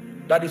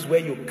 that is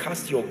where you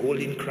cast your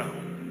golden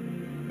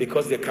crown,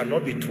 because there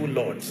cannot be two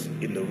lords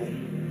in the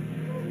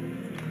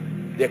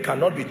room. There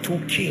cannot be two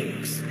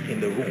kings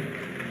in the room.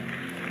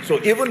 So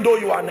even though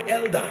you are an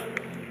elder,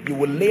 you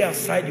will lay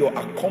aside your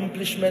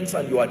accomplishments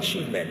and your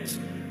achievements,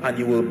 and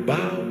you will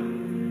bow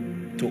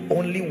to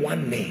only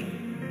one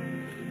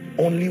name,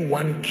 only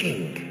one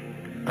king,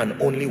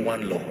 and only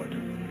one Lord.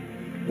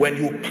 When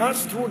you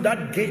pass through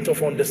that gate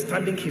of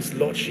understanding his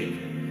lordship,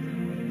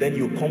 then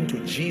you come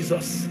to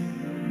Jesus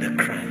the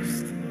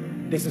Christ.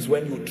 This is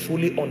when you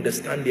truly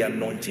understand the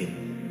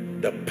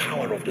anointing, the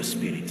power of the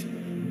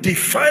Spirit.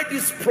 Defy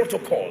this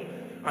protocol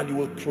and you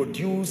will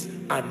produce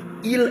an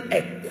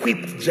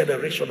ill-equipped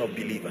generation of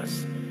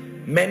believers.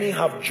 Many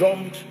have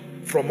jumped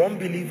from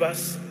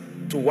unbelievers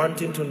to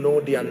wanting to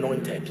know the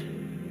anointed.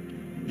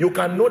 You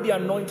can know the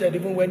anointed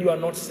even when you are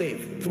not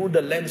saved, through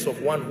the lens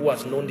of one who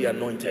has known the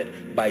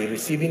anointed, by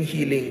receiving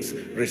healings,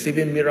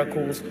 receiving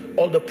miracles,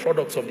 all the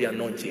products of the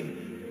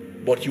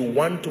anointing. But you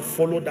want to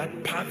follow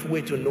that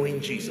pathway to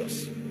knowing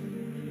Jesus,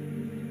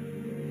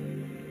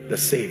 the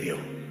Savior,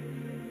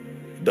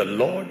 the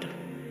Lord,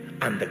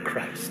 and the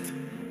Christ.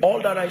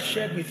 All that I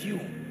shared with you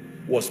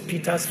was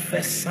Peter's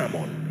first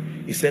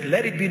sermon. He said,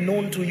 let it be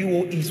known to you,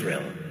 O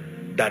Israel,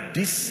 that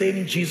this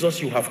same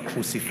Jesus you have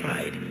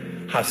crucified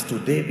has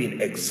today been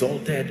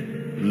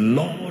exalted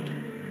Lord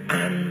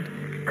and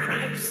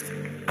Christ.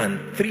 And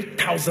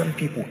 3,000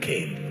 people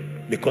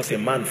came because a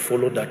man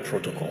followed that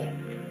protocol,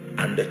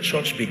 and the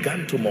church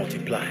began to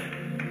multiply.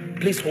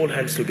 Please hold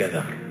hands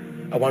together.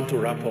 I want to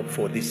wrap up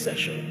for this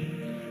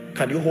session.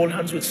 Can you hold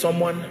hands with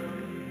someone?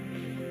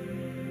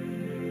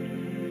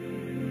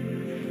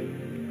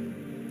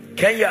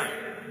 Kenya,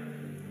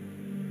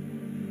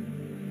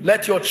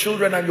 let your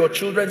children and your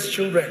children's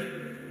children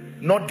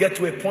not get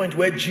to a point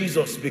where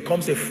Jesus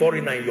becomes a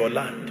foreigner in your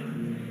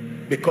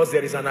land, because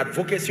there is an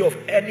advocacy of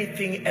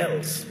anything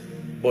else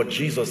but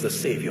Jesus the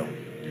Savior.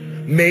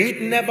 May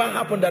it never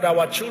happen that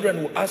our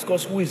children will ask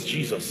us, who is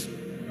Jesus?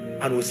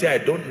 And we'll say, I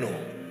don't know.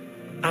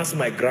 Ask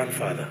my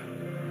grandfather.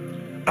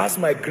 Ask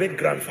my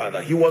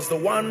great-grandfather. He was the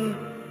one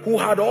who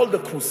had all the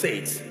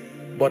crusades,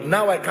 But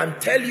now I can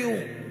tell you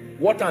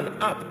what an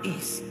app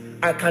is.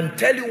 I can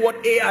tell you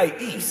what AI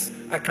is.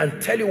 I can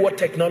tell you what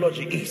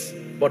technology is.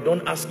 But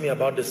don't ask me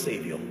about the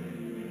Savior.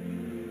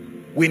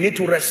 We need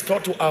to restore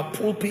to our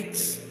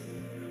pulpits,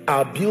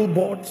 our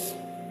billboards,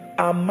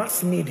 our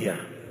mass media,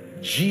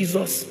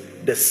 Jesus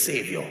the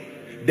Savior.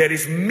 There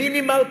is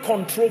minimal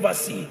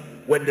controversy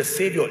when the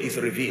Savior is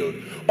revealed.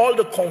 All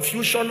the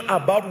confusion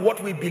about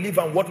what we believe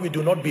and what we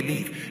do not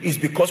believe is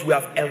because we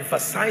have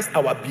emphasized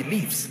our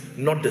beliefs,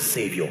 not the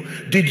Savior.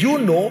 Did you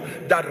know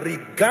that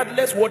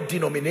regardless what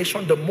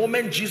denomination, the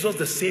moment Jesus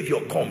the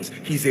Savior comes,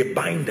 he's a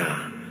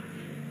binder?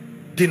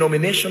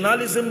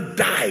 Denominationalism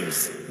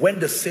dies when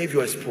the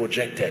Savior is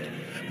projected.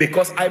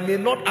 Because I may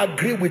not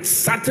agree with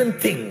certain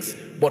things,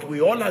 but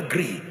we all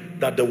agree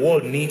that the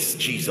world needs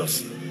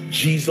Jesus.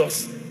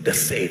 Jesus the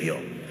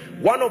Savior.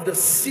 One of the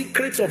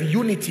secrets of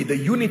unity, the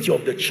unity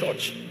of the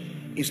church,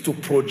 is to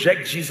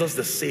project Jesus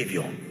the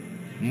Savior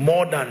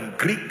more than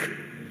Greek,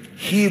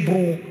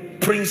 Hebrew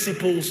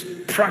principles,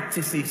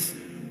 practices.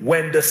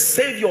 When the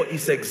Savior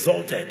is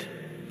exalted,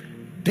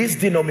 this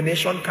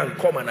denomination can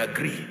come and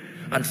agree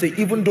and say,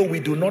 even though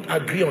we do not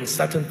agree on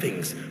certain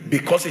things,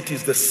 because it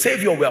is the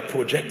Savior we are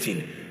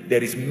projecting,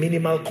 there is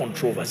minimal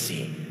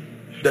controversy.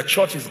 The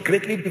church is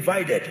greatly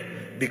divided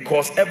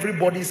because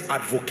everybody's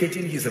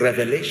advocating his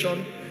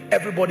revelation,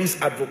 everybody's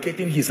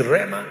advocating his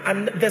Rhema,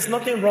 and there's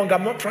nothing wrong.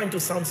 I'm not trying to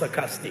sound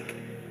sarcastic.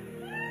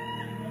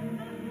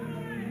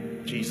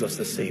 Jesus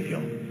the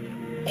Savior.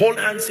 Hold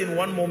hands in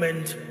one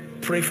moment.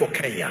 Pray for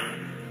Kenya.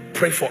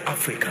 Pray for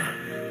Africa.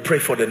 Pray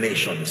for the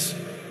nations.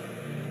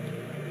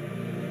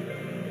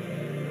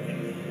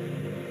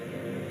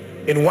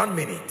 In 1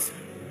 minute.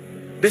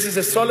 This is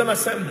a solemn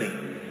assembly.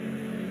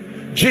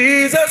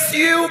 Jesus,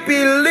 you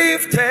be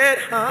lifted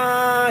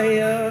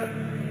higher.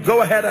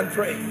 Go ahead and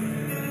pray.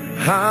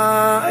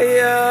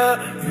 Higher,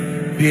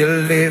 be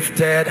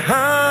lifted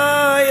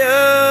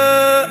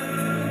higher.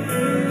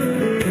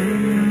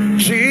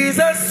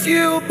 Jesus,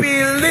 you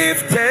be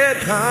lifted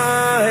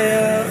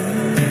higher.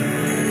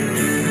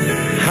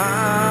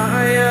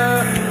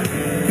 Higher,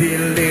 be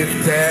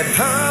lifted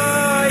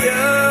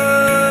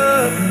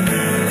higher.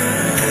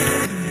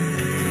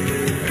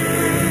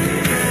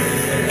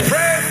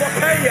 Pray for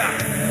Kenya.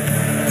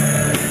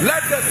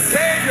 Let the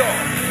Savior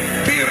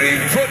be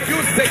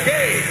reintroduced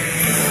again,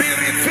 be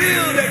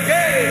revealed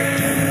again.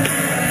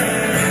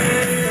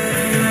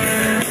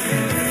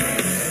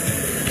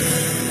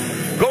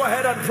 Go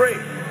ahead and pray.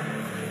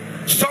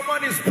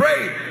 Someone is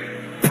praying.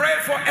 Pray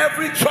for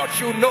every church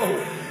you know.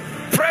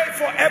 Pray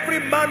for every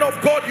man of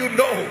God you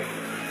know.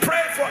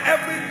 Pray for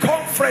every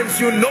conference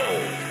you know.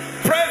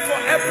 Pray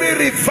for every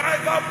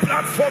revival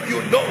platform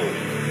you know.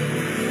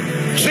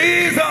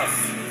 Jesus,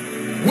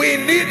 we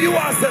need you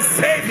as the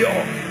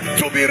Savior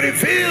to be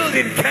revealed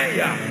in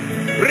Kenya,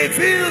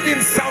 revealed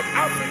in South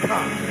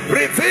Africa,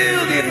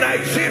 revealed in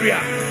Nigeria,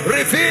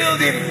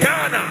 revealed in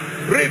Ghana,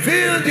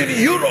 revealed in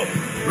Europe,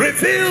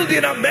 revealed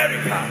in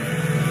America.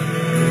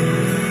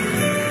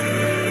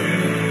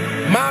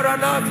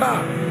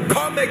 Maranatha,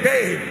 come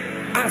again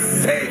as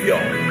Savior.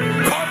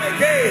 Come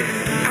again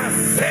as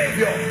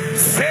Savior.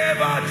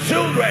 Save our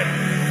children,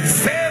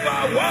 save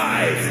our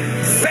wives,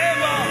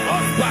 save our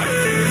husbands,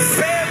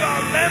 save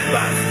our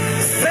members,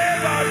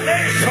 save our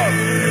nation.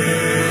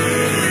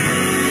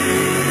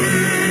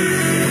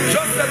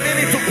 Just a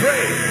minute to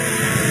pray.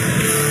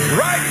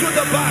 Right to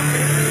the back,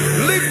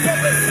 lift up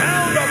a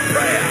sound of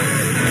prayer.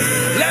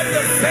 Let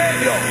the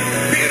Savior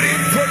be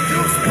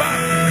reintroduced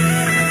back.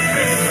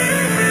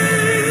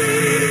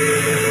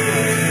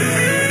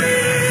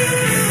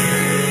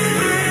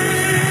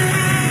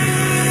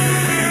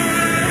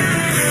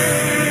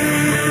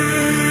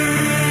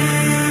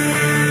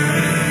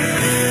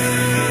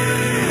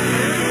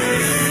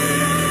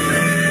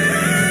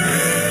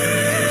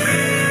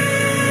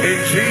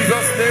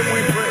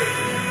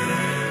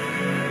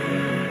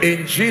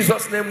 In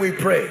Jesus' name we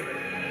pray.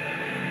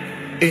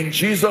 In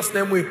Jesus'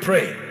 name we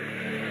pray.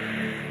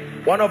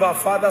 One of our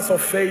fathers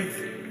of faith,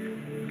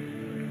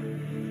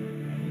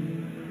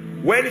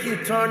 when he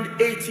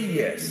turned 80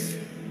 years,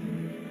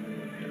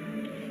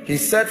 he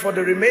said for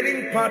the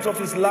remaining part of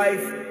his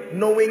life,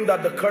 knowing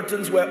that the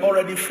curtains were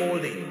already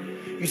folding.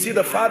 You see,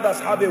 the fathers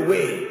have a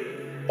way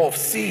of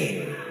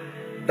seeing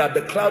that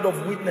the cloud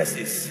of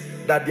witnesses,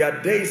 that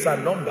their days are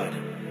numbered.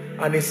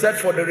 And he said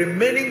for the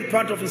remaining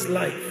part of his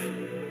life,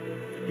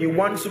 he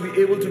wants to be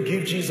able to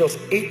give Jesus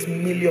 8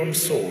 million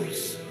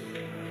souls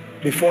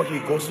before he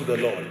goes to the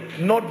Lord.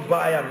 Not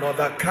buy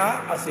another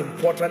car, as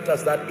important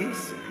as that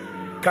is.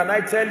 Can I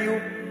tell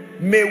you,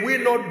 may we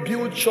not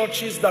build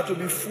churches that will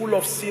be full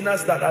of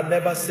sinners that are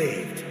never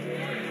saved.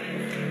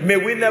 May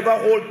we never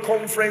hold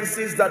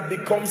conferences that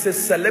becomes a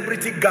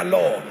celebrity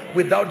galore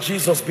without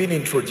Jesus being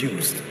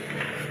introduced.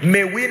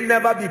 May we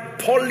never be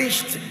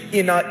polished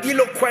in our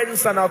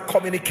eloquence and our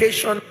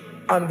communication,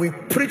 and we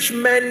preach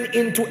men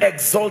into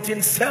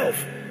exalting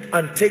self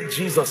and take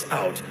Jesus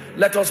out.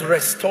 Let us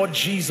restore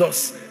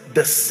Jesus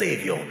the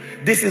Savior.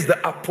 This is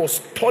the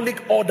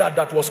apostolic order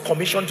that was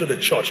commissioned to the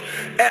church.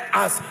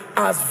 As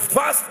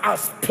vast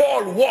as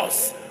Paul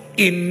was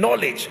in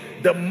knowledge,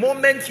 the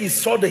moment he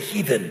saw the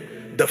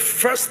heathen, the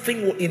first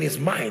thing in his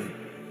mind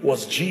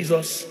was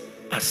Jesus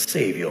as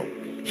Savior.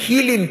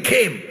 Healing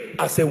came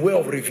as a way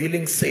of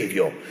revealing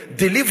Savior.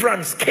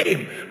 Deliverance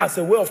came as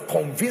a way of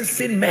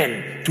convincing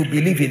men to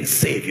believe in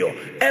Savior.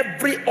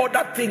 Every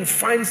other thing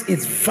finds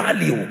its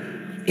value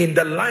in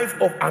the life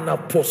of an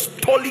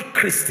apostolic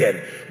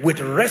Christian with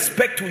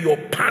respect to your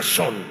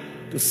passion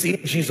to see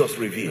Jesus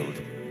revealed.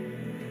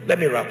 Let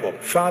me wrap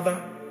up.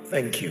 Father,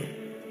 thank you.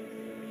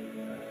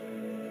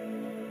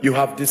 You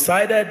have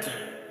decided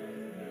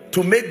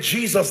to make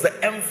Jesus the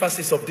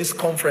emphasis of this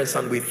conference,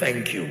 and we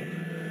thank you.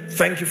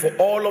 Thank you for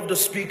all of the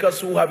speakers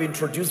who have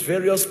introduced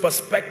various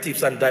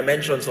perspectives and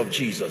dimensions of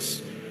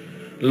Jesus.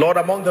 Lord,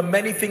 among the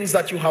many things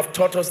that you have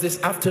taught us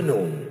this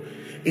afternoon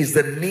is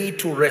the need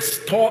to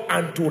restore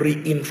and to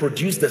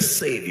reintroduce the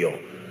Savior,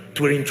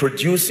 to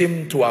introduce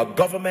him to our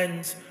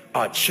government,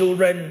 our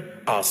children,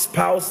 our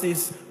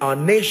spouses, our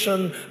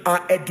nation,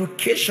 our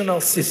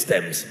educational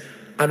systems.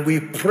 And we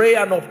pray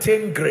and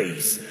obtain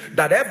grace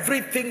that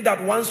everything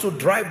that wants to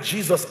drive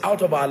Jesus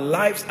out of our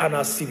lives and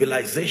our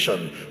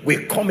civilization,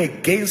 we come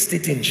against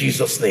it in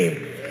Jesus'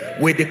 name.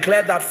 We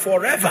declare that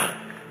forever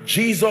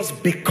Jesus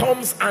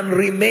becomes and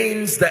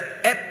remains the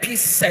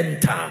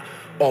epicenter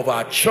of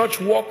our church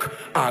work,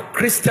 our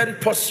Christian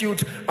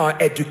pursuit, our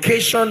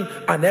education,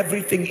 and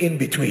everything in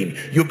between.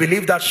 You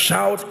believe that?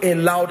 Shout a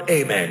loud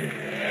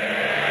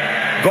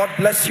amen. God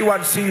bless you,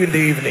 and see you in the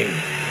evening.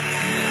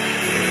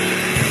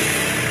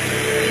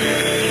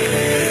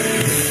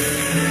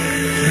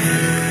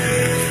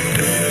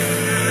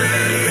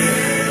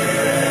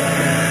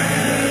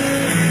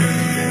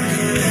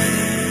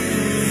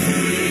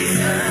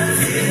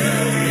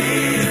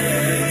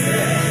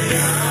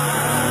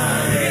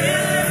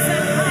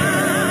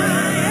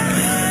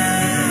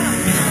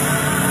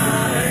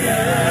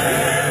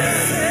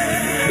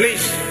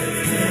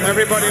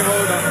 Everybody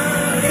hold on.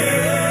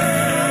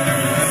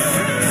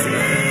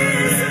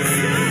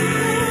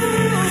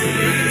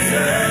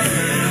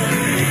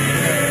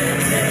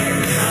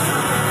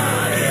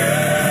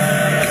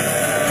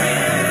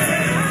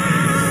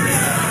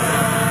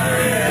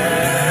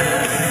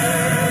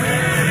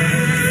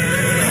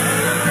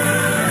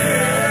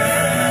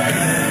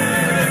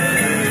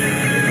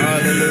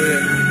 Hallelujah.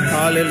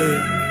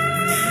 Hallelujah.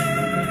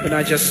 Can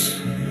I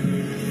just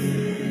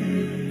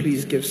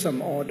please give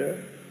some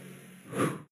order?